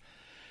age.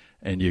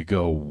 And you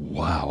go,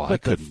 wow, I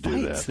couldn't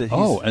do that.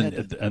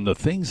 And the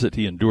things that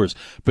he endures.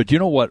 But you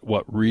know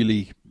what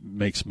really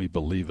makes me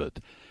believe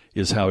it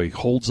is how he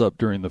holds up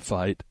during the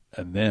fight,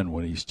 and then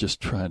when he's just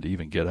trying to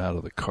even get out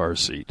of the car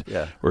seat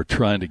or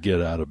trying to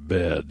get out of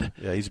bed.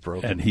 Yeah, he's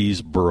broken. And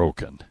he's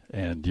broken.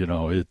 And,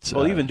 it's...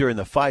 Well, even during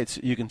the fights,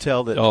 you can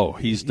tell that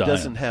he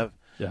doesn't have...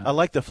 Yeah. I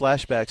like the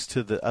flashbacks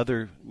to the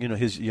other,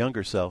 his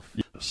younger self.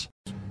 Yes.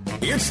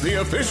 It's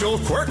the official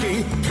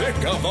quirky pick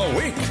of the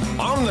week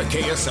on the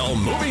KSL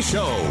Movie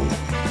Show.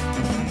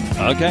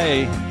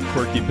 Okay,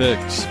 quirky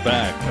picks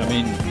back. I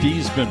mean,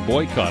 Dee's been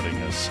boycotting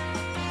us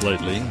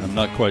lately. I'm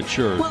not quite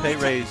sure. Well, pay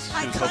raise.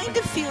 I kind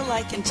of feel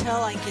like until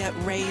I get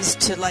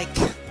raised to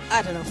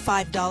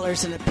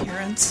 $5 an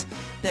appearance,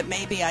 that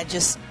maybe I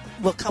just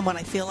will come when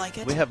I feel like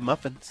it. We have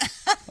muffins.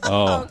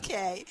 Oh.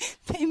 Okay.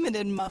 Payment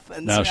in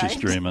muffins. Now right? she's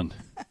dreaming.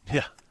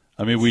 Yeah.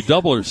 I mean, we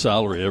double her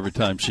salary every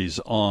time she's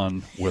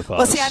on with us.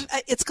 Well, see,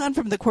 it's gone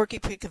from the quirky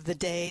pick of the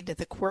day to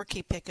the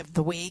quirky pick of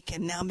the week,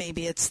 and now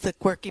maybe it's the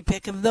quirky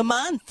pick of the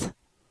month.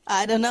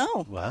 I don't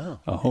know. Wow.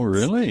 Oh,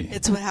 really?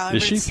 It's however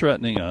Is she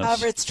threatening us?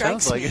 However it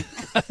strikes Sounds me.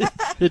 like it.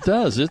 It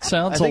does. It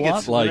sounds I think a lot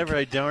it's like whenever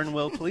I darn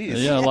well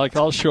please. Yeah, like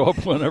I'll show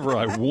up whenever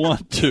I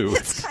want to.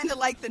 It's kind of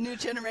like the new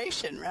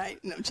generation, right?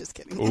 No, just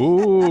kidding.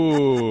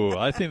 Ooh,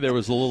 I think there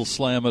was a little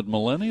slam at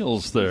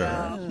millennials there.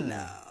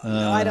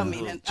 No, I don't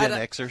mean it. Gen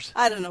Xers.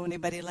 I don't know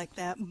anybody like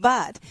that.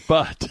 But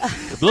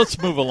let's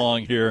move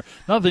along here.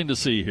 Nothing to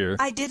see here.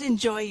 I did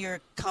enjoy your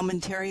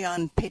commentary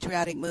on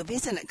patriotic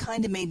movies, and it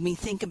kind of made me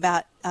think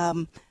about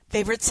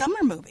favorite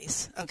summer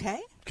movies. Okay?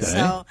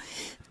 So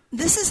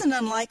this is an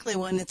unlikely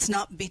one. It's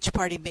not Beach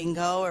Party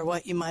Bingo or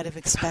what you might have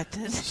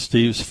expected.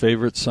 Steve's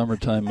favorite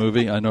summertime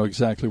movie. I know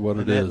exactly what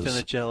it is.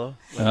 Finicello.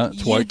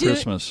 It's White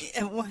Christmas.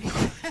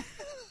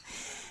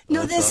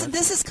 No,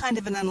 this is kind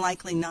of an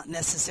unlikely, not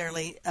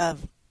necessarily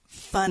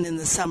fun in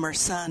the summer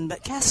sun,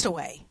 but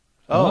Castaway.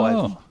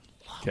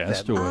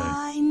 Castaway.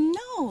 I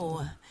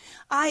know.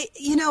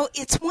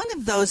 It's one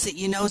of those that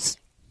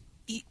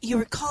you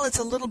recall it's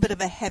a little bit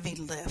of a heavy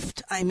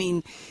lift. I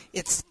mean,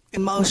 it's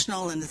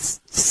emotional and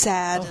it's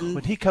sad. And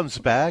when he comes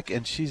back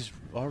and she's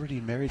already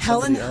married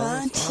Helen somebody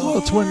Hunt, else. Oh,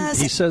 it's when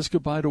he says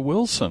goodbye to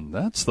Wilson.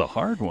 That's the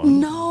hard one.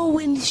 No,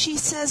 when she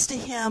says to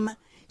him,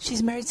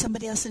 she's married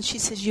somebody else, and she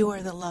says, "You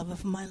are the love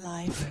of my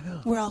life."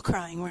 We're all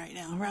crying right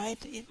now, right?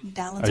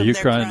 Dallin's Are you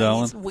there crying,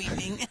 Dallin? He's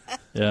weeping.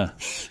 Yeah.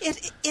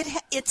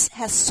 It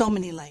has so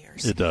many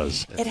layers. It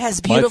does. It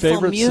has beautiful My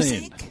favorite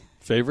music.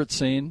 Favorite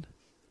scene?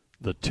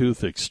 The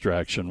tooth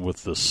extraction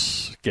with the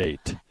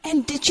skate.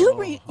 And did you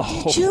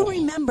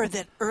remember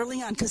that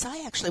early on? Because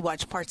I actually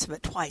watched parts of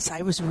it twice.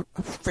 I was,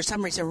 for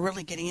some reason,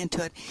 really getting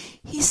into it.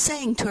 He's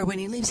saying to her when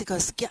he leaves, he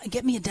goes,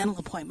 "Get me a dental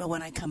appointment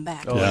when I come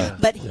back."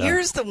 But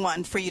here's the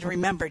one for you to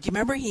remember. Do you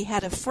remember he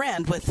had a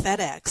friend with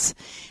FedEx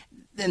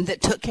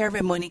that took care of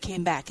him when he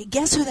came back?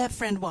 Guess who that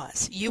friend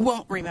was? You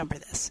won't remember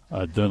this.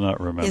 I do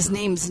not remember. His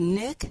name's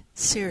Nick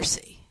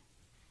Searcy.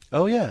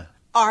 Oh, yeah.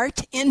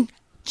 Art in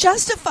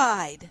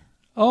Justified.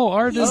 Oh,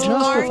 Art in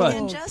Justified. Art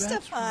in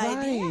Justified.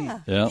 Right.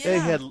 Yeah. He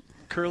had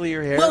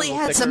curlier hair. Well, he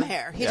had some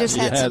hair. He just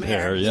had some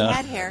hair. Yeah. He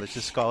had hair. Let's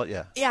just call it,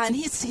 Yeah, and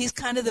he's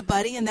kind of the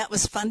buddy, and that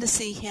was fun to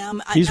see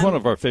him. He's one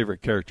of our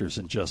favorite characters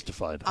in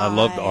Justified. I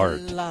loved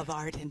Art. I love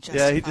Art in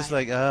Justified. Yeah, he's just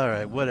like, all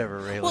right,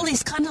 whatever, Raylan. Well,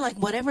 he's kind of like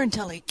whatever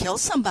until he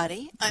kills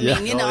somebody. I Yeah.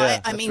 mean, you Oh, know,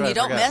 yeah. I mean, That's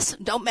you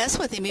right, don't mess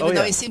with him, even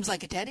though he seems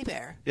like a teddy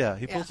bear. Yeah,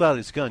 he pulls out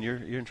his gun. You're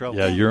in trouble.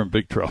 Yeah, you're in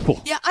big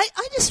trouble. Yeah, I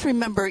just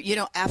remember,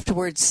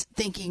 afterwards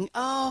thinking,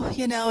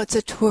 it's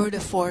a tour de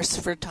force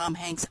for Tom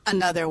Hanks,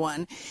 another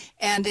one.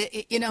 And,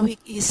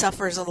 he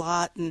suffers a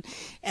lot, and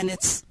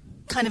it's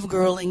kind of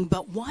grueling.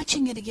 But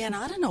watching it again,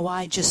 I don't know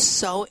why I just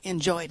so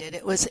enjoyed it.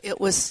 It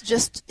was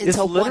just, it's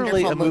a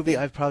literally wonderful a movie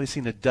I've probably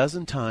seen a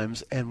dozen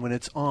times, and when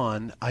it's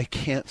on, I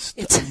can't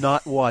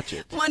not watch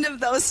it. One of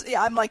those,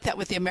 I'm like that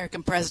with The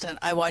American President.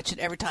 I watch it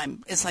every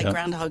time. It's like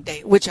Groundhog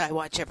Day, which I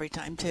watch every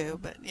time too.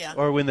 But yeah.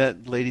 Or when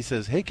that lady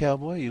says, "Hey,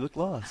 cowboy, you look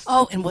lost."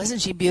 Oh, and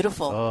wasn't she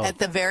beautiful at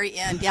the very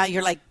end? Yeah,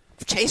 you're like,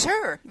 chase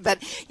her. But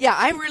yeah,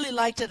 I really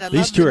liked it.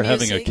 These two are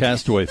having a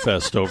Castaway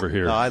Fest over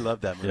here. No, I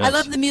love that movie. Yes. I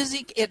love the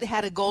music. It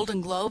had a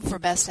Golden Globe for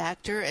Best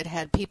Actor. It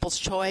had People's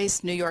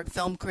Choice. New York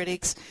Film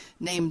Critics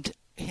named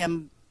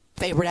him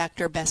favorite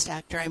actor, best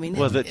actor. I mean,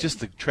 just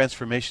the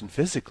transformation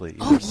physically.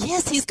 Oh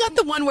yes, he's got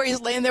the one where he's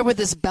laying there with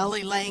his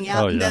belly laying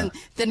out, and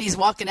then he's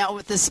walking out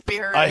with the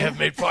spear. I have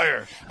made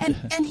fire.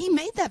 And he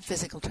made that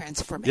physical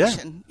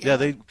transformation. Yeah,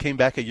 they came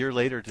back a year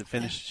later to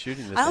finish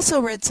shooting this. I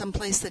also read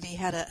someplace that he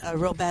had a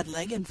real bad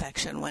leg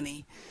infection when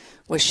he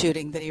was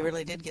shooting, that he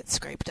really did get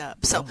scraped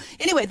up. So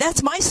anyway,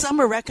 that's my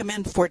summer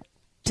recommend for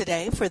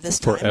today, for this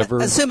time. Forever.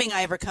 Assuming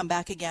I ever come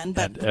back again.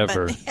 But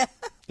ever.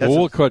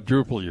 We'll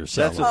quadruple your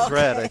salary. That's a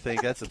thread, I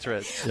think. That's a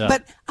thread. Yeah.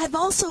 But I've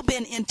also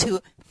been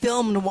into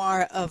film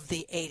noir of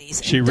the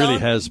 80s. She really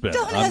has been.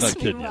 Don't I'm ask not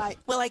me kidding why. you.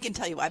 Well, I can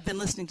tell you, I've been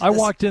listening to I this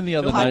walked in the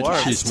other night and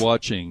podcast she's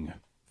watching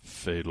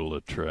Fatal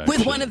Attraction.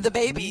 with one of the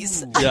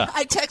babies. Yeah.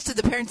 I texted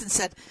the parents and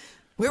said,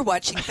 "We're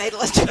watching Fatal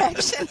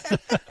Attraction."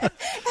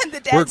 And the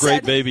dad We're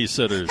great said,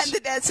 babysitters. And the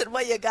dad said,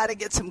 "Well, you got to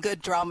get some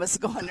good dramas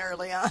going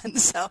early on."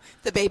 So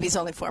the baby's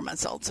only 4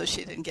 months old, so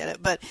she didn't get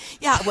it. But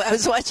yeah, I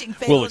was watching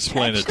Fatal We'll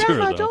explain Attraction. it to her,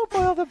 Grandma, though. don't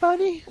boil the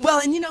bunny.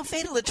 Well, and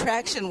Fatal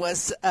Attraction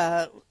was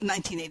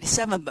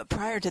 1987, but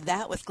prior to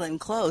that with Glenn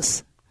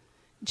Close,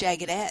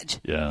 Jagged Edge.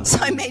 Yeah. So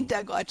I made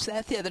Doug watch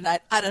that the other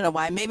night. I don't know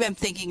why. Maybe I'm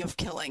thinking of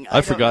killing.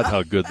 I forgot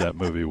how good that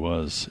movie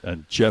was.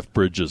 And Jeff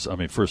Bridges, I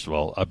mean, first of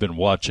all, I've been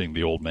watching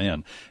The Old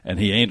Man, and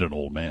he ain't an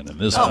old man in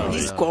this movie. Oh,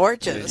 he's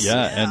gorgeous.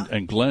 Yeah,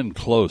 and Glenn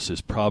Close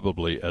is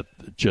probably at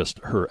just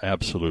her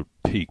absolute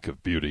peak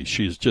of beauty.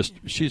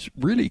 She's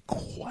really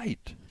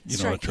quite,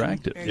 Striking,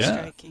 attractive. Very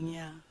striking,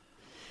 yeah.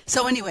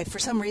 So anyway, for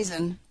some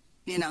reason,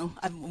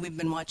 I've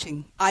been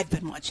watching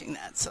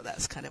that, so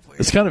that's kind of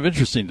weird. It's kind of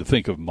interesting to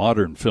think of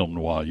modern film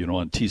noir.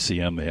 On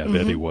TCM they have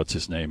Eddie, what's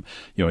his name?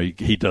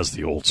 He does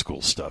the old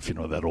school stuff,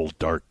 that old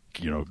dark,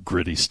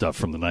 gritty stuff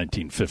from the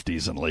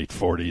 1950s and late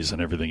 40s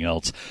and everything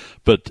else.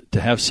 But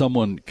to have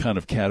someone kind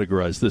of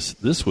categorize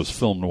this was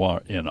film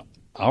noir in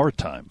our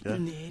time.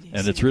 In the 80s.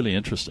 And it's really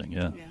interesting,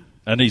 yeah.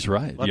 And he's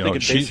right. Well, you I'm know,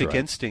 thinking she's Basic right.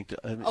 Instinct.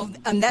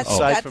 And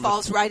that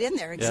falls right in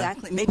there,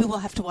 exactly. Yeah. Maybe we'll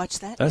have to watch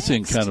that That's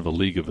next. in kind of a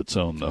league of its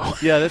own, though.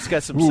 Yeah, that's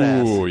got some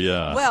sass. Ooh,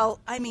 yeah. Well,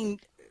 I mean,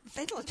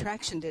 Fatal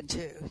Attraction did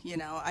too. You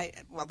know,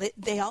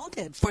 they all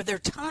did for their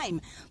time.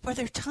 For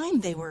their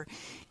time, they were,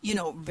 you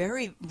know,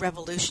 very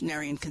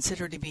revolutionary and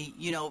considered to be,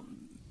 you know,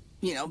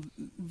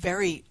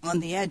 very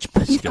on the edge.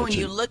 But you know, when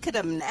you look at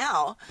them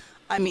now,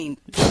 I mean,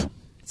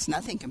 it's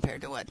nothing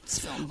compared to what's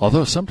filmed.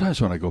 Although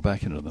sometimes when I go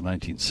back into the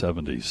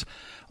 1970s,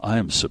 I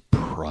am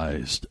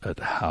surprised at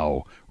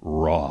how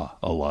raw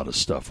a lot of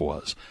stuff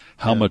was.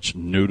 How much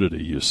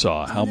nudity you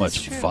saw, how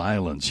much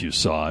violence you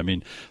saw. I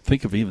mean,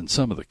 think of even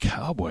some of the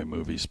cowboy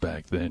movies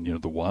back then. You know,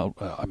 the wild.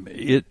 I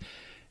mean,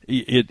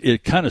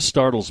 it kind of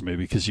startles me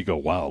because you go,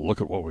 wow, look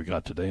at what we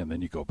got today, and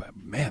then you go back,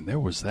 man, there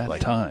was that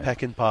like time.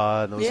 Peck and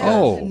Paw and those Yeah. guys.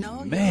 Oh,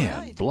 No, man,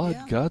 right. blood,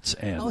 Yeah. guts,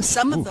 and...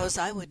 some of those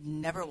I would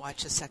never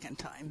watch a second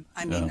time.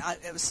 I mean,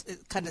 it was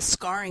kind of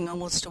scarring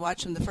almost to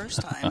watch them the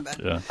first time.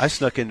 But I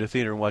snuck into the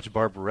theater and watched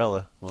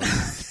Barbarella.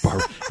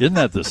 Isn't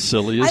that the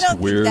silliest, I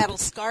don't weird... think that'll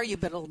scar you,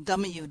 but it'll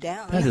dummy you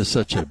down. That is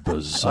such a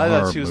bizarre I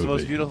thought she was movie. the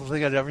most beautiful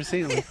thing I'd ever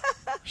seen.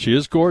 She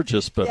is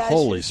gorgeous, but Yeah,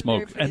 holy she's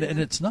smoke. very pretty. And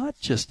it's not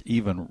just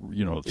even,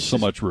 you know, so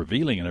much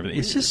revealing and everything.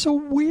 It's just so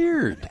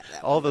weird.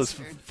 All those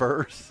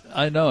furs.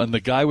 I know, and the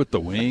guy with the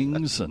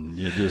wings, and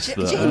you just...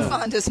 Jane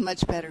Fonda's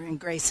much better in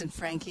Grace and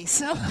Frankie,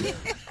 so...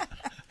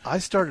 I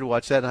started to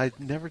watch that, and I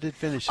never did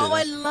finish it. Oh,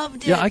 I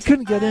loved it. Yeah, I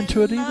couldn't get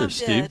into it either, loved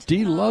Steve. it.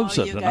 Dee loves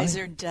it. You and guys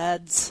are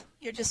duds.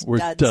 You're just we're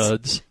duds.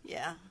 duds.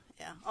 Yeah.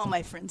 All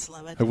my friends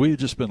love it. Have we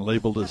just been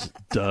labeled as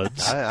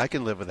duds? I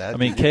can live with that. I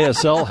mean,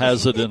 KSL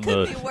has it in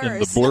the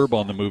worse. blurb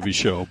on the movie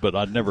show, but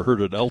I'd never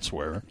heard it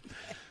elsewhere.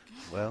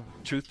 Well,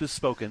 truth is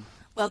spoken.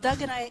 Well,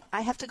 Doug and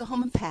I have to go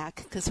home and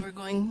pack because we're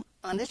going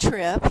on a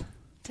trip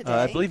today.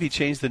 I believe he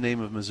changed the name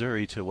of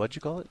Missouri to, what'd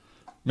you call it?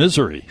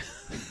 Misery.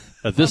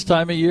 At this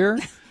time of year?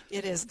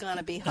 It is going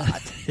to be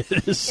hot.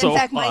 It is so hot. In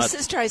fact, my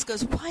sister always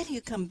goes, why do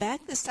you come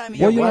back this time of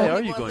Well, year? you know, why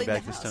are you going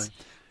back this time?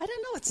 I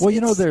don't know. Well,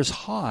 you know, there's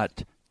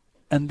hot,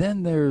 and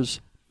then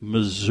there's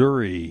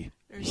Missouri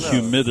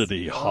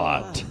humidity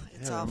hot.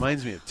 Yeah, it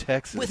reminds me of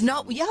Texas. But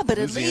Louisiana.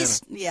 at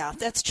least,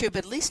 that's true.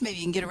 But at least maybe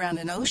you can get around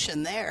an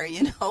ocean there,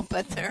 you know.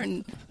 But there are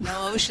no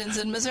oceans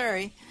in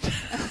Missouri.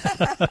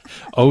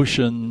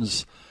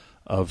 Oceans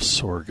of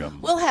sorghum.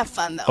 We'll have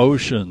fun, though.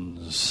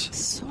 Oceans.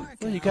 Sorghum.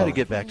 Well, you got to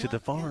get back to the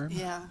farm.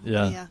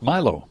 Yeah.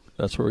 Milo.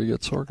 That's where we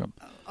get sorghum.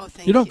 Oh,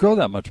 thank you don't grow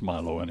that much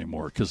Milo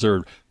anymore because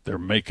they're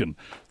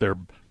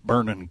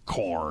burning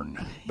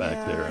corn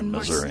back there in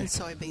Missouri. And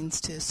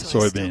soybeans too.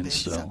 Soybeans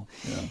still. So.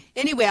 Yeah.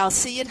 Anyway, I'll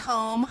see you at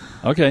home.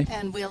 Okay.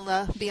 And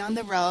we'll be on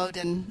the road,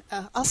 and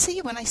I'll see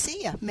you when I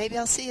see you. Maybe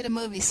I'll see you at a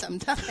movie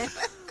sometime.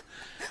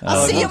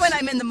 I'll see you when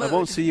I'm in the mood. I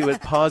won't see you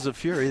at Paws of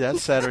Fury.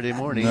 That's Saturday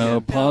morning.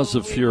 No, Paws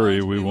of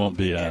Fury we won't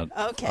be at.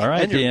 Okay. All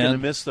right, and you're going to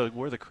Deanne. miss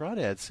where the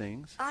crawdad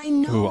sings. I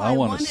know. Ooh, I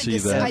want to see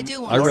that. I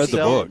do want I to read see the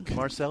that. book.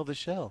 Marcel the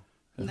Shell.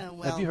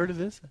 No, Have you heard of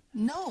this?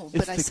 No,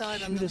 it's but I saw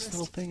it on the cutest list.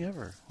 little thing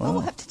ever. Oh,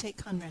 we'll have to take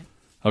Conrad.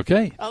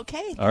 Okay.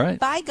 Okay. All right.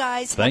 Bye,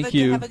 guys. Thank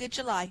you. Have a good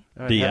July.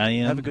 All right,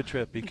 Deanne, have a good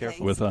trip. Be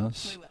careful. with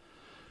us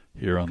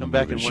here on Come the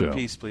back movie in show. one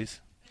piece, please.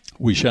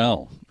 We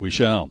shall.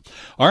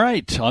 All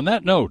right. On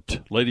that note,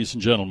 ladies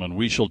and gentlemen,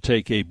 we shall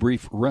take a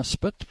brief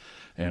respite,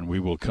 and we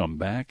will come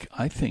back.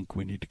 I think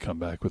we need to come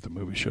back with the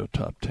movie show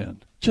top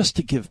 10, just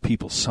to give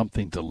people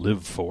something to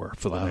live for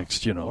the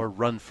next, or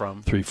run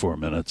from 3-4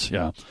 minutes.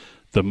 Yeah,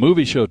 the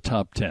movie show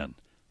top 10.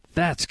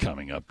 That's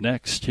coming up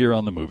next here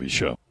on the movie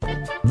show.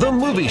 The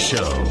Movie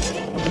Show.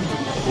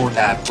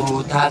 Una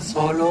puta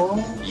solo?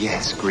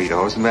 Yes,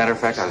 Greedo. As a matter of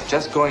fact, I was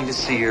just going to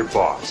see your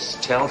boss.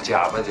 Tell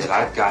Jabba that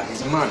I've got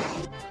his money.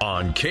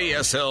 On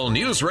KSL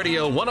News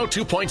Radio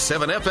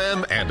 102.7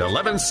 FM and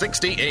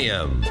 1160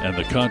 AM. And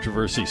the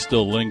controversy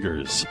still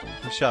lingers.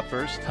 Who shot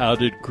first? How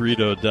did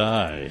Greedo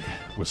die?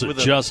 Was it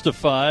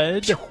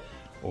justified?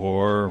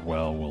 Or,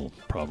 well, we'll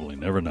probably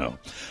never know.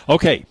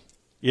 Okay,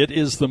 it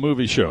is the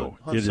movie show.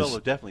 Han Solo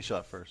definitely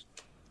shot first.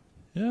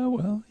 Yeah,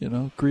 well,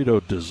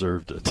 Greedo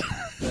deserved it.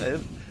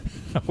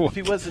 If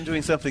he wasn't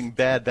doing something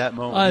bad that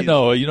moment. I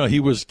know. He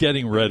was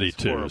getting ready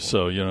to. Horrible.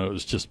 So, it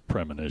was just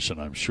premonition,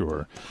 I'm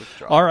sure.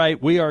 All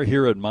right, we are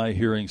here at My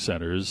Hearing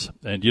Centers.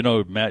 And,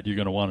 Matt, you're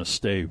going to want to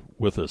stay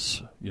with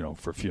us,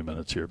 for a few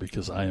minutes here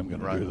because I am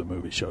going to do the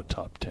movie show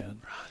top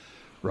 10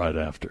 right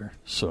after.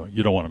 So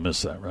you don't want to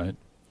miss that, right?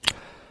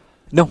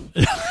 No.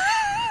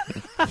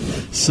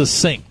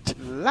 Succinct.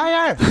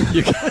 Liar!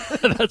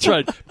 That's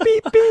right.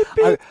 Beep, beep,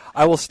 beep.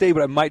 I will stay,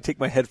 but I might take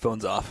my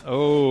headphones off.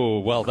 Oh,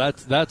 well,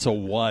 that's a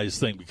wise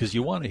thing because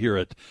you want to hear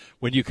it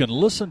when you can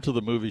listen to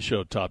the movie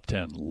show top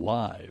 10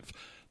 live,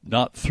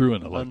 not through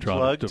an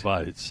electronic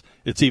device.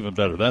 It's even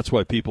better. That's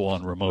why people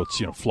on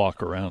remotes,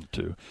 flock around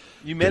to.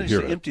 You managed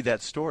to empty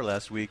that store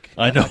last week.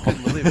 I know. I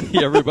couldn't believe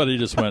it. Everybody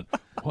just went,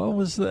 What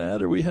was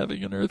that? Are we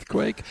having an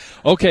earthquake?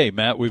 Okay,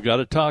 Matt, we've got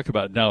to talk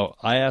about it. Now,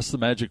 I asked the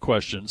magic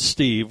question.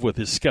 Steve, with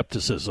his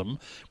skepticism,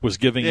 was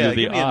giving you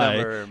the eye.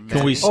 Number,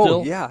 can we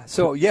still? Oh, yeah.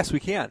 So yes, we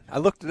can. I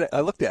looked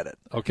at it.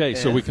 Okay,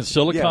 so we can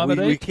still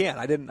accommodate. Yeah, we can.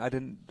 I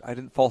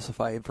didn't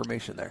falsify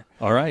information there.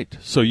 All right.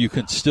 So you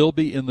can still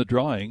be in the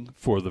drawing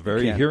for the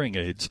very hearing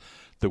aids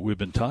that we've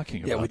been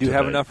talking about. Yeah, we do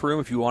have enough room.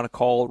 If you want to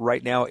call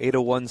right now,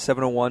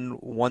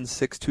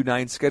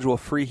 801-701-1629, schedule a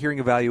free hearing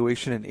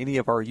evaluation in any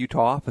of our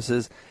Utah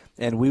offices,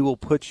 and we will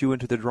put you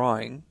into the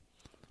drawing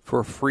for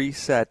a free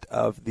set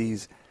of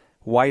these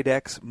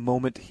Widex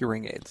Moment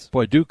hearing aids.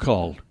 Boy, do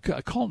call.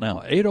 Call now,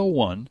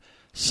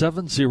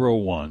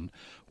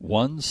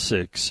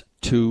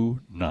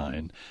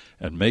 801-701-1629,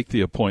 and make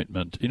the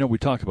appointment. You know, we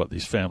talk about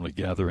these family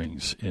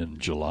gatherings in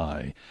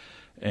July.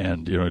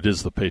 And, you know, it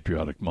is the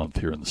patriotic month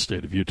here in the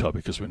state of Utah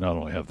because we not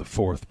only have the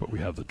 4th, but we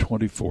have the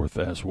 24th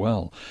as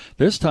well.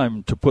 There's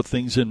time to put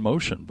things in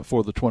motion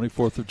before the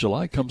 24th of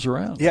July comes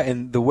around. Yeah,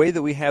 and the way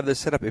that we have this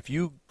set up, if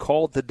you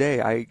called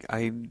today,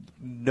 I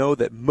know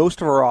that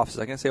most of our offices,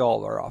 I can't say all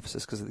of our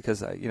offices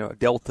because you know,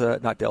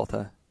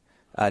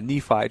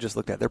 Nephi, I just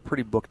looked at, they're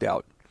pretty booked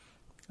out.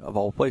 Of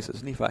all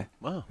places, Nephi.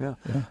 Wow. Yeah.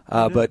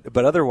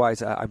 But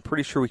otherwise, I'm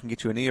pretty sure we can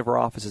get you in any of our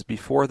offices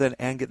before then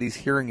and get these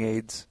hearing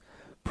aids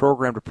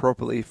programmed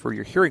appropriately for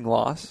your hearing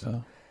loss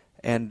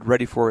and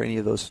ready for any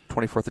of those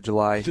 24th of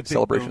July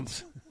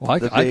celebrations. Well,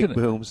 the big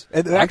booms.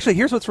 And actually,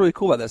 here's what's really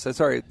cool about this. I'm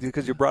sorry,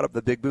 because you brought up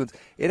the big booms.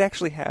 It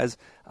actually has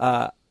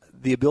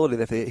the ability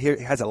that if it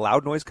has a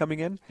loud noise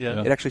coming in,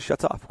 it actually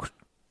shuts off.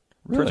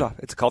 Really? Turns off.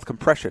 It's called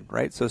compression,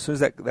 right? So as soon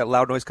as that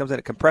loud noise comes in,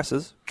 it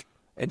compresses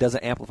and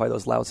doesn't amplify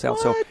those loud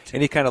sounds. What? So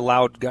any kind of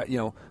loud,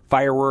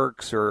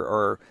 fireworks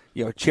or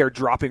a chair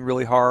dropping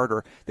really hard,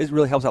 or this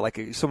really helps out. Like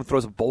if someone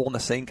throws a bowl in the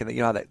sink, and you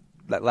know how that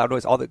loud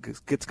noise, all that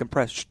gets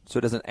compressed, so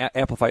it doesn't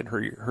amplify and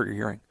hurt your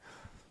hearing.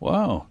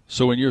 Wow.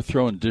 So when you're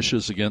throwing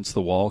dishes against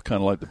the wall,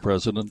 kind of like the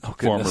president,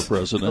 former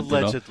president,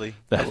 allegedly,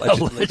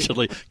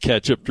 allegedly,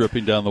 ketchup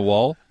dripping down the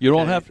wall, we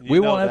won't have to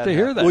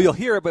hear that. Well, you'll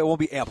hear it, but it won't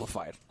be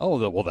amplified. Oh,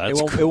 well,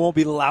 that's it won't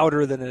be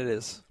louder than it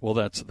is. Well,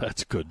 that's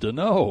good to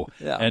know.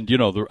 Yeah. And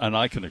and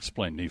I can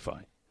explain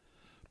Nephi.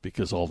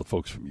 Because all the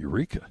folks from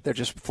Eureka. They're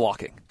just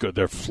flocking. Good,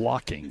 they're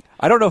flocking.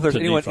 I don't know if there's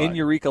anyone Nephi. in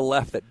Eureka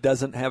left that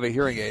doesn't have a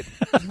hearing aid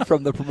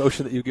from the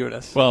promotion that you've given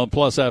us. Well,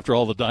 plus after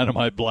all the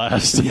dynamite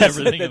blasts and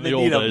everything in the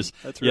old days.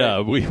 That's right.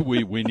 Yeah,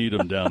 we need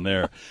them down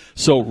there.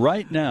 So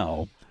right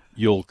now,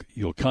 you'll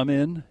come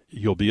in,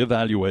 you'll be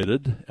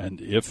evaluated,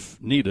 and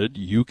if needed,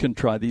 you can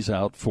try these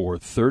out for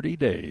 30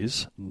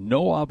 days,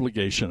 no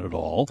obligation at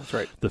all. That's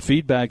right. The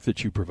feedback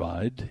that you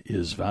provide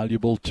is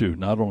valuable to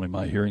not only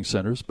my hearing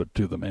centers, but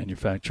to the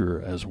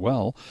manufacturer as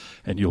well,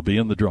 and you'll be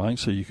in the drawing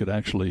so you could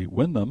actually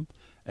win them.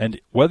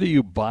 And whether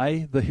you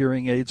buy the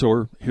hearing aids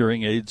or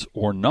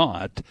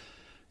not,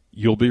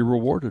 you'll be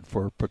rewarded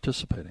for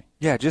participating.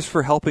 Yeah, just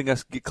for helping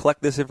us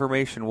collect this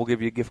information, we'll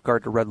give you a gift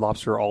card to Red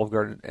Lobster or Olive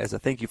Garden as a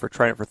thank you for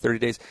trying it for 30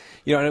 days.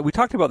 You know, and we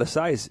talked about the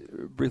size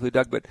briefly,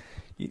 Doug, but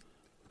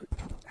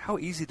how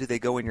easy do they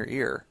go in your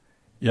ear?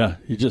 Yeah,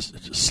 you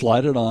just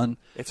slide it on.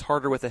 It's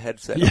harder with the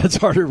headset on. It's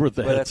harder with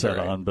the but headset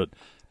on, but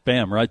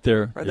bam, right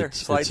there. Right there. It's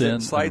slides in,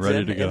 slides ready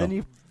in, to go. and then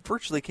you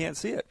virtually can't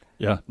see it.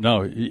 Yeah,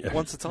 no.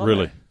 Once it's on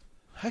really. there.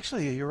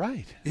 Actually, you're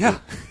right. Yeah.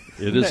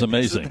 It is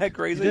amazing. Isn't that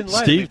crazy?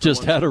 Steve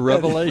just had a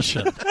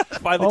revelation.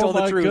 Finally told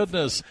the truth. Oh, my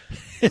goodness.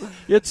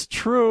 It's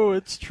true.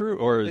 It's true.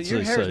 Or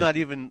your hair's not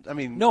even, I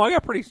mean. No, I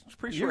got pretty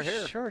short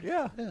hair. Short.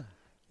 Yeah.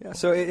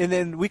 So, and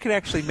then we can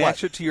actually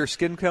match it to your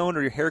skin tone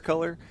or your hair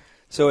color.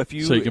 So if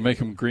you. So you can make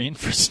them green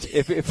for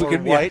Steve. If we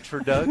can white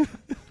for Doug.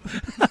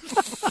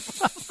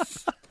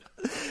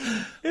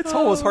 It's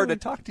almost hard to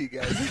talk to you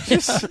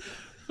guys.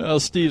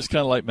 Well, Steve's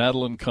kind of like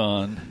Madeline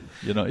Kahn.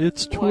 You know,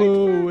 it's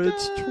true.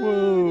 It's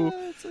true.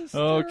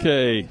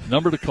 Okay,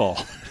 number to call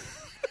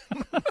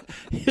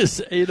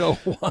is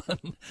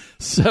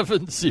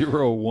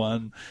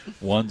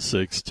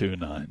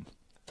 801-701-1629.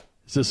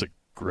 Is this a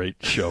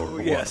great show?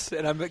 Or yes,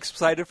 and I'm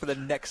excited for the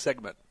next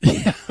segment.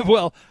 Yeah,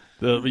 well,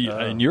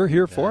 and you're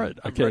here for it.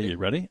 Okay, you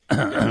ready?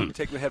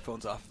 Take my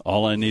headphones off.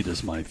 All I need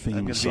is my theme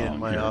I'm gonna song be in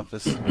my here.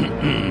 office.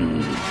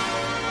 And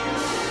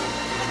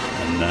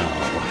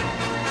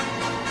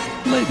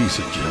now, ladies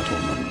and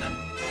gentlemen,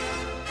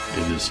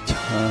 it is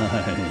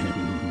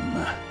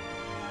time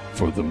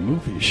for the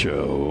movie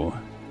show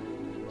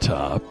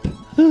Top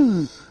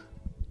 10.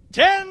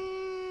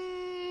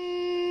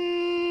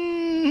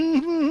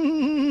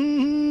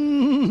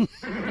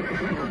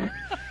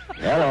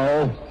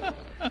 Hello,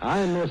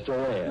 I'm Mr.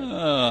 Ed.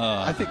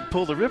 I think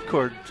pull the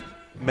ripcord,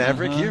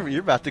 Maverick. You're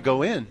about to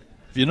go in.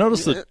 Have you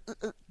noticed that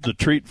the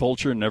treat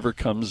vulture never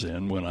comes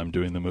in when I'm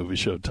doing the movie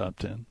show Top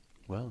 10?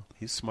 Well,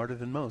 he's smarter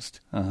than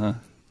most. Uh-huh.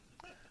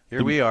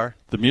 Here we are.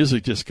 The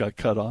music just got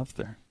cut off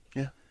there.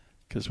 Yeah.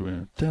 Because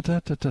we're...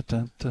 They're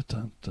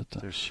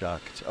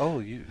shocked. Oh,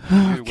 you're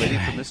waiting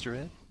for Mr.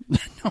 Ed? No,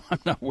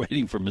 I'm not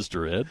waiting for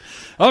Mr. Ed.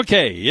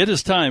 Okay, it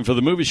is time for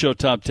the movie show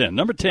Top 10.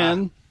 Number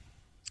 10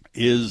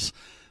 is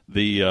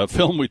the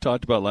film we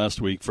talked about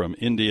last week from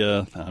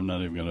India. I'm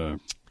not even going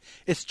to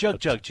It's Jug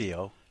Jug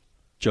Geo.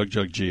 Jug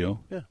Jug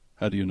Geo? Yeah.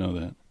 How do you know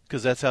that?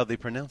 Because that's how they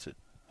pronounce it.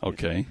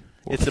 Okay.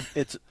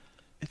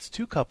 It's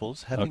two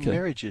couples having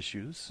marriage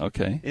issues.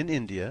 Okay. In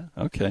India.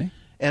 Okay.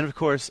 And, of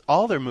course,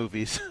 all their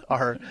movies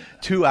are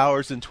 2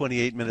 hours and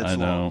 28 minutes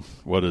long. I know.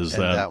 What is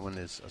that? And that one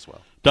is as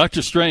well.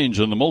 Doctor Strange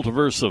and the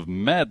Multiverse of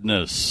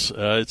Madness.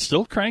 It's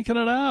still cranking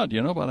it out,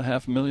 about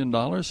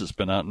 $500,000. It's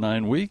been out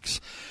 9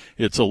 weeks.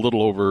 It's a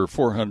little over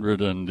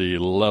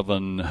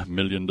 $411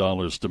 million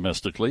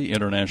domestically.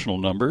 International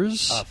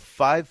numbers.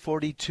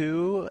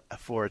 542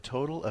 for a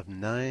total of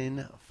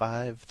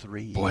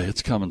 953. Boy,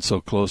 it's coming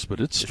so close, but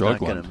it's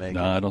struggling. Not gonna make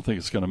no, it. I don't think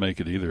it's going to make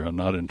it either. I'm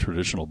not in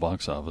traditional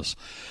box office.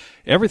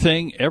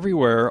 Everything,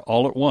 Everywhere,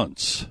 All at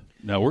Once.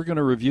 Now, we're going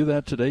to review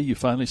that today. You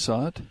finally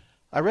saw it?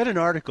 I read an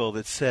article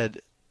that said,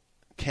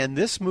 can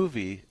this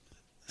movie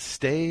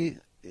stay,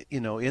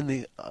 in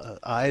the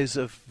eyes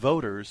of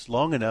voters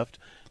long enough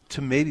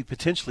to maybe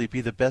potentially be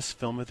the best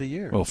film of the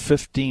year? Well,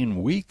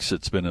 15 weeks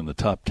it's been in the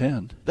top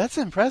 10. That's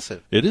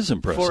impressive. It is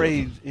impressive. For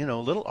a,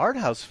 little art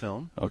house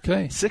film.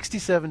 Okay.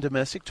 67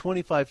 domestic,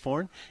 25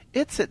 foreign.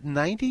 It's at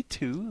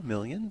 $92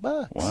 million.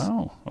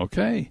 Wow.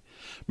 Okay.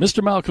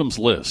 Mr. Malcolm's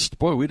List.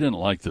 Boy, we didn't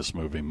like this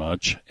movie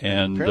much.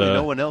 And apparently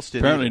no one else did.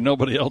 Apparently either.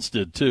 nobody else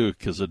did, too,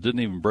 because it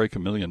didn't even break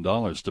 $1 million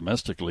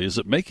domestically. Is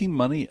it making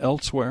money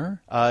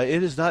elsewhere?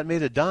 It has not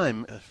made a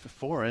dime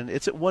foreign.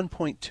 It's at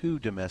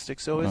 1.2 domestic,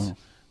 so it's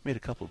made a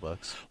couple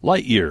bucks.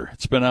 Lightyear.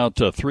 It's been out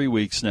 3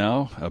 weeks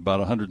now, about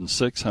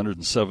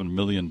 107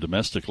 million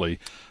domestically.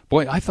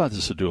 Boy, I thought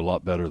this would do a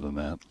lot better than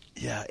that.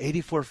 Yeah,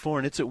 84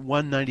 foreign. It's at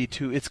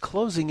 192. It's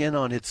closing in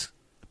on its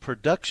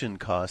production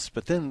costs,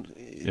 but then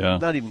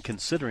not even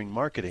considering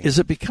marketing. Is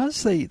it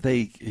because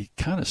they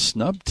kind of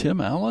snubbed Tim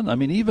Allen? I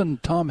mean, even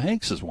Tom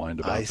Hanks has whined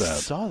about that. I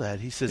saw that.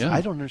 He says, I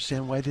don't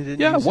understand why they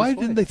didn't use why his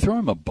voice. didn't they throw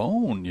him a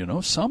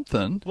bone,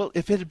 something? Well,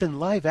 if it had been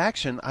live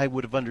action, I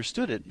would have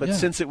understood it. But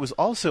since it was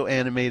also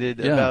animated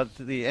about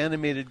the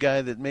animated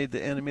guy that made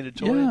the animated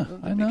toy, it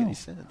doesn't make any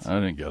sense. I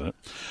didn't get it.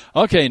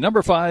 Okay,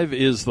 number 5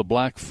 is The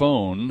Black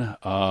Phone.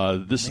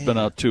 This has been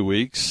out 2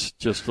 weeks,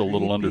 just a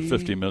little under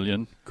 50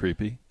 million.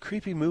 Creepy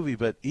movie,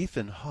 but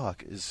Ethan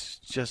Hawke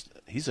is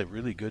he's a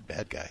really good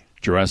bad guy.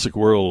 Jurassic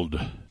World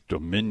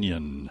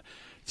Dominion.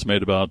 It's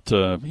made about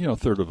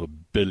 $1/3 of $1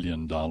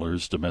 billion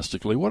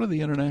domestically. What are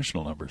the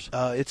international numbers?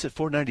 It's at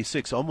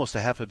 496, almost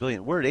 $500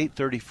 million. We're at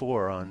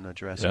 834 on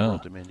Jurassic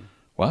World Dominion.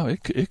 Wow,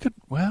 it could.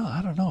 Well,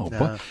 I don't know. Nah.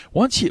 But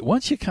once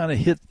you kind of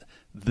hit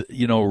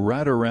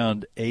right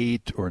around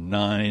 8 or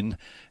 9,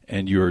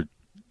 and you're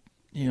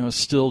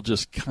still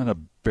just kind of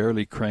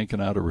barely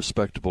cranking out a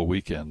respectable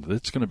weekend,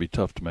 it's going to be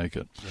tough to make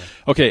it. Yeah.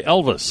 Okay,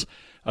 Elvis.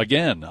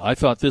 Again, I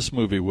thought this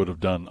movie would have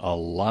done a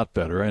lot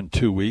better. In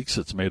 2 weeks,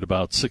 it's made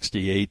about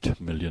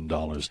 $68 million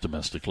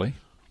domestically.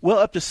 Well,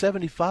 up to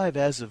 75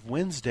 as of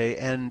Wednesday,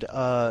 and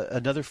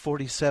another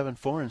 47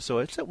 foreign, so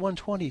it's at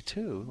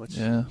 122, which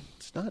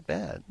it's not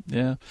bad.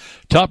 Yeah.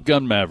 Top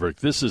Gun Maverick.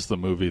 This is the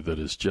movie that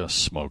is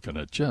just smoking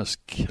it,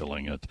 just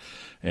killing it.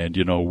 And,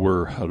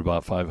 we're at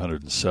about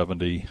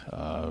 570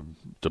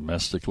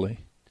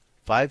 domestically.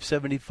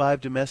 575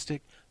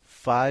 domestic,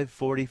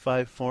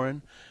 545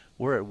 foreign.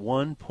 We're at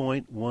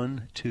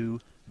 $1.12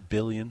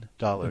 billion.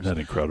 Isn't that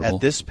incredible?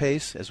 At this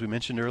pace, as we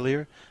mentioned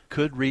earlier,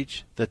 could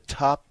reach the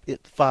top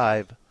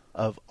 5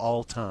 of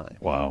all time.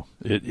 Wow,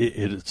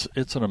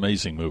 it's an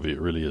amazing movie.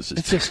 It really is.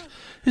 It's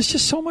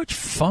just so much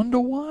fun to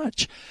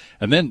watch.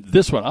 And then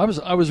this one, I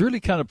was really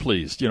kind of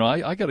pleased.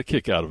 I got a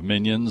kick out of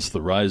Minions: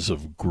 The Rise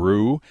of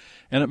Gru,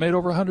 and it made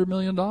over $100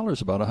 million,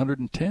 about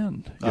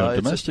 110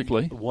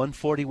 domestically.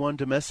 141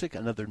 domestic,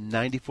 another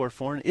 94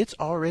 foreign. It's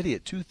already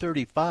at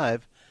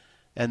 235,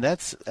 and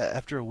that's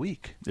after a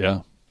week.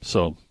 Yeah,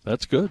 so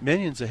that's good.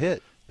 Minions a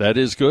hit. That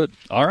is good.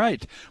 All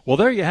right. Well,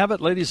 there you have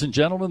it, ladies and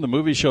gentlemen. The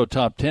Movie Show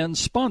Top 10,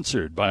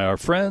 sponsored by our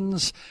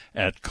friends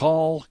at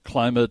Call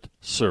Climate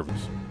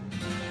Service.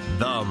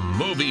 The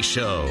Movie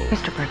Show.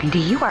 Mr. Burgundy,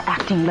 you are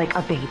acting like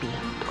a baby.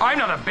 I'm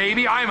not a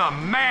baby. I'm a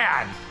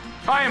man.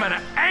 I am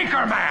an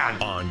anchor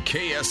man. On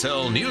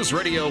KSL News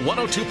Radio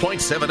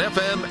 102.7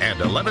 FM and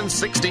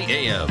 1160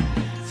 AM.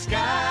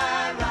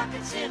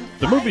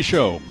 The Movie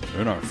Show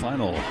in our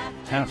final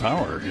half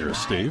hour here,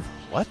 Steve.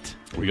 What?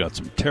 We got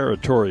some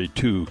territory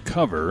to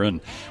cover, and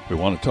we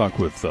want to talk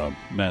with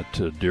Matt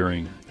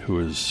Deering, who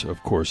is,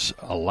 of course,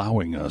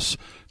 allowing us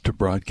to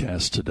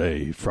broadcast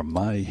today from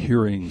My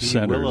Hearing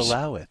Centers. He will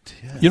allow it,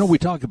 yes. We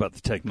talk about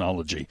the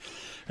technology,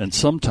 and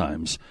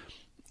sometimes,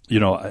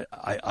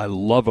 I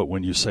love it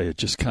when you say it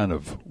just kind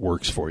of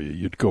works for you.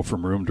 You'd go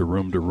from room to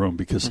room to room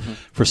because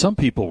for some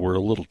people we're a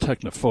little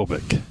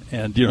technophobic,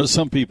 and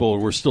some people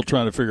we're still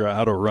trying to figure out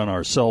how to run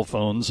our cell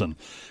phones and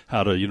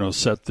how to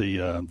set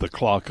the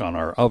clock on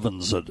our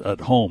ovens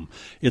at home.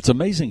 It's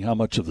amazing how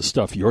much of the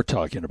stuff you're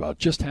talking about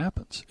just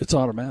happens. It's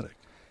automatic.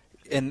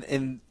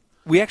 And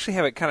we actually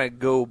have it kind of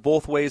go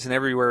both ways and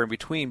everywhere in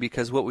between,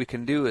 because what we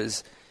can do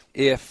is,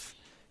 if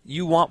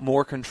you want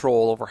more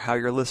control over how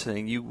you're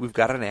listening, we've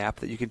got an app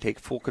that you can take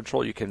full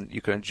control. You can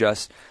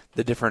adjust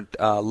the different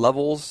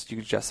levels. You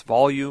can adjust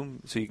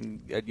volume, so you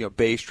can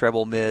bass,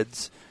 treble,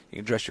 mids. You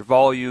can adjust your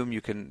volume.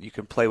 You can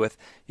play with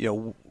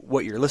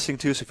what you're listening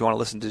to. So if you want to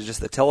listen to just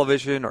the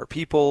television or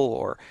people,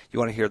 or you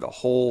want to hear the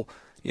whole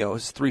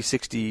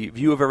 360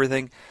 view of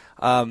everything,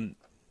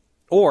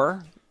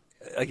 or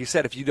like you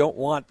said, if you don't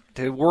want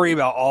to worry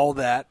about all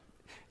that,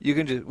 we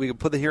can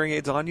put the hearing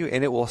aids on you,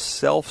 and it will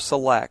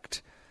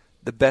self-select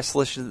the best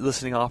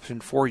listening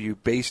option for you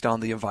based on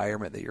the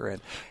environment that you're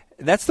in.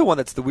 And that's the one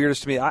that's the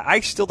weirdest to me.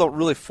 I still don't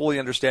really fully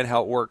understand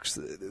how it works.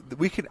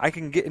 I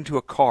can get into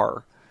a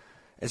car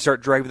and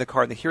start driving the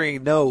car, and the hearing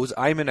aid knows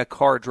I'm in a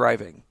car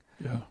driving.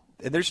 Yeah.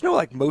 And there's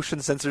no motion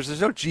sensors.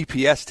 There's no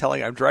GPS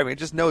telling I'm driving. It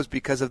just knows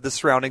because of the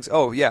surroundings.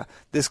 Oh, yeah,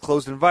 this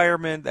closed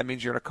environment, that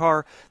means you're in a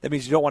car. That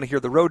means you don't want to hear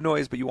the road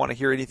noise, but you want to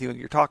hear anything that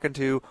you're talking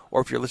to. Or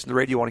if you're listening to the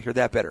radio, you want to hear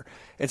that better.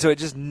 And so it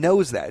just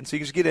knows that. And so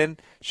you just get in,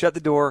 shut the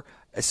door.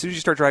 As soon as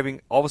you start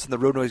driving, all of a sudden the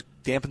road noise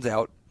dampens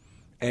out,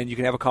 and you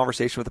can have a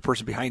conversation with the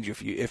person behind you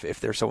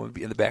if there's someone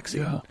in the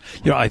backseat.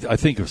 Yeah. I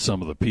think of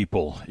some of the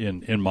people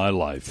in my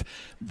life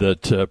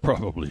that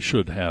probably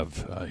should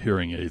have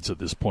hearing aids at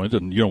this point,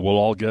 and we'll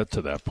all get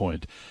to that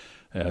point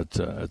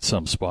at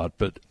some spot.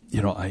 But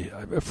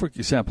for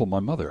example, my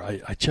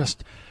mother,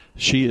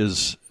 she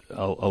is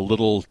a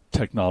little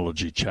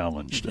technology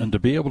challenged, and to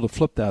be able to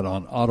flip that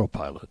on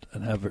autopilot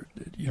and have her,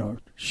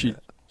 she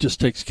just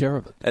takes care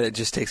of it. And it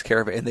just takes care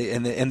of it,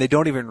 and they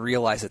don't even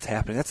realize it's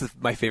happening. That's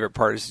my favorite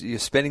part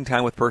is spending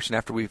time with a person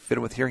after we fit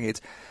them with hearing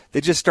aids. They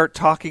just start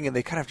talking, and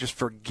they kind of just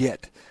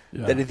forget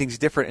that anything's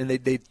different. And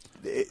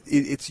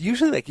it's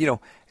usually a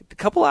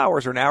couple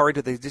hours or an hour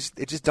into it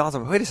just dawns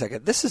on them. Wait a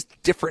second, this is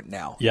different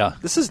now. Yeah,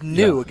 this is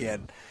new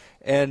again.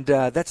 And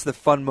that's the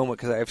fun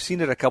moment, because I've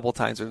seen it a couple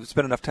times. I've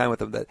spent enough time with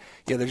them that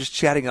they're just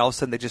chatting, and all of a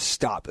sudden they just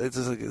stop. It's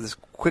just this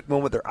quick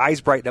moment. Their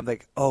eyes brighten. I'm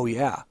like, oh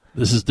yeah.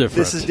 This is different.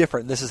 This is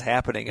different. This is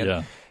happening.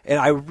 And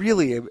I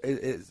really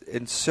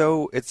it's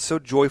so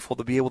joyful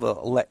to be able to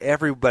let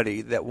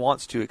everybody that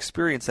wants to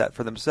experience that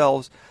for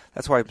themselves.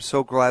 That's why I'm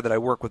so glad that I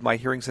work with my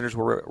hearing centers,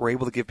 where we're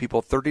able to give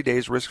people 30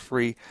 days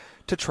risk-free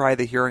to try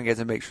the hearing aids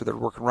and make sure they're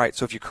working right.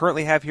 So if you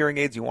currently have hearing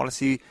aids, you want to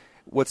see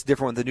what's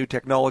different with the new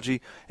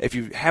technology. If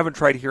you haven't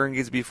tried hearing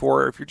aids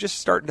before, or if you're just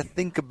starting to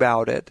think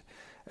about it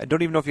and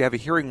don't even know if you have a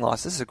hearing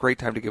loss, this is a great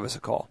time to give us a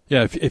call.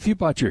 Yeah, if you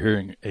bought your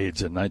hearing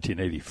aids in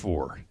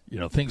 1984,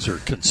 things are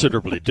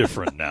considerably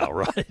different now,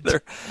 right?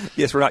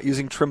 Yes, we're not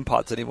using trim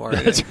pots anymore.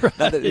 That's right.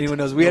 Not that anyone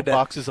knows. We had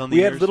boxes on the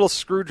we ears. had little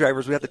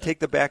screwdrivers. We had to take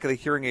the back of the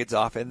hearing aids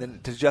off, and then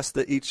to adjust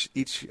each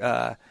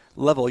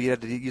level, you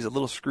had to use a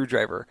little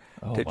screwdriver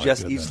to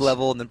adjust each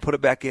level, and then put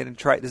it back in and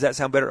try it. Does that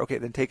sound better? Okay,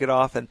 then take it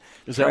off. And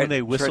is that when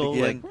they whistle?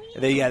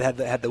 They had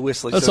the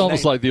whistling. That's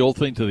almost like the old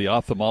thing to the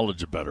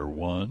ophthalmologist. Better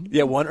one.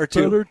 Yeah, one or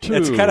two. Better two.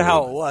 That's kind of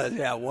how it was.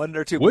 Yeah, one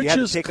or two. Which you had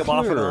is to take clear? them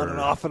off and on and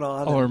off and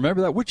on. Oh,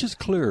 remember that? Which is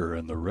clearer,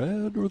 in the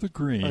red or the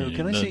green?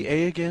 Can I see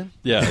A again?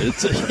 Yeah,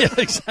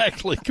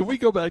 exactly. Can we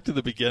go back to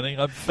the beginning?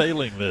 I'm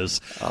failing this.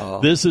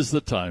 This is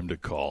the time to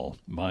call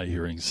My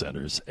Hearing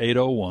Centers,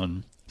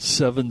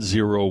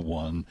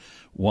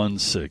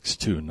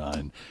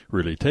 801-701-1629.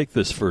 Really take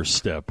this first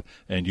step,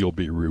 and you'll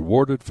be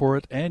rewarded for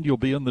it, and you'll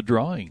be in the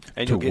drawing.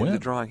 And you'll get in the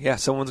drawing. Yeah,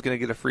 someone's going to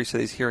get a free set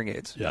of these hearing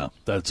aids. Yeah,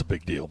 that's a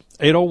big deal.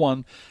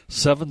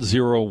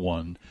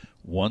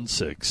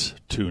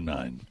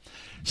 801-701-1629.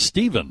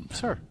 Stephen,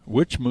 sir,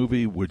 which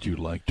movie would you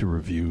like to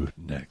review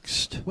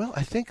next? Well,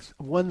 I think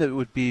one that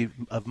would be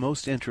of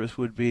most interest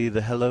would be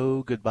the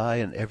Hello, Goodbye,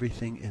 and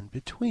Everything in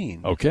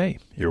Between. Okay,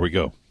 here we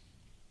go.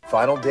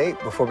 Final date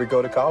before we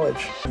go to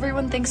college.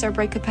 Everyone thinks our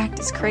breakup pact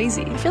is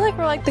crazy. I feel like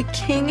we're like the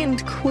king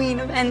and queen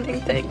of ending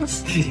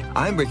things.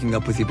 I'm breaking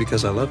up with you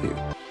because I love you.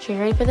 So you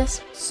ready for this?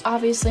 It's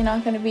obviously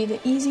not going to be the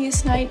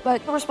easiest night,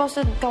 but we're supposed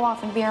to go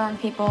off and be our own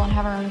people and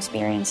have our own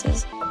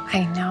experiences.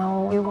 I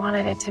know you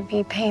wanted it to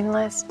be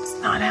painless. It's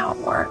not how it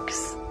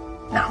works.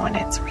 Not when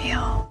it's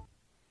real.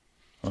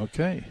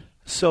 Okay.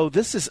 So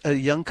this is a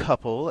young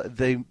couple.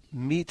 They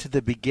meet at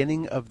the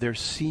beginning of their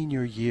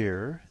senior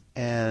year,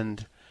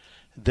 and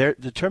their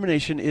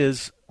determination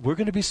is, we're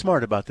going to be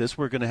smart about this.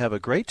 We're going to have a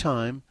great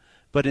time,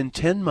 but in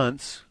 10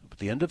 months, at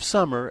the end of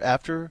summer,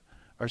 after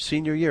our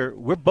senior year,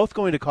 we're both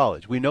going to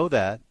college. We know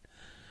that.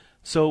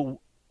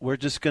 So we're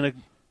just going to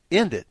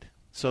end it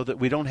so that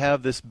we don't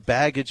have this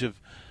baggage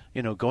of,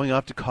 going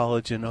off to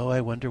college and,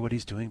 I wonder what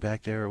he's doing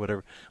back there or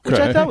whatever, which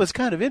I thought was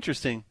kind of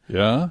interesting.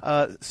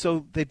 Yeah.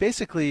 So they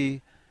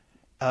basically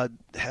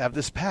have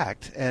this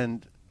pact,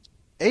 and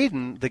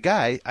Aiden, the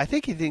guy, I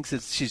think he thinks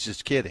she's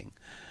just kidding.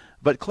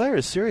 But Claire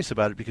is serious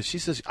about it because she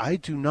says,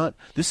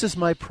 this is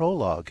my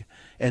prologue,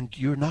 and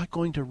you're not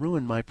going to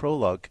ruin my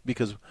prologue,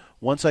 because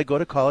once I go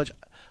to college,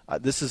 I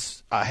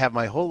have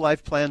my whole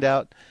life planned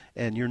out,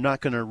 and you're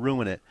not going to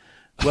ruin it.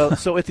 Well,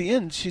 so at the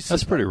end, she says,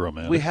 that's pretty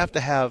romantic. We have to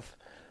have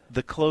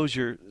the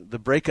closure, the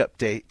breakup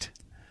date,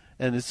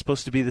 and it's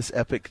supposed to be this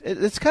epic.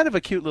 It's kind of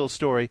a cute little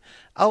story,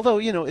 although,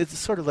 it's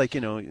sort of like,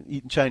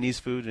 eating Chinese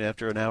food, and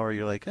after an hour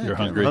you're like, you're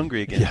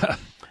hungry again. Yeah.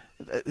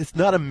 It's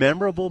not a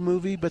memorable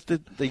movie, but the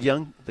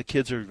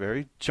kids are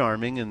very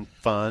charming and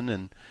fun,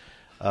 and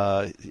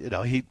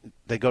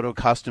They go to a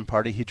costume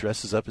party. He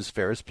dresses up as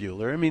Ferris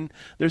Bueller. I mean,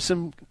 there's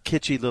some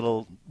kitschy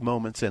little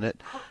moments in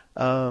it.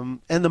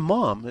 And the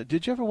mom.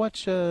 Did you ever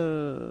watch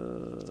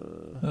the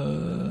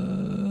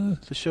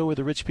show where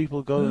the rich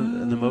people go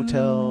in the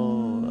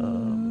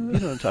motel? You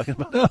know what I'm talking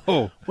about?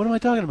 No. What am I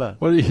talking about?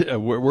 We're all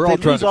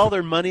they trying lose to all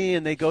their money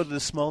and they go to the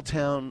small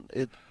town.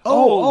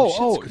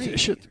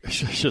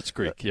 Schitt's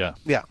Creek. Yeah.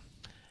 Yeah.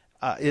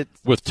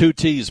 With 2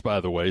 T's,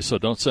 by the way, so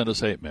don't send us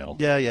hate mail.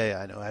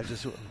 Yeah, I know.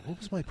 What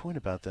was my point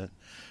about that?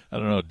 I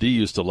don't know. Dee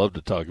used to love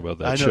to talk about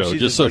that know, show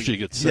just so she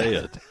could say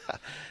it.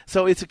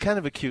 So it's a kind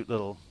of a cute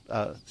little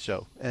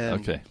show. And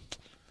okay.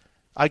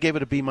 I gave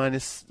it a B-.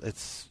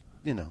 It's,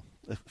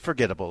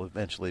 forgettable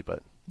eventually,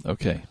 but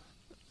okay.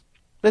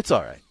 It's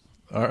all right.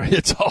 All right,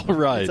 it's all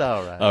right. It's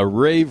all right. A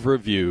rave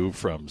review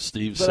from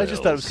Steve Sales. But I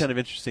just thought it was kind of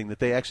interesting that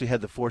they actually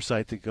had the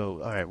foresight to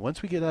go, all right,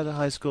 once we get out of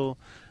high school,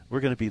 we're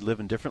going to be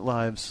living different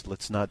lives.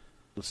 Let's not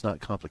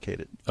complicate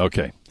it.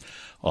 Okay.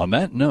 On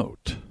that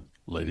note,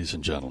 ladies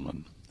and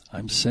gentlemen,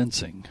 I'm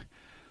sensing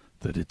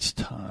that it's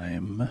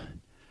time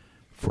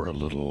for a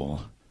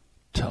little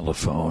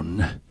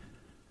telephone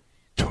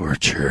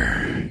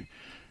torture.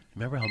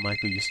 Remember how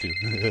Michael used to?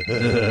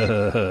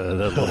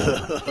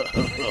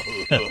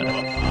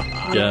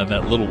 Yeah, and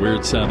that little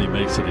weird sound he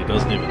makes that he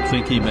doesn't even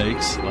think he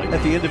makes. Like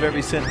at the end of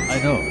every sentence.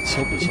 I know, it's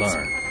so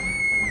bizarre.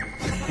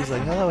 He's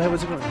like, hello, how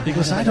was it going? He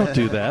goes, I don't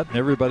do that. And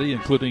everybody,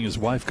 including his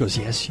wife, goes,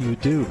 yes, you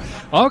do.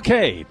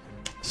 Okay,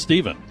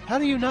 Stephen. How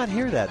do you not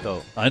hear that,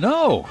 though? I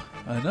know.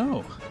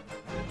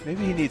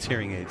 Maybe he needs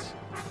hearing aids.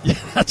 Yeah,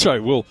 that's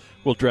right. We'll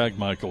drag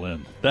Michael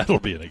in. That'll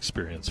be an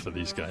experience for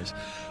these guys.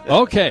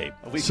 Okay.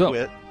 We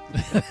quit.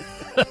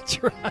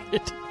 That's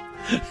right.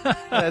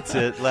 That's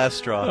it. Last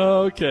straw.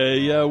 Okay,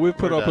 yeah, we've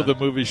put up with the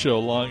movie show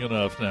long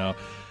enough now.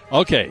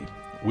 Okay,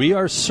 we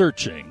are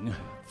searching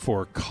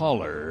for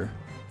caller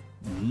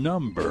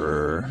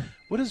number.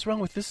 What is wrong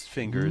with this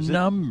finger? There's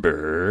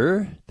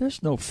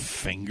no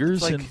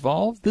fingers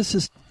involved. This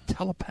is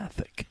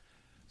telepathic.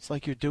 It's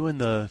like you're doing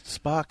the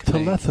Spock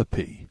thing.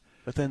 Telepathy.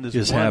 But then this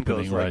is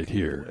happening right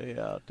here. Way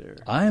out there.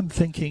 I am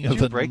thinking of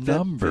the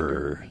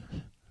number.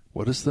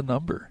 What is the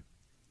number?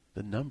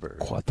 The number.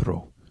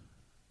 Cuatro.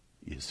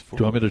 Is 4.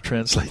 Do you want me to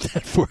translate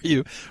that for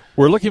you?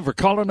 We're looking for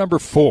caller number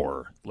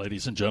 4,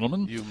 ladies and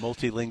gentlemen. You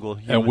multilingual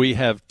human. And we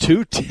have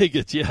 2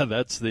 tickets. Yeah,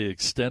 that's the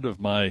extent of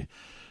my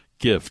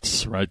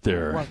gifts right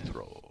there.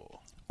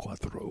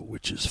 Cuatro,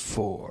 which is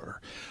 4.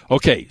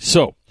 Okay,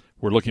 so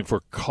we're looking for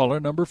caller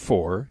number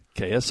 4,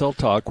 KSL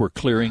Talk. We're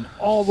clearing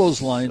all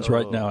those lines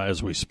right now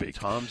as we speak.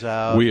 Tom's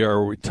out.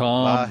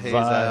 Tom,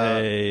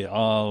 Vahe,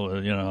 all,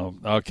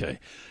 okay.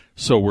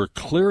 So we're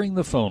clearing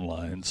the phone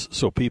lines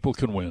so people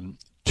can win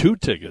 2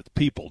 tickets.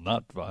 People,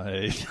 not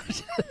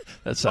Vahe.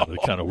 That sounded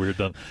kind of weird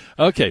done.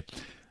 Okay.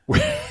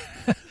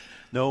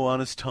 No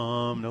honest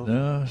Tom.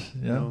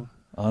 No.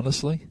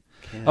 Honestly?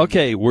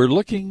 Okay, we're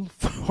looking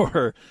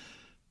for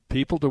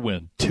people to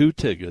win 2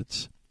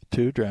 tickets,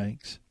 2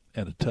 drinks,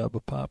 and a tub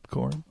of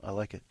popcorn. I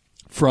like it.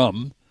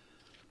 From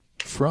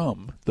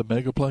the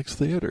Megaplex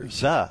Theaters.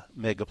 The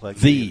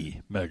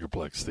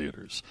Megaplex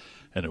Theaters.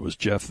 And it was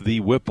Jeff the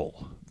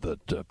Whipple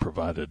that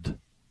provided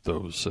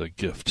those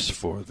gifts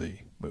for the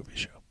movie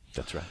show.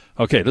 That's right.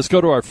 Okay, let's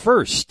go to our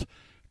first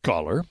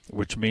caller,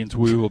 which means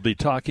we will be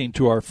talking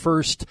to our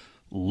first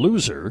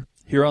loser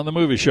here on the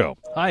movie show.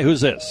 Hi,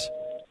 who's this?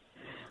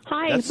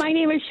 Hi, my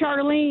name is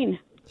Charlene.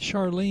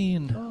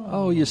 Charlene.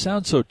 Oh, you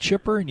sound so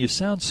chipper and you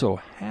sound so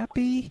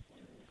happy.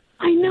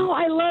 I know.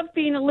 I love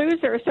being a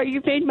loser, so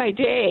you made my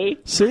day.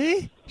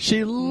 See?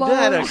 She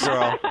loves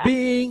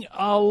being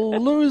a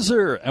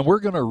loser. And we're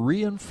going to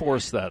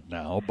reinforce that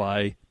now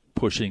by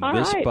pushing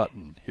this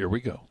button. Here we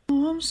go.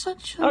 I'm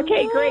such a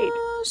great.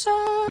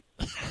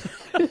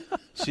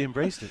 She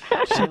embraced it.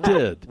 She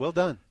did. Well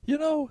done. You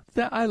know,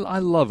 I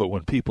love it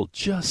when people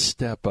just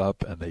step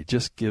up and they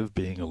just give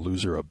being a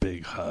loser a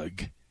big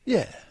hug.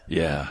 Yeah.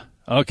 Yeah.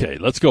 Okay,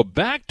 let's go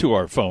back to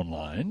our phone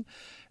line.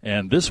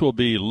 And this will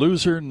be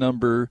loser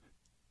number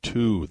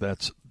 2.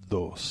 That's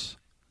dos.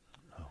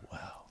 Oh,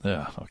 wow.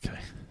 Yeah, okay.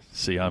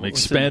 See, I'm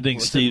expanding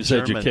Steve's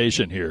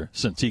education here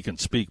since he can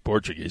speak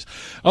Portuguese.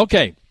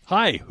 Okay.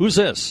 Hi, who's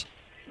this?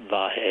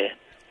 Vahe.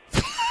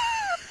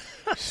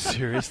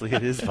 Seriously,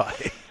 it is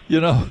Vahe.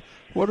 You know,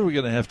 what are we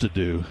going to have to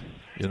do?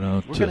 We're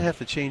going to have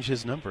to change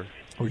his number.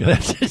 We're going to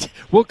have to.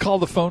 We'll call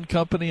the phone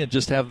company and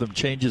just have them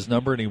change his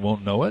number, and he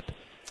won't know it.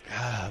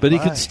 But he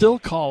can still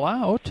call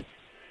out.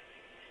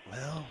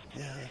 Well,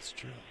 yeah, that's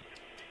true.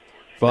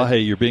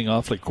 Vahe, you're being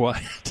awfully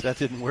quiet. That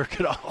didn't work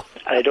at all.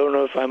 I don't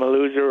know if I'm a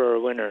loser or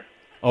a winner.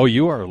 Oh,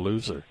 you are a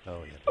loser.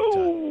 Oh, yeah.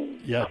 Oh.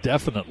 Yeah,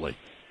 definitely.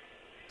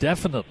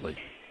 Definitely.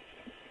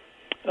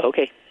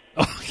 Okay.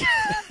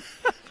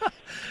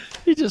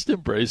 He just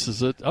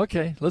embraces it.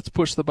 Okay, let's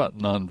push the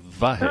button on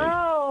Vahe.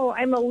 Oh,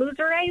 I'm a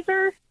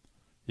loserizer?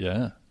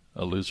 Yeah,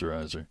 a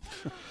loserizer.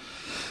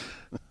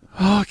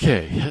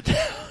 Okay.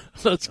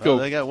 Let's go.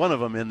 They got one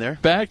of them in there.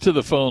 Back to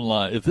the phone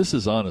line. If this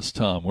is Honest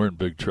Tom, we're in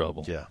big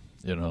trouble. Yeah.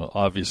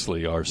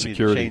 obviously our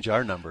security change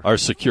our number. Our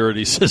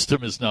security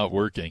system is not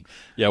working.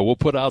 Yeah, we'll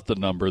put out the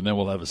number, and then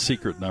we'll have a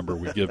secret number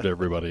we give to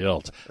everybody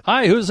else.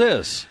 Hi, who's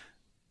this?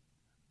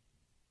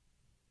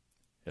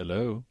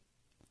 Hello.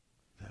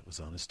 That was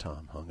on his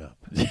Tom, hung up.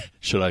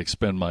 Should I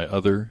expend my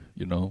other,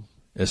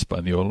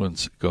 Espanol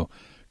and go,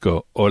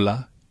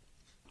 hola?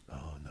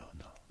 Oh, no.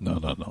 No.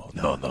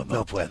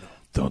 No puedo.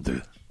 Don't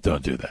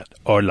do that.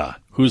 Hola.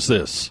 Who's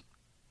this?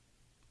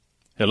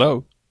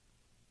 Hello?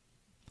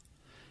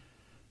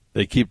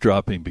 They keep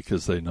dropping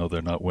because they know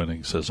they're not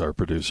winning, says our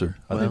producer.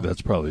 I think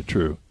that's probably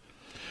true.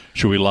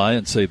 Should we lie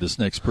and say this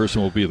next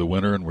person will be the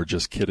winner and we're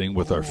just kidding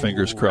with our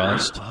fingers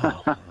crossed?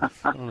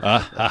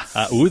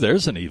 Ooh,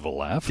 there's an evil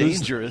laugh.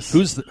 Dangerous.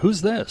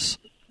 Who's this?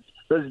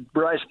 This is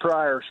Bryce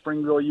Pryor,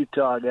 Springville,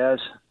 Utah, guys.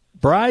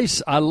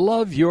 Bryce, I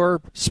love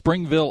your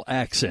Springville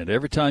accent.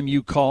 Every time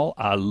you call,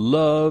 I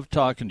love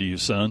talking to you,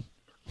 son.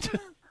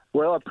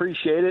 Well, I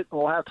appreciate it.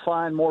 We'll have to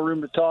find more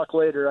room to talk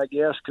later, I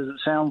guess, because it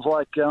sounds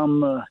like I'm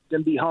going to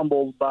be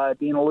humbled by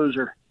being a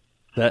loser.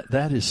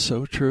 That is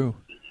so true.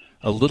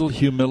 A little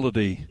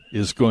humility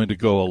is going to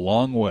go a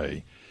long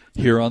way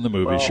here on the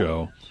movie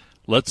show.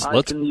 Let's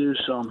can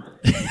use some.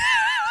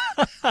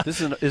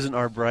 This isn't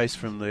our Bryce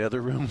from the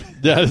other room.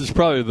 Yeah, this is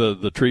probably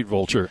the treat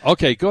vulture.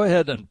 Okay, go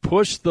ahead and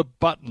push the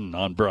button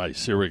on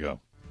Bryce. Here we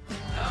go.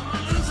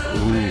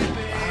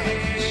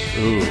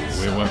 Ooh,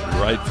 we went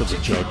right for the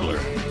juggler.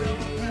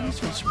 He's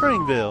from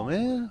Springville,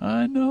 man.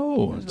 I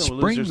know. There's no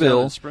losers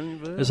down in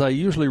Springville. As I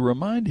usually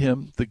remind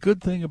him, the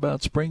good thing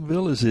about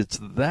Springville is it's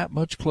that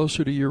much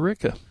closer to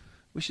Eureka.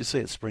 We should say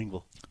it's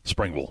Springville.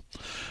 Springville.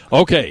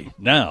 Okay,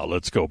 now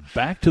let's go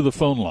back to the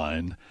phone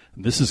line.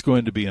 This is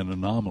going to be an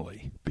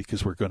anomaly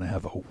because we're going to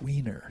have a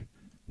wiener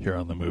here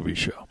on the movie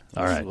show.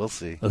 All right. We'll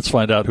see. Let's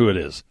find out who it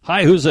is.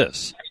 Hi, who's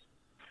this?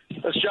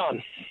 That's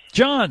John.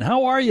 John,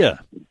 how are you?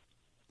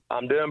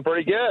 I'm doing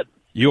pretty good.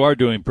 You are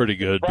doing pretty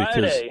good because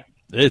Friday.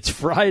 It's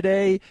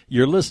Friday.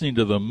 You're listening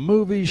to the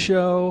movie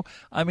show.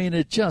 I mean,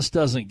 it just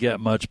doesn't get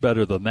much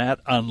better than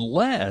that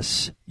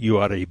unless you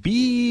are a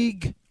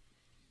big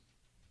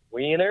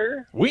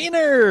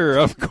Wiener.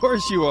 Of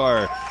course you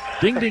are.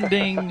 Ding, ding,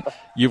 ding.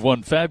 You've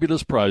won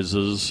fabulous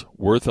prizes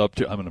worth up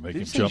to, I'm going to make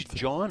him jump.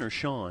 John or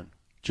Sean?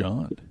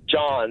 John.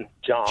 John.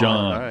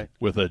 All right.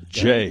 With a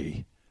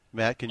J.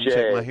 Matt, can you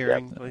check my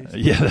hearing, please?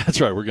 Yeah, that's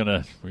right. We're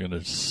gonna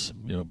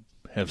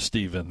have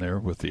Steve in there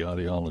with the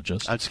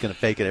audiologist. I'm just going to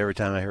fake it every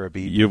time I hear a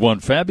beat. You've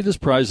won fabulous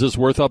prizes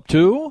worth up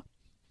to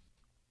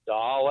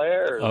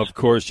 $1. Of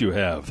course you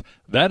have.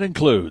 That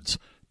includes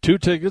 2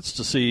 tickets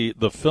to see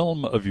the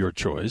film of your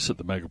choice at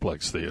the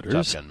Megaplex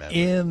Theaters.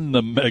 In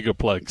the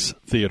Megaplex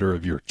Theater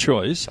of your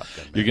choice.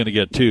 You're going to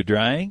get 2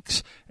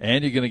 drinks,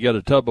 and you're going to get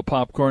a tub of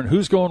popcorn.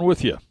 Who's going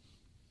with you?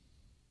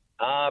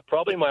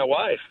 Probably my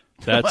wife.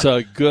 That's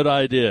a good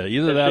idea.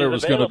 Either that or it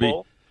was going to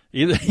be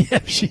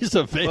if she's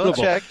available.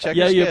 Well, check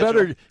yeah, her you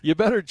schedule.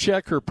 better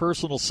check her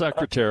personal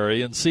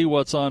secretary and see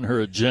what's on her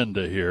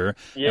agenda here.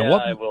 Yeah,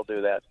 I will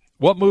do that.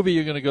 What movie are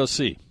you going to go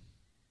see?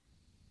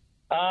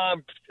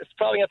 It's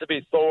probably going to have to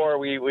be Thor.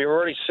 We've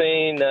already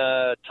seen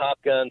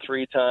Top Gun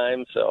 3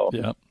 times. So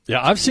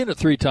yeah, I've seen it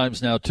 3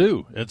 times now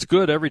too. It's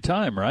good every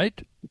time, right?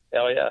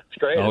 Oh yeah, it's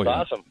great. It's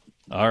awesome.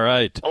 All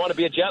right. I want to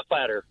be a jet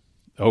fighter.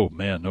 Oh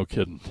man, no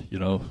kidding.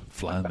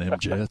 Flying them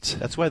jets.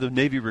 That's why the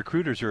Navy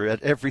recruiters are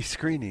at every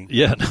screening.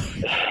 Yeah.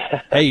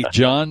 Hey,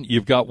 John,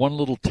 you've got one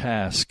little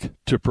task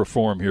to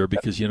perform here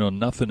because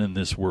nothing in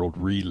this world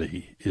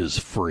really is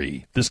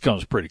free. This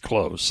comes pretty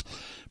close.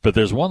 But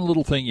there's one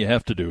little thing you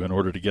have to do in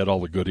order to get all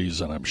the goodies,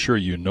 and I'm sure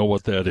you know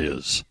what that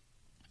is.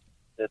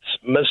 It's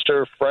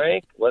Mr.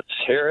 Frank. Let's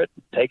hear it.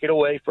 Take it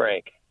away,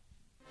 Frank.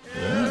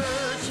 Yeah,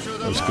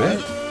 that was good.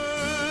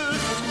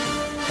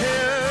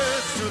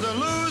 Here's to the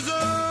losers.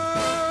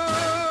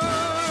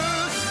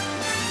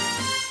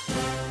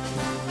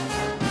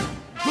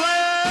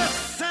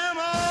 Bless them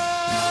all.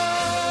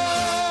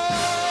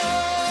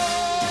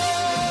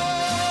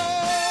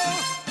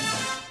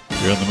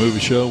 Here on the movie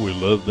show, we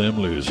love them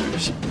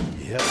losers.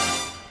 Yep.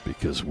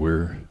 Because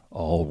we're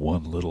all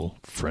one little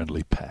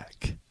friendly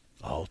pack.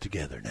 All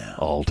together now.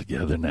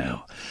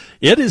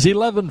 It is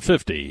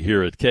 11:50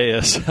 here at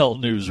KSL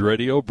News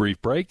Radio.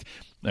 Brief break,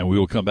 and we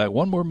will come back.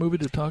 One more movie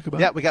to talk about?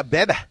 Yeah, we got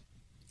Bebe.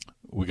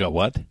 We got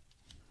what?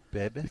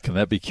 Bebe. Can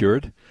that be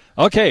cured?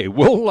 Okay,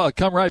 we'll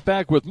come right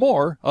back with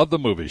more of the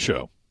movie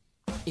show.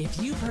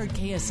 If you've heard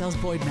KSL's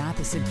Boyd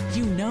Matheson,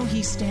 you know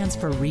he stands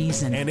for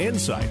reason and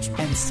insights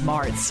and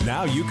smarts.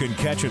 Now you can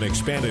catch an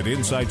expanded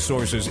Inside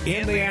Sources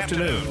in the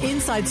afternoon.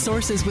 Inside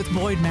Sources with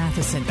Boyd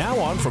Matheson. Now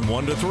on from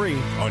 1 to 3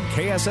 on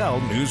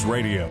KSL News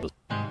Radio.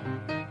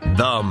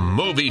 The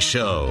Movie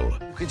Show.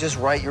 You could just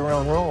write your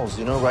own rules,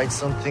 write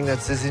something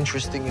that's as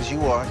interesting as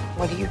you are.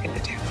 What are you going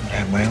to do? I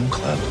have my own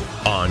club.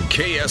 On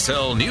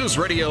KSL News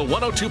Radio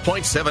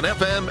 102.7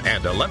 FM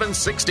and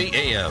 1160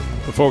 AM.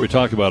 Before we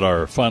talk about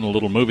our final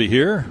little movie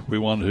here, we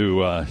want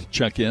to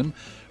check in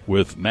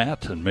with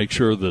Matt and make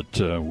sure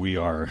that we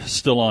are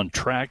still on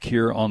track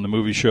here on the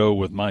movie show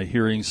with My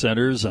Hearing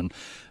Centers. And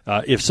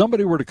If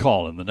somebody were to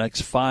call in the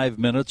next 5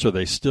 minutes, are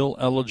they still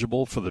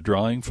eligible for the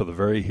drawing for the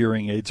very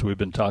hearing aids we've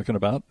been talking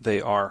about?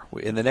 They are.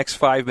 In the next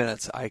 5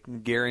 minutes, I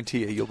can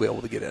guarantee you'll be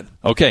able to get in.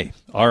 Okay.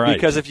 All right.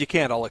 Because if you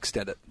can't, I'll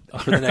extend it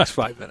for the next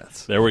 5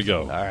 minutes. There we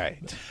go. All right.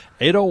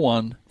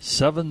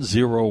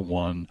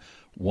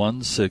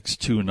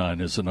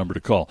 801-701-1629 is the number to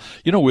call.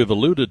 You know, we've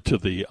alluded to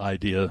the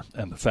idea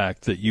and the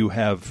fact that you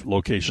have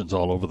locations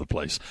all over the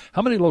place.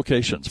 How many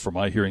locations for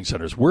My Hearing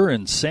Centers? We're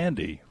in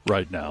Sandy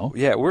right now.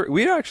 Yeah,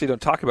 we actually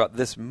don't talk about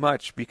this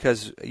much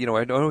because, I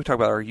know we talk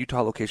about our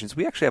Utah locations.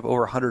 We actually have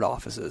over 100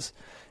 offices,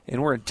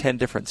 and we're in 10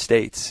 different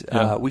states.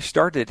 Yeah. We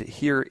started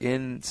here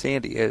in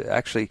Sandy.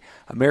 Actually,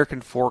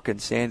 American Fork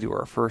and Sandy were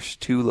our first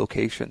 2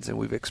 locations, and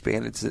we've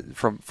expanded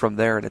from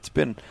there, and it's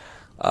been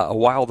a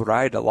wild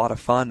ride, a lot of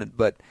fun,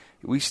 but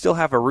we still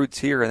have our roots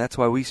here, and that's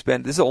why this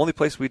is the only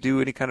place we do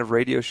any kind of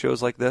radio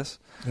shows like this,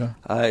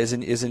 is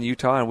in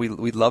Utah, and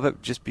we love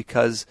it just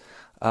because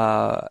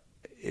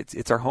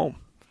it's our home.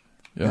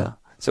 Yeah.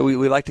 So we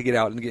like to get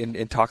out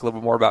and talk a little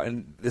bit more about,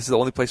 and this is the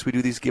only place we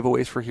do these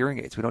giveaways for hearing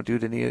aids. We don't do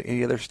it in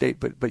any other state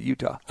but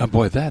Utah. And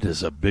boy, that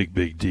is a big,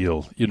 big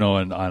deal.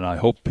 And I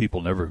hope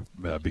people never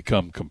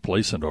become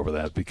complacent over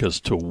that, because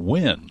to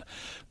win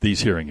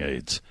these hearing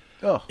aids,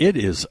 it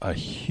is a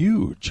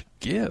huge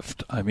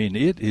gift. I mean,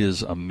 it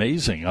is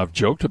amazing. I've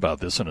joked about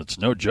this, and it's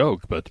no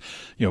joke, but,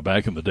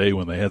 back in the day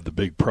when they had the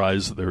big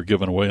prize that they were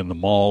giving away in the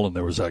mall, and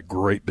there was that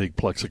great big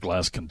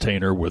plexiglass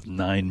container with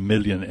 9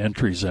 million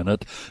entries in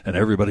it, and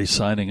everybody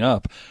signing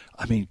up.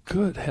 I mean,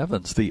 good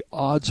heavens, the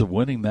odds of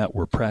winning that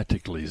were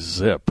practically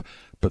zip.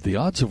 But the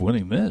odds of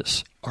winning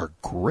this are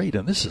great,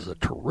 and this is a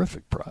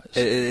terrific prize.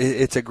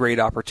 It's a great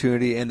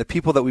opportunity, and the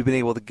people that we've been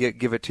able to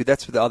give it to,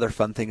 that's the other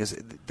fun thing, is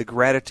the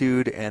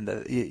gratitude and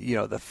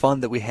the fun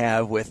that we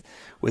have with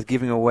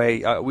giving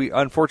away. We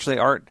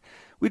unfortunately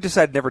we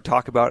decided never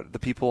talk about the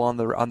people on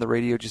the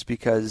radio just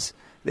because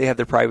they have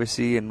their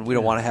privacy, and we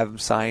don't want to have them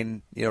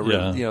sign,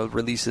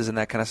 releases and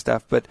that kind of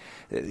stuff. But,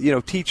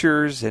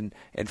 teachers and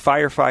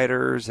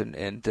firefighters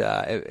and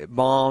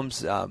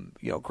moms,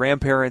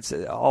 grandparents,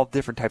 all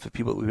different types of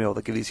people that we've been able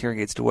to give these hearing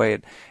aids away.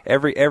 And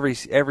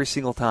every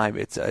single time,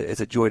 it's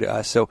a joy to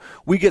us. So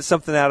we get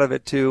something out of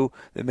it too.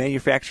 The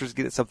manufacturers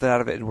get something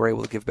out of it, and we're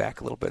able to give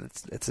back a little bit.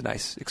 It's a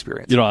nice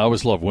experience. I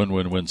always love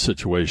win-win-win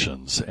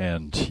situations,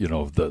 and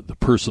the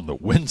person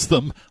that wins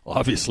them,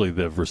 obviously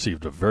they've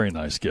received a very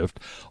nice gift.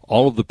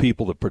 All of the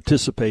people that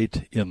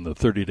participate in the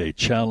 30-day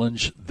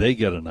challenge, they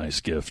get a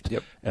nice gift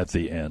at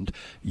the end.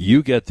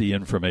 You get the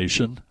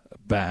information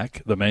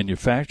back. The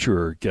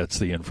manufacturer gets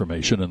the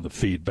information and the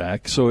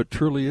feedback. So it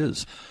truly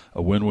is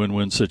a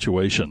win-win-win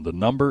situation. The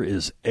number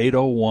is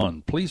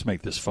 801. Please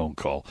make this phone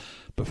call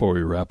before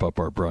we wrap up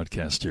our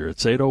broadcast here.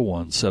 It's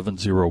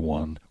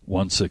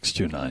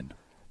 801-701-1629.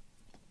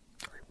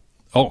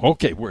 Oh,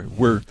 okay.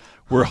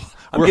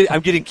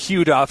 I'm getting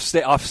cued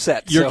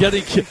offset. You're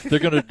getting. They're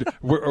going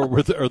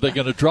to. Are they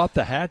going to drop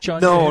the hatch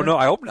on you? No,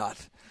 I hope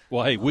not.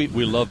 Well, hey, we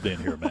love being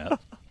here, Matt.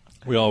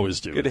 We always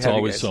do. Good to it's have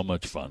always you guys. So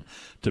much fun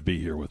to be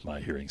here with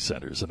My Hearing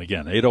Centers. And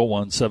again,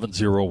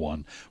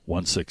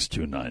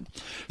 801-701-1629.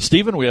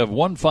 Stephen, we have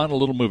one final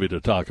little movie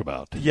to talk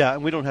about. Yeah,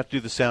 and we don't have to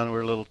do the sound.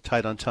 We're a little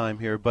tight on time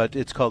here, but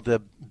it's called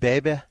the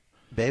Beba.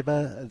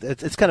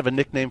 It's kind of a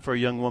nickname for a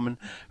young woman.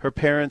 Her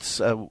parents,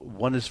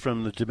 one is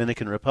from the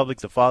Dominican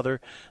Republic, the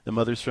father. The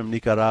mother's from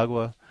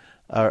Nicaragua,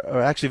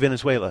 or actually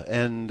Venezuela.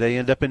 And they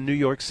end up in New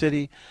York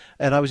City.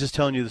 And I was just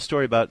telling you the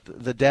story about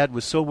the dad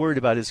was so worried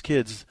about his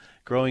kids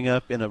growing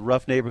up in a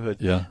rough neighborhood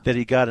that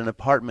he got an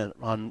apartment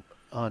on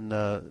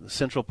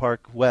Central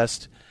Park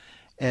West.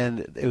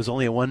 And it was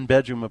only a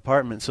one-bedroom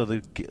apartment, so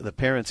the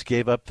parents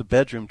gave up the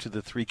bedroom to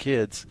the 3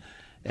 kids.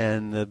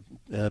 And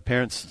the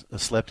parents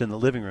slept in the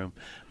living room.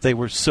 They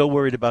were so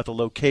worried about the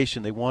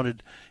location.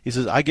 He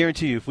says, I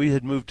guarantee you, if we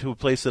had moved to a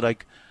place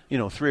that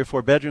 3 or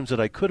 4 bedrooms that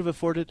I could have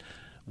afforded,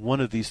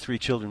 one of these 3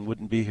 children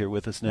wouldn't be here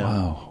with us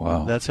now.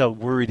 Wow. That's how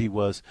worried he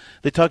was.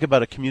 They talk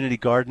about a community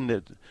garden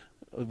that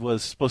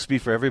was supposed to be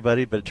for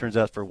everybody, but it turns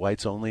out for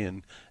whites only,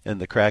 and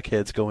the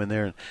crackheads go in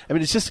there. I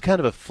mean, it's just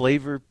kind of a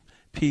flavor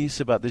piece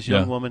about this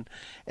young woman.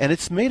 And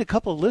it's made a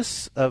couple of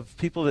lists of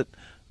people that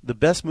the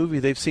best movie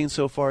they've seen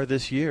so far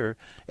this year,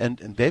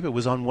 and David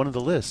was on one of the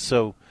lists.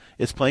 So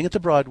it's playing at the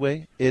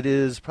Broadway. It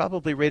is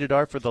probably rated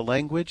R for the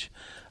language,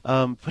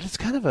 but it's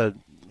kind of a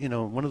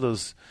one of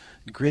those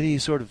gritty,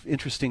 sort of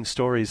interesting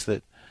stories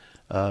that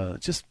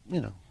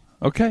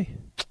Okay.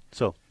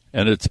 So.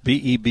 And it's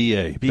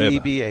B-E-B-A.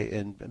 B-E-B-A,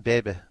 and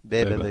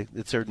Beba.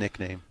 It's her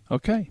nickname.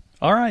 Okay.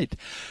 All right.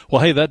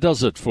 Well, hey, that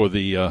does it for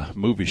the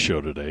movie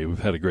show today. We've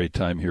had a great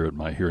time here at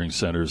My Hearing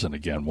Centers. And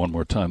again, one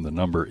more time, the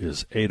number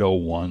is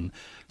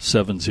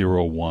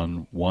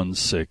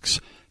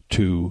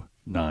 801-701-1629.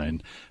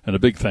 And a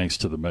big thanks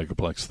to the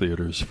Megaplex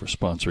Theaters for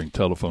sponsoring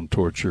Telephone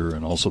Torture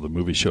and also the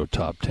movie show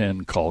Top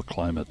 10, Call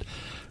Climate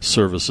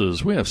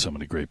Services. We have so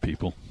many great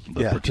people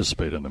that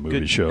participate in the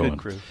movie show. Good and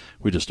crew.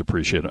 We just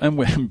appreciate it.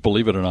 And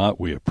believe it or not,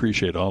 we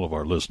appreciate all of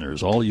our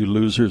listeners, all you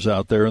losers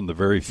out there and the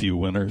very few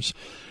winners.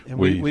 And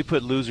we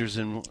put losers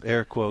in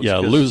air quotes. Yeah,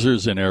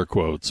 losers in air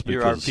quotes.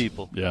 You're our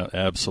people. Yeah,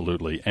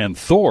 absolutely. And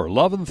Thor,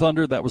 Love and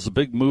Thunder, that was the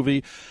big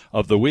movie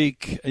of the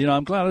week.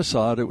 I'm glad I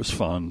saw it. It was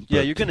fun.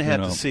 Yeah, you're going to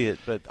have to see it.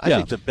 But I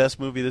think the best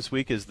movie this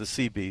week is The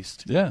Sea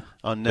Beast. Yeah.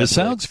 On Netflix. It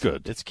sounds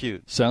good. It's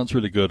cute. Sounds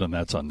really good, and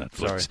that's on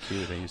Netflix. Sorry,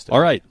 cute. I used to. All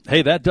right.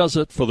 Hey, that does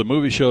it for the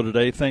movie show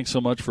today. Thanks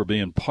so much for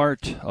being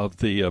part of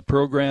the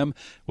program.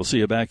 We'll see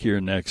you back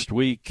here next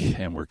week,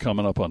 and we're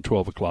coming up on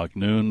 12 o'clock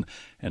noon.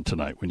 And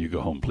tonight, when you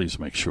go home, please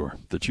make sure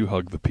that you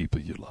hug the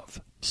people you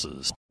love.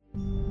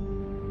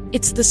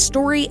 It's the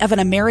story of an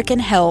American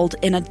held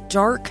in a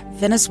dark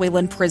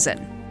Venezuelan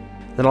prison.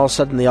 Then all of a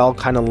sudden, they all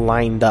kind of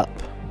lined up.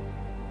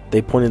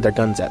 They pointed their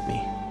guns at me.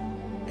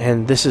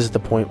 And this is the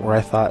point where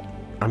I thought,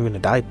 I'm going to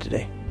die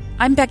today.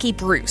 I'm Becky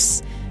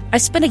Bruce. I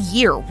spent a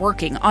year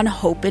working on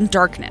Hope in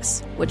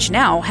Darkness, which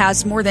now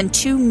has more than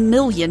 2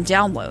 million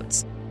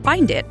downloads.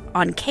 Find it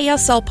on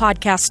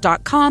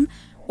kslpodcast.com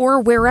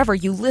or wherever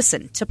you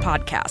listen to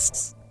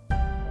podcasts.